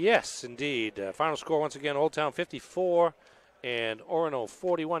here? Yes, indeed. Final score once again, Old Town 54 and Orono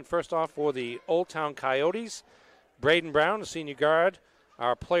 41. First off for the Old Town Coyotes, Braden Brown, the senior guard,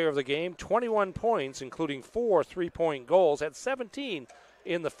 our player of the game, 21 points, including 4 3-point goals, had 17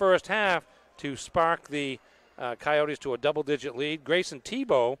 in the first half to spark the Coyotes to a double-digit lead. Grayson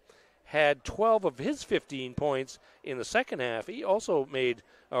Tebow had 12 of his 15 points in the second half. He also made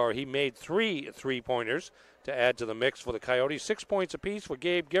 3 3-pointers to add to the mix for the Coyotes. 6 points apiece for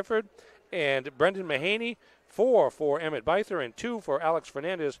Gabe Gifford and Brendan Mahaney, 4 for Emmett Beither, and 2 for Alex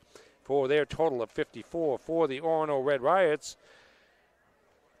Fernandez for their total of 54 for the Orono Red Riots.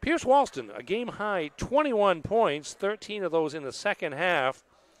 Pierce Walston, a game-high 21 points, 13 of those in the second half.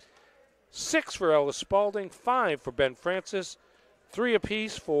 6 for Ellis Spaulding, 5 for Ben Francis, 3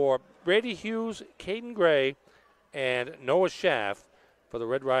 apiece for Brady Hughes, Caden Gray, and Noah Schaff for the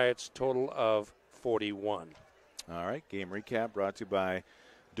Red Riots, total of 41. All right, game recap brought to you by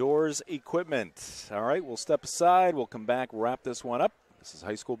Doors Equipment. All right, we'll step aside. We'll come back, wrap this one up. This is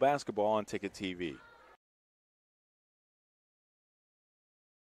high school basketball on Ticket TV.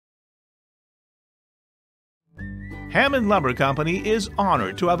 Hammond Lumber Company is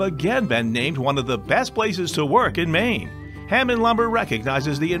honored to have again been named one of the best places to work in Maine. Hammond Lumber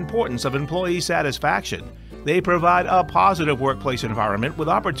recognizes the importance of employee satisfaction. They provide a positive workplace environment with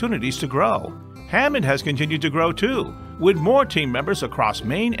opportunities to grow. Hammond has continued to grow too, with more team members across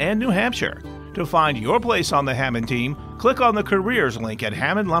Maine and New Hampshire. To find your place on the Hammond team, click on the careers link at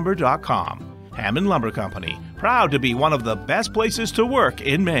hammondlumber.com. Hammond Lumber Company, proud to be one of the best places to work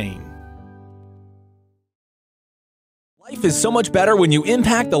in Maine. Life is so much better when you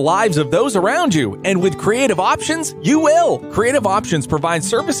impact the lives of those around you, and with Creative Options, you will. Creative Options provides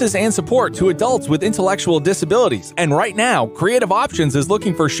services and support to adults with intellectual disabilities, and right now, Creative Options is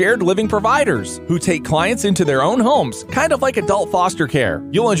looking for shared living providers who take clients into their own homes, kind of like adult foster care.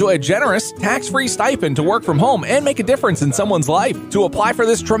 You'll enjoy a generous, tax-free stipend to work from home and make a difference in someone's life. To apply for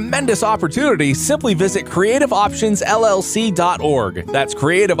this tremendous opportunity, simply visit creativeoptionsllc.org. That's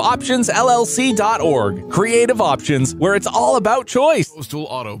creativeoptionsllc.org. Creative Options, where it's all about choice. Coastal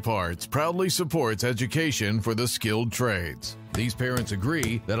Auto Parts proudly supports education for the skilled trades. These parents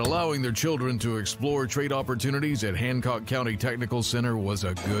agree that allowing their children to explore trade opportunities at Hancock County Technical Center was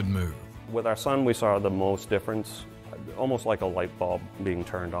a good move. With our son, we saw the most difference, almost like a light bulb being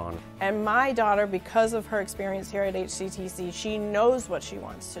turned on. And my daughter, because of her experience here at HCTC, she knows what she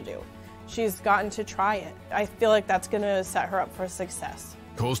wants to do. She's gotten to try it. I feel like that's going to set her up for success.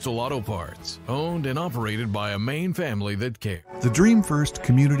 Coastal Auto Parts, owned and operated by a Maine family that cares. The Dream First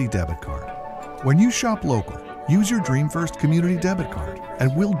Community Debit Card. When you shop local, use your Dream First Community Debit Card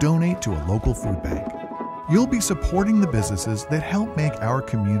and we'll donate to a local food bank. you'll be supporting the businesses that help make our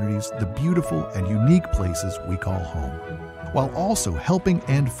communities the beautiful and unique places we call home, while also helping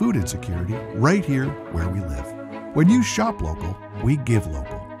end food insecurity right here where we live. When you shop local, we give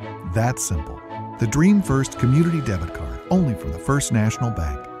local. That's simple. The Dream First Community Debit Card, only from the First National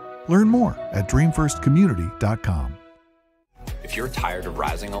Bank. Learn more at dreamfirstcommunity.com. If you're tired of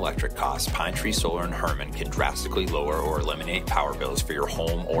rising electric costs, Pine Tree Solar in Herman can drastically lower or eliminate power bills for your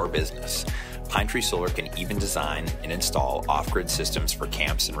home or business. Pine Tree Solar can even design and install off-grid systems for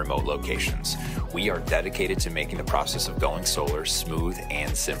camps and remote locations. We are dedicated to making the process of going solar smooth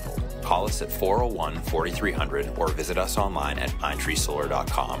and simple. Call us at 401-4300 or visit us online at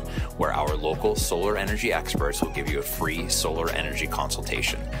pinetreesolar.com, where our local solar energy experts will give you a free solar energy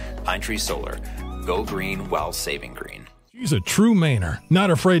consultation. Pine Tree Solar. Go green while saving green. She's a true Mainer, not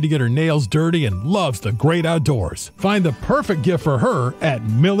afraid to get her nails dirty and loves the great outdoors. Find the perfect gift for her at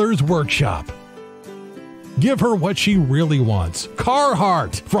Miller's Workshop. Give her what she really wants.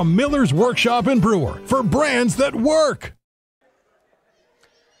 Carhartt from Miller's Workshop in Brewer, for brands that work.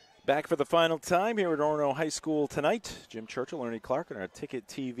 Back for the final time here at Orono High School tonight. Jim Churchill, Ernie Clark, and our Ticket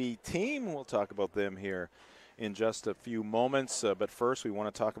TV team. We'll talk about them here in just a few moments. But first, we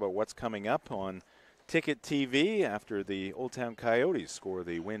want to talk about what's coming up on Ticket TV after the Old Town Coyotes score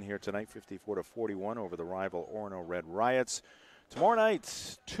the win here tonight, 54-41 over the rival Orono Red Riots. Tomorrow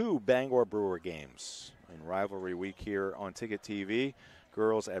night, 2 Bangor Brewer games in rivalry week here on Ticket TV.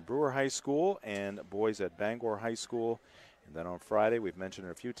 Girls at Brewer High School and boys at Bangor High School. And then on Friday, we've mentioned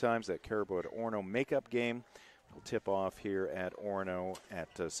it a few times, that Caribou at Orono makeup game will tip off here at Orono at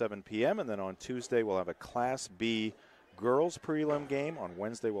 7 p.m. And then on Tuesday, we'll have a Class B girls prelim game. On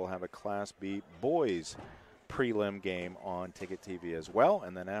Wednesday, we'll have a Class B boys prelim game on Ticket TV as well.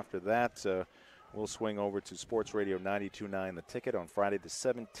 And then after that, we'll swing over to Sports Radio 92.9 The Ticket on Friday the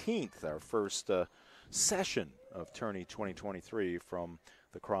 17th, our first session of Tourney 2023 from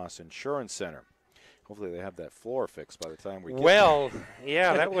the Cross Insurance Center. Hopefully they have that floor fixed by the time we get Well, there.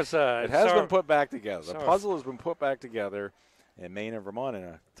 Yeah, that was it has been put back together. The puzzle has been put back together, and Maine and Vermont in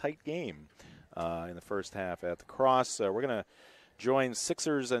a tight game in the first half at the Cross. We're going to join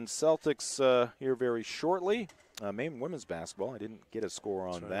Sixers and Celtics here very shortly. Maine women's basketball, I didn't get a score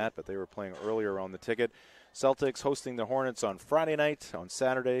on that, but they were playing earlier on the Ticket. Celtics hosting the Hornets on Friday night. On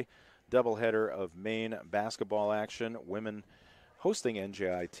Saturday, doubleheader of Maine basketball action. Women hosting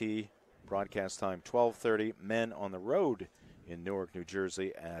NJIT. Broadcast time 12:30. Men on the road in Newark, New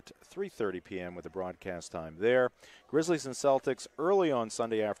Jersey at 3:30 p.m. with the broadcast time there. Grizzlies and Celtics early on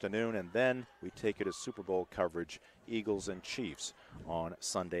Sunday afternoon, and then we take it as Super Bowl coverage, Eagles and Chiefs on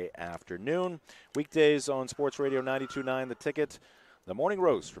Sunday afternoon. Weekdays on Sports Radio 92.9 The Ticket. The morning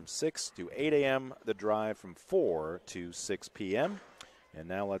roast from 6 to 8 a.m. The drive from 4 to 6 p.m. And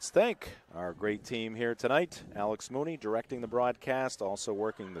now let's thank our great team here tonight. Alex Mooney directing the broadcast, also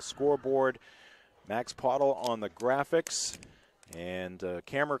working the scoreboard. Max Pottle on the graphics. And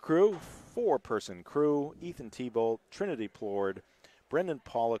camera crew, 4-person crew. Ethan Thibault, Trinity Plord, Brendan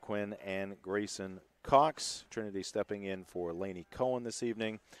Poliquin, and Grayson Cox. Trinity stepping in for Lainey Cohen this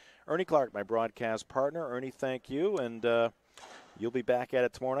evening. Ernie Clark, my broadcast partner. Ernie, thank you. And you'll be back at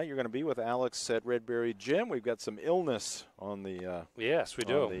it tomorrow night. You're going to be with Alex at Redberry Gym. We've got some illness on the yes, we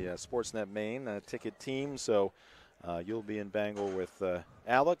do. On the Sportsnet Maine Ticket team. So you'll be in Bangor with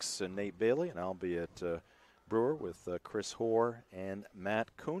Alex and Nate Bailey, and I'll be at Brewer with Chris Hoare and Matt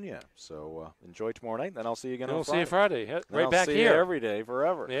Cunha. So enjoy tomorrow night, and then I'll see you again on Friday. See you Friday. Then Right I'll back see here. You every day,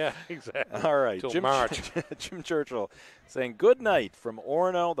 forever. Yeah, exactly. All right. Till March. Jim Churchill saying good night from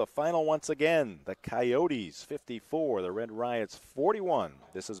Orono. The final once again, the Coyotes 54, the Red Riots 41.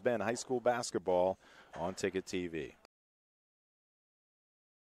 This has been high school basketball on Ticket TV.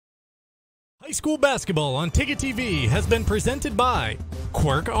 High school basketball on Ticket TV has been presented by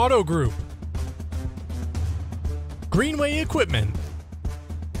Quirk Auto Group, Greenway Equipment,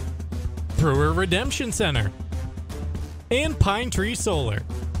 Brewer Redemption Center, and Pine Tree Solar.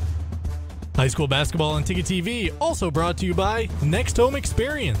 High school basketball on Ticket TV also brought to you by Next Home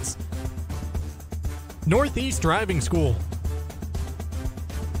Experience, Northeast Driving School,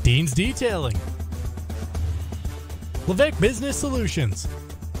 Dean's Detailing, Levesque Business Solutions,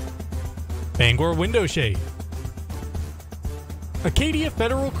 Bangor Window Shade, Acadia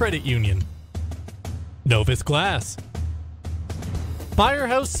Federal Credit Union, Novus Glass,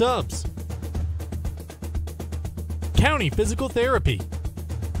 Firehouse Subs, County Physical Therapy,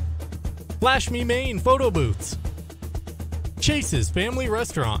 Flash Me Maine Photo Booths, Chase's Family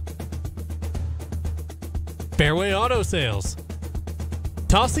Restaurant, Fairway Auto Sales,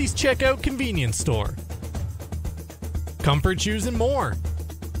 Tossie's Checkout Convenience Store, Comfort Shoes and more,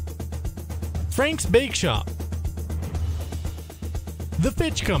 Frank's Bake Shop, The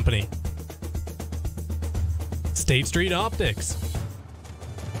Fitch Company, State Street Optics,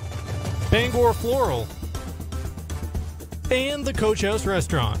 Bangor Floral, and the Coach House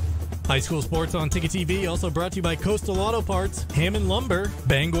Restaurant. High school sports on Ticket TV also brought to you by Coastal Auto Parts, Hammond Lumber,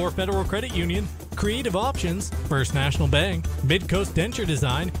 Bangor Federal Credit Union, Creative Options, First National Bank, Mid-Coast Denture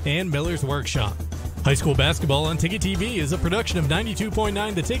Design, and Miller's Workshop. High school basketball on Ticket TV is a production of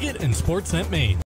 92.9 The Ticket and Sportsnet Maine.